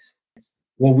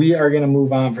 Well, we are going to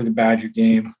move on for the Badger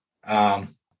game.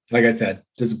 Like I said,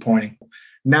 disappointing.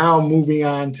 Now moving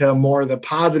on to more of the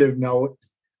positive note,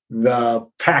 the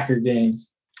Packer game,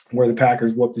 where the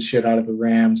Packers whooped the shit out of the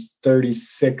Rams,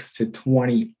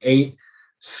 36-28.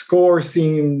 Score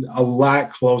seemed a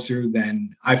lot closer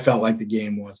than I felt like the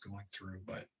game was going through,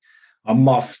 but a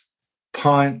muffed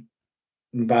punt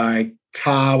by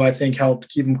Cobb, I think, helped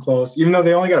keep them close, even though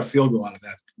they only got a field goal out of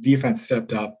that. Defense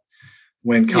stepped up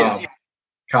when Cobb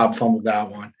fumbled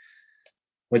that one.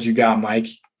 What you got, Mike?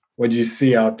 What'd you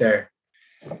see out there?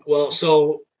 Well,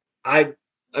 so I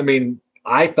mean,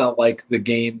 I felt like the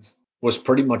game was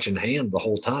pretty much in hand the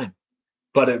whole time,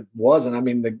 but it wasn't. I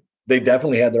mean, they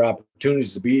definitely had their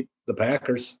opportunities to beat the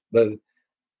Packers, but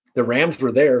the Rams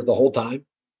were there the whole time.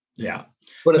 Yeah.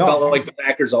 But it felt like the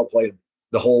Packers outplayed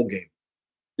the whole game.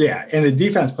 Yeah, and the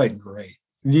defense played great.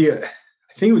 I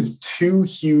think it was 2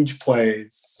 huge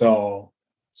plays. So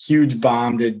huge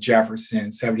bomb to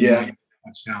Jefferson, 79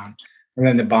 touchdown, and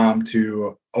then the bomb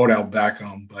to Odell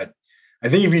Beckham. But I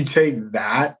think if you take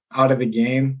that out of the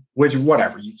game, which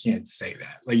whatever, you can't say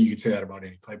that. Like you could say that about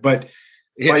any play. But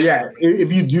yeah,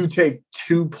 if you do take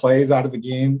 2 plays out of the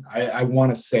game, I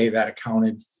want to say that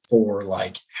accounted for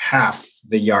like half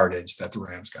the yardage that the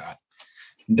Rams got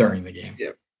during the game.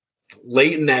 Yeah.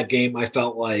 Late in that game, I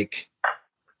felt like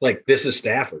this is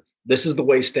Stafford. This is the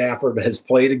way Stafford has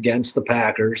played against the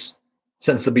Packers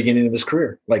since the beginning of his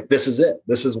career. Like, this is it.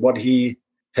 This is what he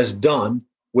has done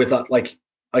with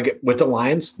with the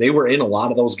Lions. They were in a lot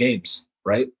of those games,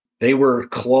 right? They were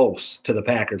close to the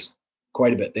Packers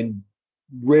quite a bit. They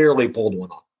rarely pulled one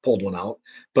out,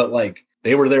 but like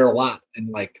they were there a lot. And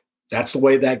like, that's the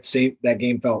way that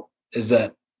game felt, is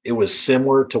that it was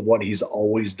similar to what he's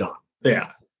always done.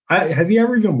 Yeah. Has he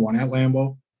ever even won at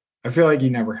Lambeau? I feel like he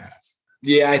never has.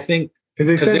 Yeah, I think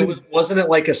because wasn't it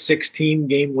like a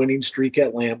 16-game winning streak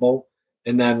at Lambeau,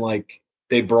 and then like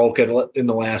they broke it in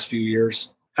the last few years.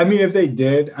 I mean, if they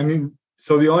did,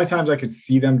 so the only times I could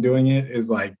see them doing it is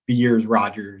like the years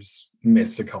Rodgers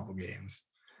missed a couple games.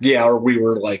 Yeah, or we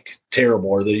were like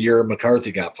terrible, or the year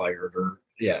McCarthy got fired, or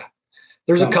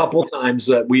there's a couple times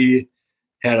that we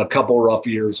had a couple rough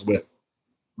years with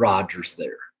Rodgers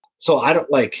there. So I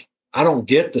don't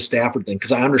get the Stafford thing,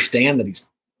 because I understand that he's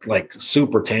like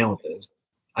super talented.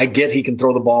 I get he can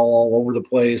throw the ball all over the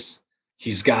place.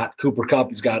 He's got Cooper Kupp.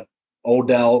 He's got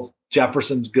Odell.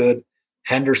 Jefferson's good.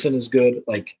 Henderson is good.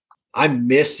 Like, I'm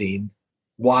missing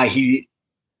why he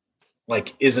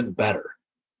like isn't better.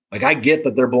 Like, I get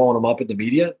that they're blowing him up in the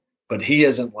media, but he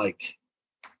isn't like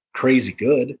crazy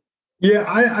good. Yeah,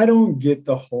 I don't get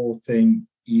the whole thing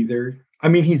either. I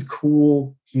mean, he's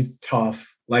cool. He's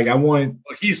tough. Like,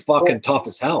 he's fucking tough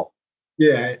as hell.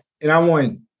 Yeah. And I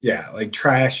want, like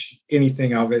trash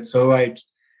anything of it. So like,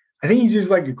 I think he's just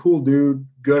like a cool dude,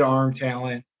 good arm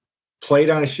talent,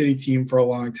 played on a shitty team for a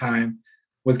long time,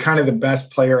 was kind of the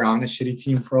best player on a shitty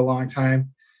team for a long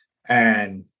time.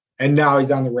 And now he's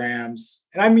on the Rams.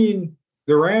 And I mean,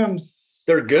 the Rams,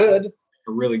 they're good.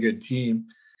 A really good team.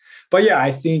 But yeah,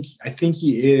 I think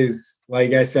he is,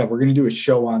 like I said, we're going to do a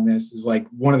show on this, is like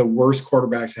one of the worst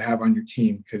quarterbacks to have on your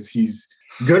team, because he's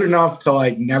good enough to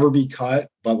like never be cut,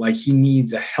 but like he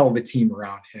needs a hell of a team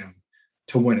around him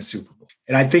to win a Super Bowl.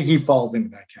 And I think he falls into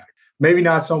that category. Maybe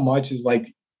not so much as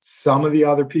like some of the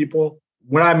other people.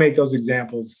 When I make those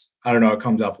examples, I don't know, it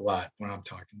comes up a lot when I'm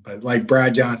talking, but like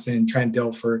Brad Johnson, Trent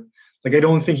Dilfer, like I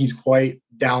don't think he's quite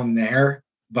down there,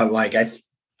 but like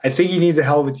I think he needs a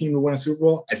hell of a team to win a Super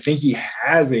Bowl. I think he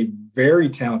has a very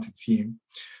talented team.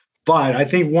 But I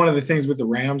think one of the things with the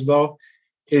Rams, though,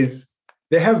 is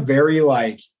they have very,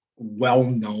 like,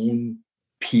 well-known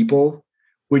people,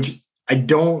 which I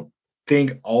don't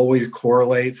think always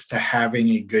correlates to having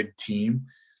a good team.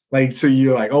 Like, so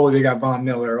you're like, oh, they got Von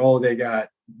Miller. Oh, they got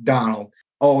Donald.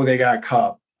 Oh, they got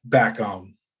Kupp,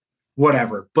 Beckham,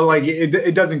 whatever. But, like,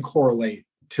 it doesn't correlate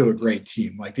to a great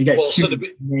team. Like, they got huge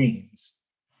names.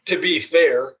 To be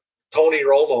fair, Tony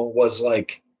Romo was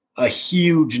like a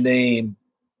huge name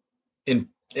in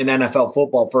NFL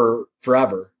football for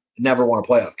forever. Never won a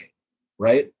playoff game,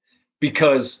 right?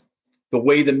 Because the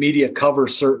way the media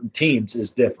covers certain teams is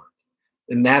different.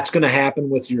 And that's going to happen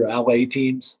with your LA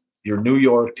teams, your New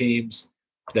York teams,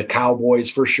 the Cowboys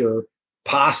for sure,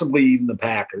 possibly even the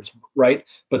Packers, right?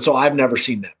 But so I've never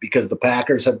seen that, because the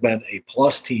Packers have been a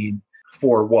plus team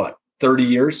for 30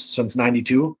 years, since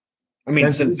 92? I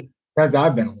mean, since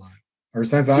I've been alive, or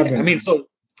since I've been. I mean,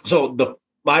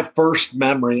 my first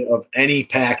memory of any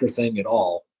Packer thing at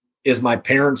all is my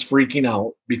parents freaking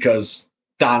out because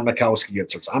Don Mikowski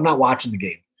gets hurt. So I'm not watching the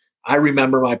game. I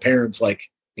remember my parents like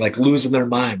losing their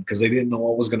mind because they didn't know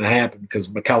what was going to happen because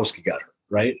Mikowski got hurt,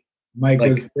 right? Mike Like-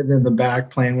 was sitting in the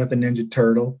back playing with a Ninja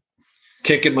Turtle.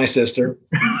 Kicking my sister.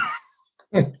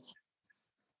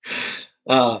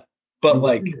 But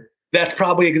like, that's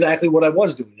probably exactly what I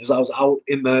was doing is I was out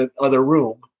in the other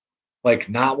room, like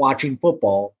not watching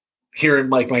football, hearing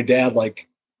like my dad, like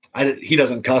he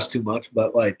doesn't cuss too much,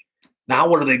 but like, now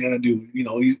what are they going to do? You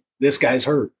know, this guy's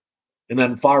hurt. And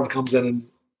then Favre comes in and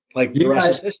like the rest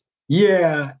is history.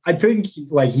 Yeah, I think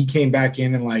he came back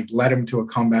in and like led him to a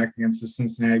comeback against the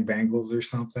Cincinnati Bengals or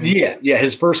something. Yeah.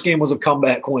 His first game was a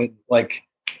comeback win, like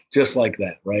just like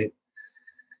that, right?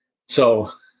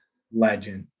 So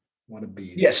legend. What a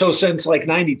beast. Yeah, so since like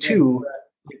 92,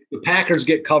 the Packers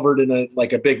get covered in a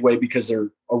big way because they're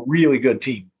a really good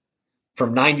team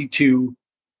from 92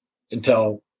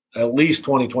 until at least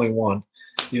 2021,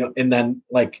 and then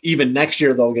like even next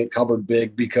year they'll get covered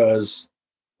big because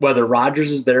whether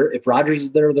Rodgers is there, if Rodgers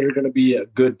is there, they're going to be a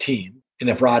good team. And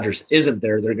if Rodgers isn't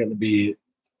there, they're going to be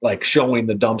like showing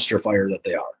the dumpster fire that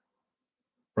they are.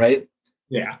 Right?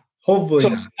 Yeah. Hopefully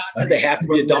not that they have to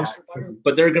be a dumpster fire,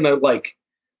 but they're going to like,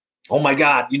 oh my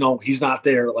God, he's not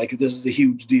there. Like this is a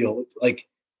huge deal. Like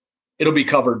it'll be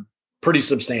covered pretty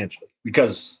substantially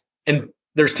and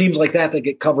there's teams like that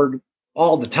get covered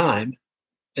all the time.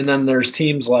 And then there's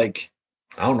teams like,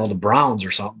 I don't know, the Browns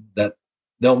or something that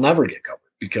they'll never get covered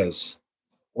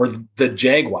or the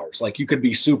Jaguars, like you could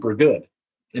be super good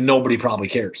and nobody probably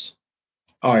cares.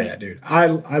 Oh yeah, dude. I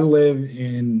live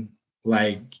in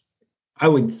like, I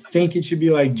would think it should be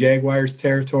like Jaguars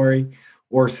territory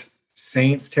or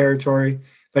Saints territory.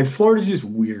 Like Florida's just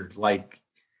weird. Like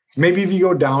maybe if you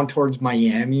go down towards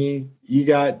Miami, you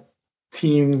got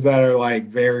teams that are like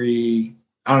very,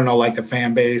 I don't know, like the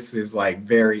fan base is like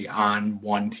very on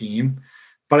one team.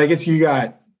 But I guess you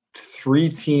got 3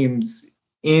 teams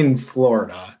in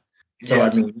Florida. So yeah.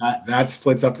 I mean that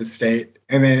splits up the state.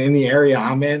 And then in the area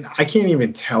I'm in, I can't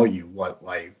even tell you what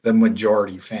like the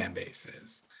majority fan base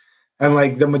is. And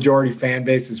like the majority fan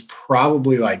base is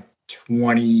probably like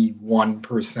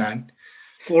 21%.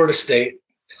 Florida State.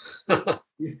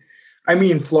 I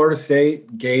mean, Florida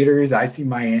State, Gators, I see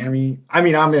Miami. I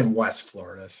mean, I'm in West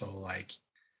Florida, so like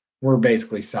we're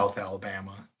basically South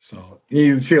Alabama. So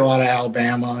you see a lot of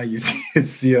Alabama, you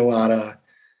see a lot of.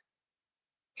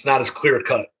 It's not as clear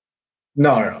cut.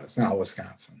 No, it's not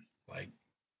Wisconsin. Like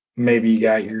maybe you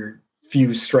got your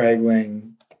few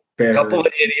straggling. A couple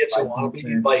of idiots who want to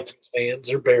be Vikings fans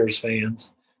or Bears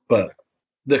fans, but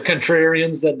the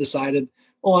contrarians that decided,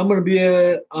 I'm going to be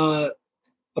a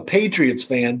Patriots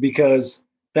fan because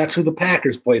that's who the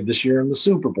Packers played this year in the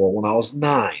Super Bowl when I was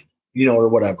 9, or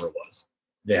whatever it was.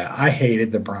 Yeah, I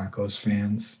hated the Broncos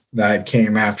fans that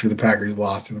came after the Packers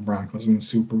lost to the Broncos in the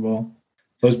Super Bowl.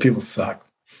 Those people suck.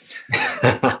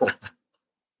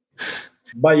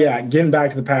 But yeah, getting back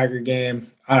to the Packer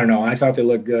game, I don't know. I thought they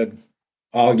looked good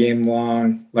all game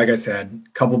long. Like I said, a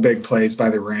couple big plays by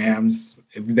the Rams.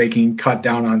 If they can cut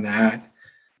down on that,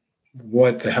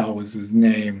 what the hell was his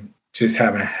name? Just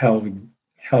having a hell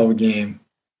of a game.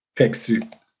 Pick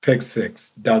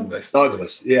 6,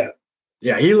 Douglas. Yeah.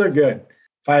 Yeah, he looked good.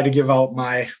 If I had to give out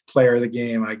my player of the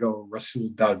game, I go Rasul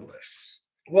Douglas.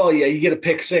 Well, yeah, you get a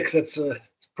pick 6. That's a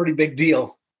pretty big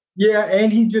deal. Yeah,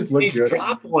 and he just looked good. He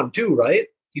dropped one too, right?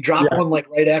 He dropped one like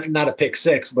right after, not a pick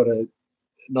 6, but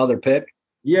another pick.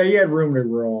 Yeah, he had room to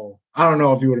roll. I don't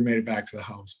know if he would have made it back to the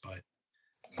house, but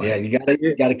yeah, you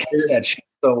gotta catch that shit.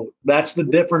 So that's the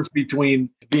difference between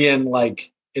being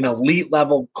like an elite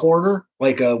level corner,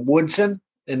 like a Woodson,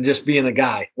 and just being a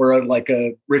guy, or like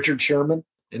a Richard Sherman,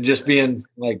 and just being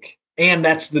like, and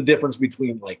that's the difference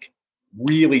between like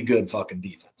really good fucking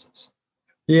defenses.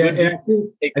 Yeah, and I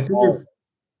think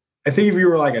if you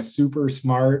were like a super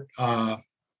smart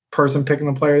person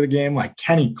picking the player of the game, like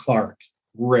Kenny Clark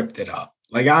ripped it up.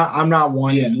 Like I'm not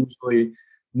one to usually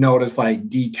notice like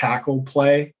D-tackle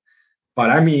play, but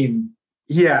I mean,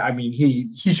 he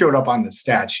showed up on the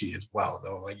stat sheet as well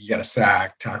though. Like you got a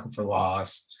sack, tackle for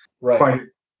loss, right? Quite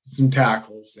some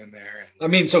tackles in there. I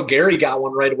mean, so Gary got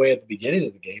one right away at the beginning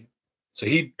of the game, so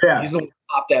he's the one who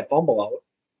popped that fumble out.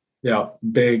 Yeah,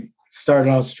 big. Started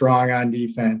out strong on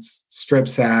defense, strip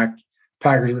sack,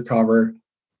 Packers recover,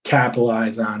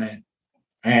 capitalize on it.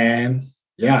 And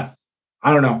yeah,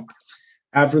 I don't know.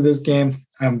 After this game,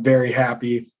 I'm very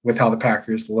happy with how the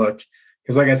Packers looked.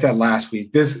 Because like I said last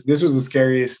week, this was the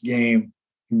scariest game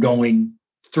going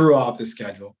throughout the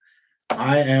schedule. You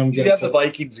have the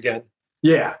Vikings again.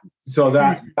 Yeah. So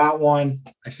that one,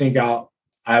 I think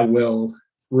I will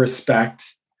respect.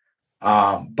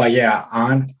 But yeah,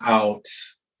 on out.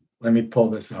 Let me pull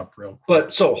this up real quick.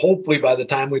 But so hopefully by the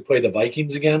time we play the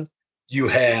Vikings again, you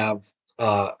have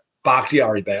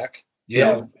Bakhtiari back. You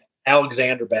have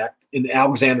Alexander back, and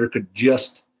Alexander could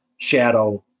just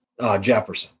shadow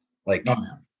Jefferson. Like,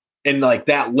 and like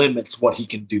that limits what he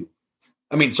can do.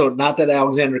 I mean, so not that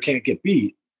Alexander can't get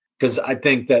beat, because I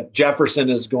think that Jefferson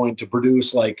is going to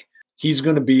produce like he's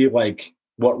going to be like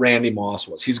what Randy Moss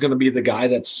was. He's going to be the guy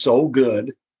that's so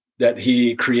good that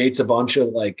he creates a bunch of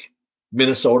like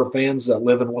Minnesota fans that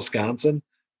live in Wisconsin.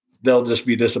 They'll just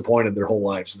be disappointed their whole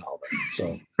lives now.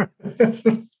 So,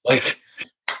 like,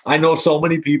 I know so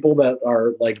many people that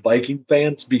are like Viking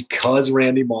fans because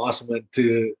Randy Moss went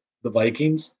to the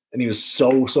Vikings and he was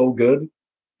so good.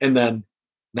 And then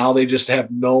now they just have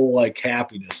no like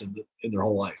happiness in their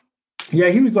whole life. Yeah,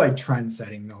 he was like trend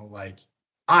setting though. Like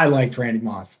I liked Randy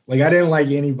Moss. Like I didn't like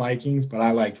any Vikings, but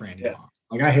I liked Randy Moss.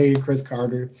 Like I hated Chris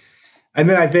Carter. And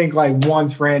then I think like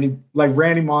once Randy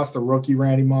Moss, the rookie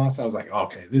Randy Moss, I was like,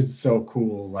 okay, this is so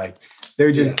cool. Like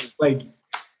they're just like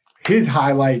his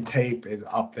highlight tape is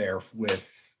up there with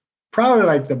probably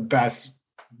like the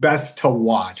best to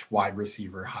watch wide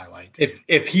receiver highlight tape.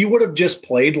 If he would have just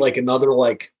played like another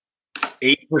like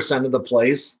 8% of the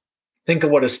plays, think of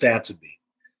what his stats would be.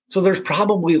 So there's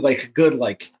probably like a good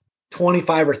like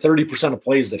 25 or 30% of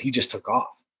plays that he just took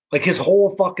off. Like his whole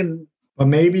fucking. But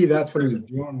maybe that's what he was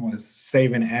doing, was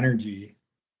saving energy.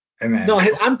 And then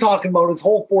I'm talking about his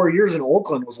whole 4 years in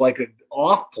Oakland was like an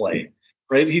off play,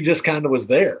 right? He just kind of was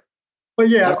there. But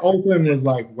yeah, Oakland was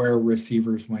like where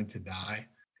receivers went to die.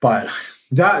 But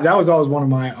that was always one of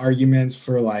my arguments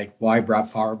for like why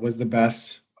Brett Favre was the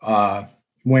best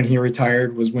when he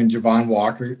retired, was when Javon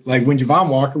Walker, like when Javon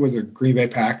Walker was a Green Bay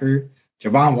Packer,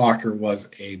 Javon Walker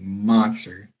was a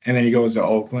monster. And then he goes to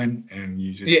Oakland and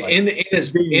you just in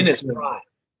his prime,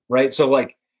 right? So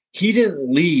like he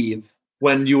didn't leave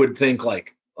when you would think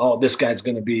like, oh, this guy's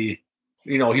going to be,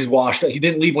 he's washed up. He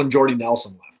didn't leave when Jordy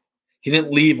Nelson left. He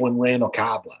didn't leave when Randall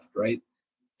Cobb left, right?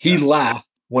 He left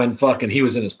when fucking he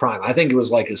was in his prime. I think it was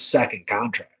like his second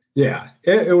contract. Yeah,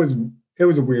 it was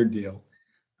a weird deal.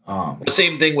 The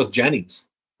same thing with Jennings,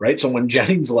 right? So when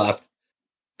Jennings left,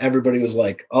 everybody was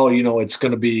like, oh, he's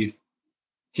going to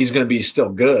be still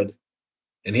good.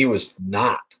 And he was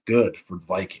not good for the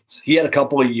Vikings. He had a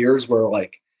couple of years where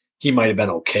like he might have been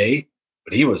okay,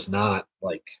 but he was not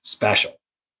like special.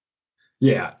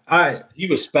 Yeah, he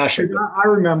was special. I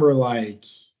remember like,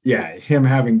 him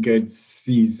having good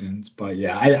seasons, but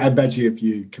I bet you if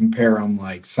you compare them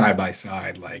like side by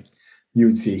side, like you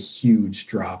would see a huge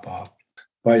drop off.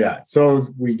 But so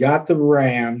we got the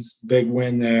Rams, big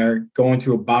win there, going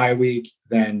to a bye week,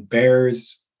 then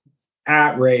Bears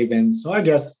at Ravens. So I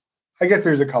guess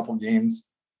there's a couple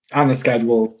games on the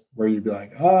schedule where you'd be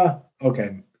like,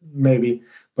 okay, maybe.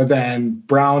 But then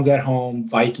Browns at home,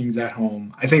 Vikings at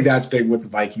home. I think that's big with the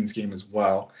Vikings game as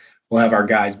well. We'll have our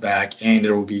guys back, and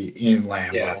it'll be in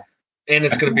Lambeau. Yeah, and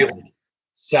it's going to be like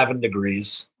 7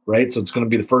 degrees, right? So it's going to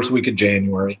be the first week of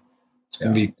January. It's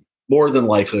going to be more than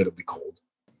likely it'll be cold.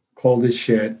 Cold as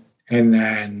shit. And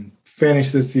then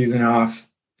finish the season off.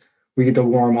 We get to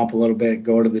warm up a little bit,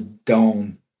 go to the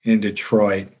Dome in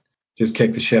Detroit, just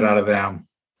kick the shit out of them,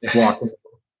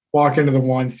 walk into the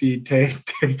 1 seed, take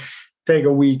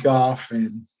a week off,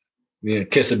 and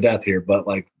kiss of death here. But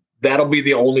like that'll be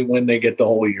the only win they get the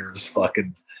whole year is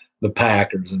fucking the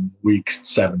Packers in week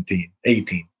 17,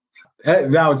 18.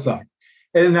 That would suck.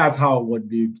 And that's how it would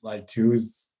be like too,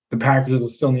 is the Packers will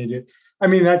still need it. I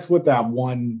mean, that's what the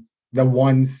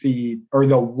 1 seed or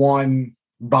the 1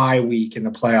 bye week in the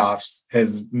playoffs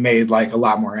has made like a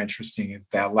lot more interesting, is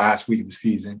that last week of the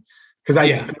season. Because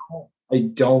I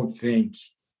don't think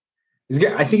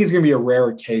I think it's going to be a rare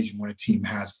occasion when a team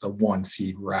has the 1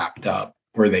 seed wrapped up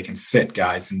where they can sit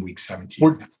guys in week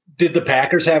 17. Did the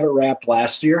Packers have it wrapped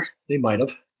last year? They might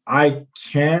have. I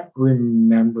can't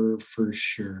remember for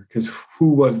sure, because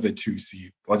who was the 2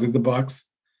 seed? Was it the Bucks?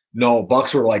 No,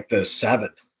 Bucks were like the 7.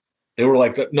 They were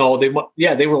like they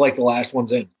were like the last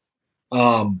ones in.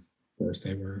 Of course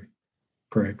they were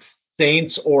pricks.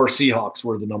 Saints or Seahawks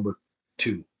were the number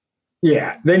 2.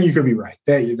 Yeah, then you could be right.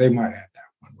 They might have that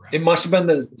one right. It must have been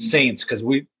the Saints because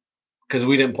we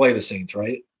didn't play the Saints,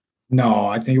 right? No,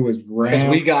 I think it was Rams.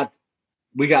 Because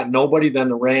we got nobody, then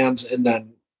the Rams, and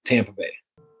then Tampa Bay.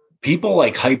 People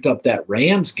like hyped up that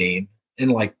Rams game,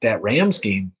 and like that Rams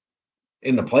game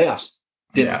in the playoffs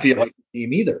didn't feel like the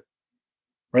game either.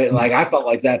 Right? Mm-hmm. Like I felt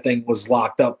like that thing was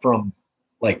locked up from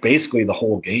like basically the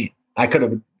whole game. I could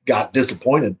have got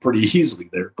disappointed pretty easily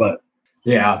there, but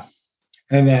yeah.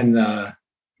 And then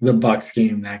the Bucks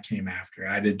game that came after.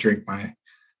 I did drink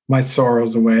my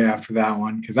sorrows away after that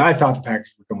one, because I thought the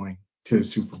Packers were going to the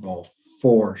Super Bowl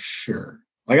for sure.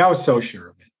 Like I was so sure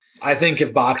of it. I think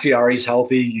if Bakhtiari's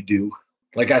healthy, you do.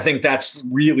 Like I think that's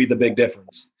really the big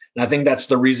difference. And I think that's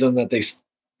the reason that they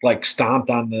like stomped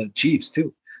on the Chiefs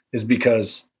too, is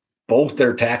because both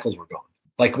their tackles were gone.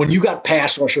 Like when you got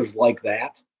pass rushers like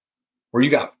that, where you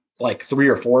got like 3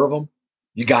 or 4 of them,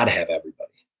 you got to have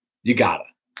everybody. You got to.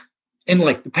 And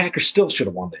like the Packers still should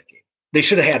have won that game. They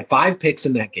should have had 5 picks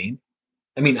in that game.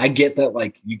 I mean, I get that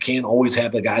like you can't always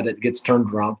have the guy that gets turned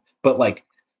around, but like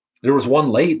there was one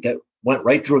late that went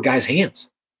right through a guy's hands,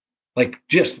 like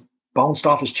just bounced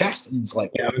off his chest. And it's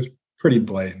like, yeah, it was pretty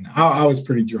blatant. I was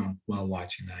pretty drunk while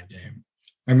watching that game.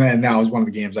 And then that was one of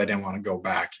the games I didn't want to go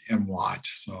back and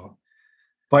watch. So,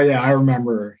 but yeah, I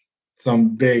remember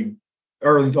some big,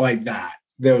 or like that.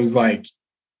 There was like,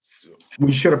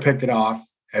 we should have picked it off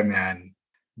and then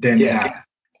didn't have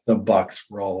the Bucks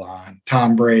roll on.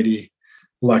 Tom Brady,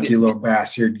 lucky little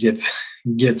bastard, gets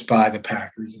by the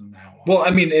Packers in that one. Well,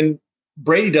 I mean, and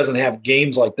Brady doesn't have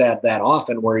games like that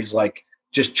often where he's like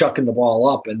just chucking the ball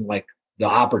up and like the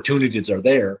opportunities are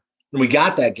there. And we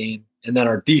got that game, and then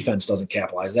our defense doesn't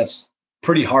capitalize. That's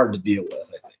pretty hard to deal with, I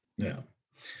think. Yeah.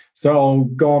 So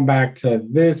going back to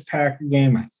this Packer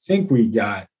game, I think we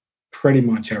got pretty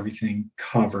much everything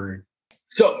covered.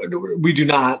 So we do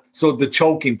not. So the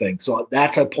choking thing. So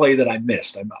that's a play that I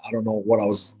missed. I don't know what I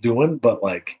was doing, but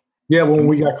like. Yeah, when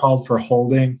we got called for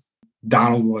holding,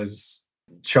 Donald was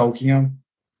choking him.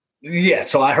 Yeah,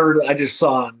 so I just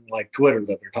saw on like Twitter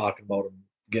that they're talking about him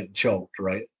getting choked,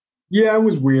 right? Yeah, it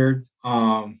was weird.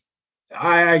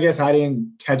 I guess I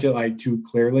didn't catch it like too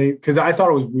clearly because I thought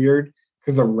it was weird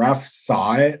because the ref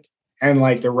saw it and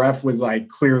like the ref was like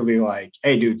clearly like,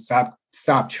 "Hey, dude, stop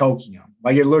choking him."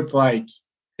 Like it looked like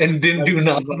and didn't do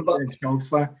nothing about it.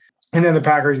 And then the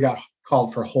Packers got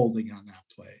called for holding on that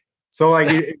play. So like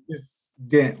it just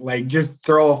didn't like just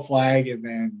throw a flag and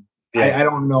then I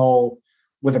don't know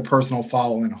with a personal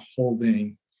foul and a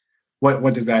holding.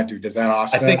 What does that do? Does that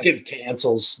offset? I think it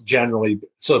cancels generally.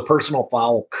 So the personal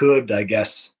foul could, I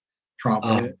guess, trump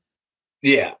it.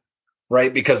 Yeah,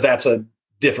 right, because that's a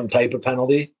different type of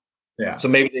penalty. Yeah. So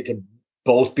maybe they could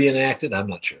both be enacted. I'm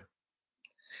not sure.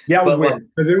 Yeah, it was weird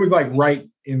because it was like right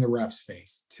in the ref's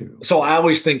face too. So I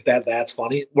always think that that's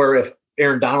funny. Where if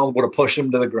Aaron Donald would have pushed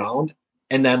him to the ground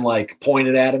and then like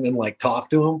pointed at him and like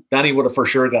talked to him, then he would have for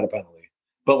sure got a penalty.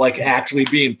 But like actually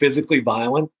being physically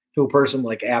violent to a person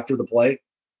like after the play,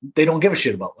 they don't give a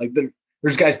shit about. Like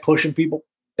there's guys pushing people.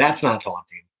 That's not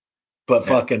taunting. But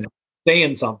fucking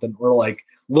saying something or like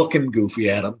looking goofy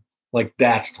at them, like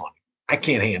that's taunting. I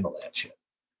can't handle that shit.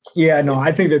 Yeah, no,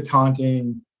 I think the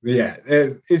taunting,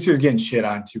 it's just getting shit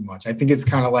on too much. I think it's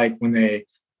kind of like when they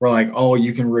were like, "Oh,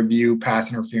 you can review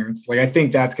pass interference." Like I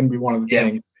think that's going to be one of the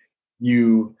things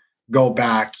you go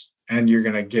back and you're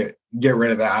going to get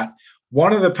rid of that.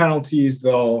 One of the penalties,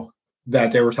 though,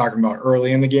 that they were talking about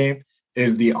early in the game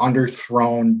is the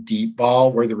underthrown deep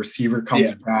ball where the receiver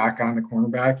comes back on the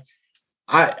cornerback.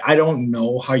 I don't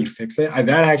know how you fix it.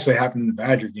 That actually happened in the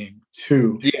Badger game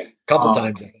too. Yeah, a couple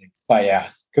times, I think. But yeah,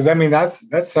 because I mean that's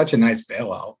such a nice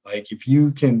bailout. Like if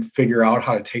you can figure out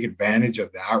how to take advantage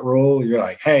of that rule, you're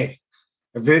like, hey,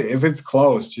 if it's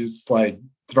close, just like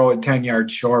throw it 10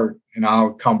 yards short and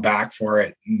I'll come back for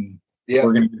it. And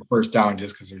we're going to get first down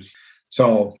just because there's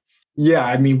so, yeah,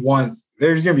 I mean,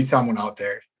 there's going to be someone out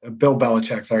there. Bill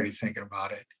Belichick's already thinking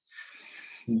about it.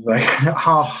 He's like,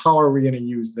 how are we going to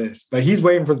use this? But he's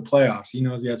waiting for the playoffs. He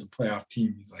knows he has a playoff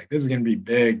team. He's like, this is going to be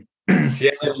big.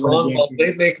 Yeah,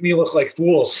 they make me look like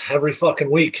fools every fucking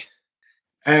week.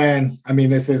 And I mean,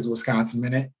 this is Wisconsin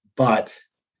Minute, but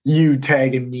you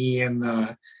tagging me in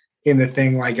the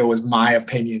thing like it was my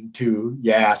opinion too,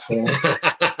 you asshole.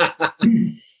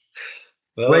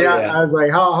 Well, I was like,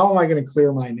 how am I going to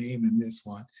clear my name in this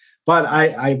one? But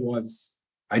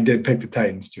I did pick the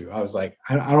Titans too. I was like,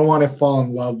 I don't want to fall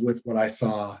in love with what I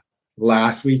saw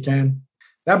last weekend.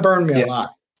 That burned me a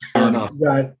lot. You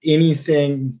got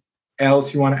anything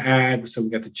else you want to add? So we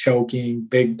got the choking,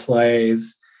 big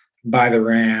plays by the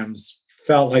Rams.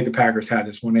 Felt like the Packers had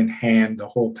this one in hand the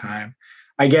whole time.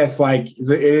 I guess like it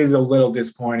is a little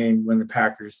disappointing when the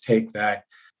Packers take that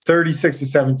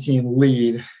 36-17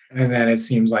 lead, and then it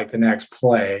seems like the next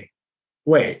play.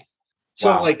 Wait.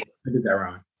 So like I did that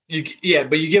wrong.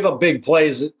 But you give up big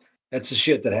plays. That's the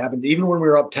shit that happened. Even when we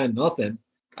were up 10-0,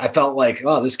 I felt like,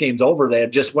 oh, this game's over. They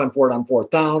had just went for it on 4th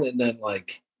down, and then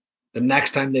like the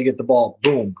next time they get the ball,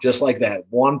 boom, just like that.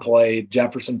 One play,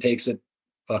 Jefferson takes it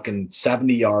fucking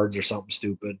 70 yards or something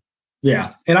stupid.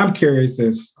 Yeah, and I'm curious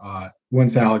if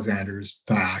once Alexander's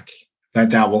back,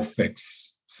 that will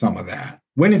fix some of that.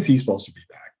 When is he supposed to be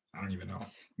back? I don't even know.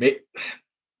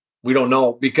 We don't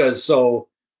know because so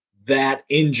that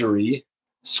injury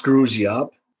screws you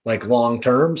up like long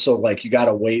term. So like you got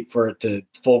to wait for it to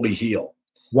fully heal.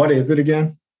 What is it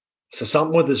again? So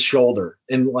something with his shoulder.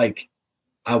 And like,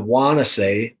 I want to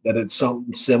say that it's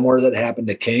something similar that happened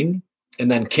to King. And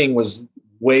then King was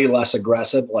way less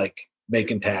aggressive, like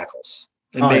making tackles.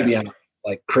 And maybe I'm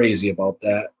like crazy about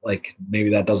that. Like maybe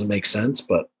that doesn't make sense,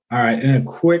 but. All right. In a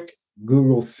quick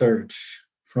Google search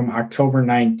from October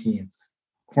 19th,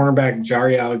 cornerback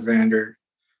Jari Alexander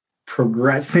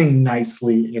progressing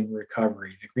nicely in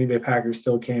recovery. The Green Bay Packers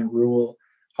still can't rule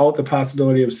out the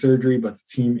possibility of surgery, but the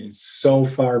team is so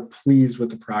far pleased with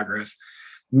the progress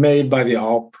made by the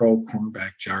all-pro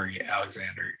cornerback Jari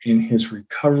Alexander in his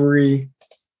recovery.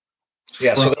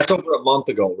 Yeah, so that's over a month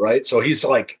ago, right? So he's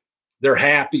like, they're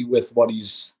happy with what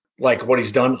he's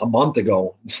done a month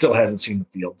ago and still hasn't seen the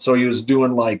field. So he was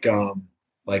doing like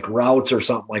routes or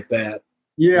something like that.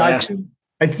 Yeah,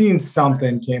 I seen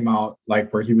something came out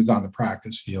like where he was on the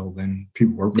practice field and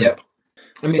people were. Yep.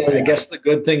 I mean, I guess the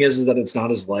good thing is that it's not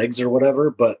his legs or whatever,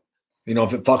 but you know,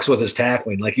 if it fucks with his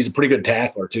tackling, like he's a pretty good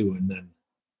tackler too. And then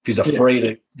if he's afraid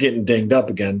of getting dinged up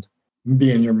again.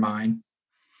 Be in your mind.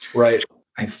 Right.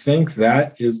 I think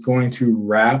that is going to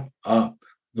wrap up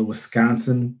the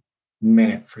Wisconsin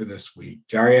Minute for this week.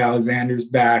 Jari Alexander's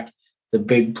back. The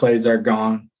big plays are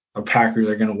gone. The Packers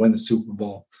are going to win the Super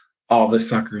Bowl. All the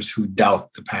suckers who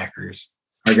doubt the Packers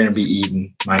are going to be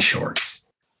eating my shorts.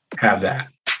 Have that.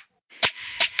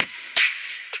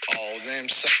 All them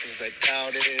suckers that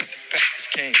doubted the Packers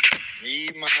can't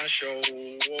eat my shorts.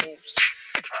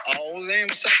 All them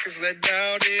suckers that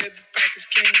doubted the Packers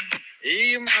can't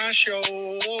eat my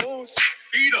shorts.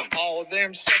 Beat them. All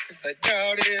them suckers that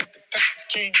doubted the Packers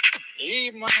can't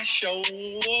eat my shorts.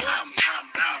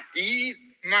 Eat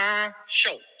my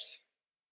shorts.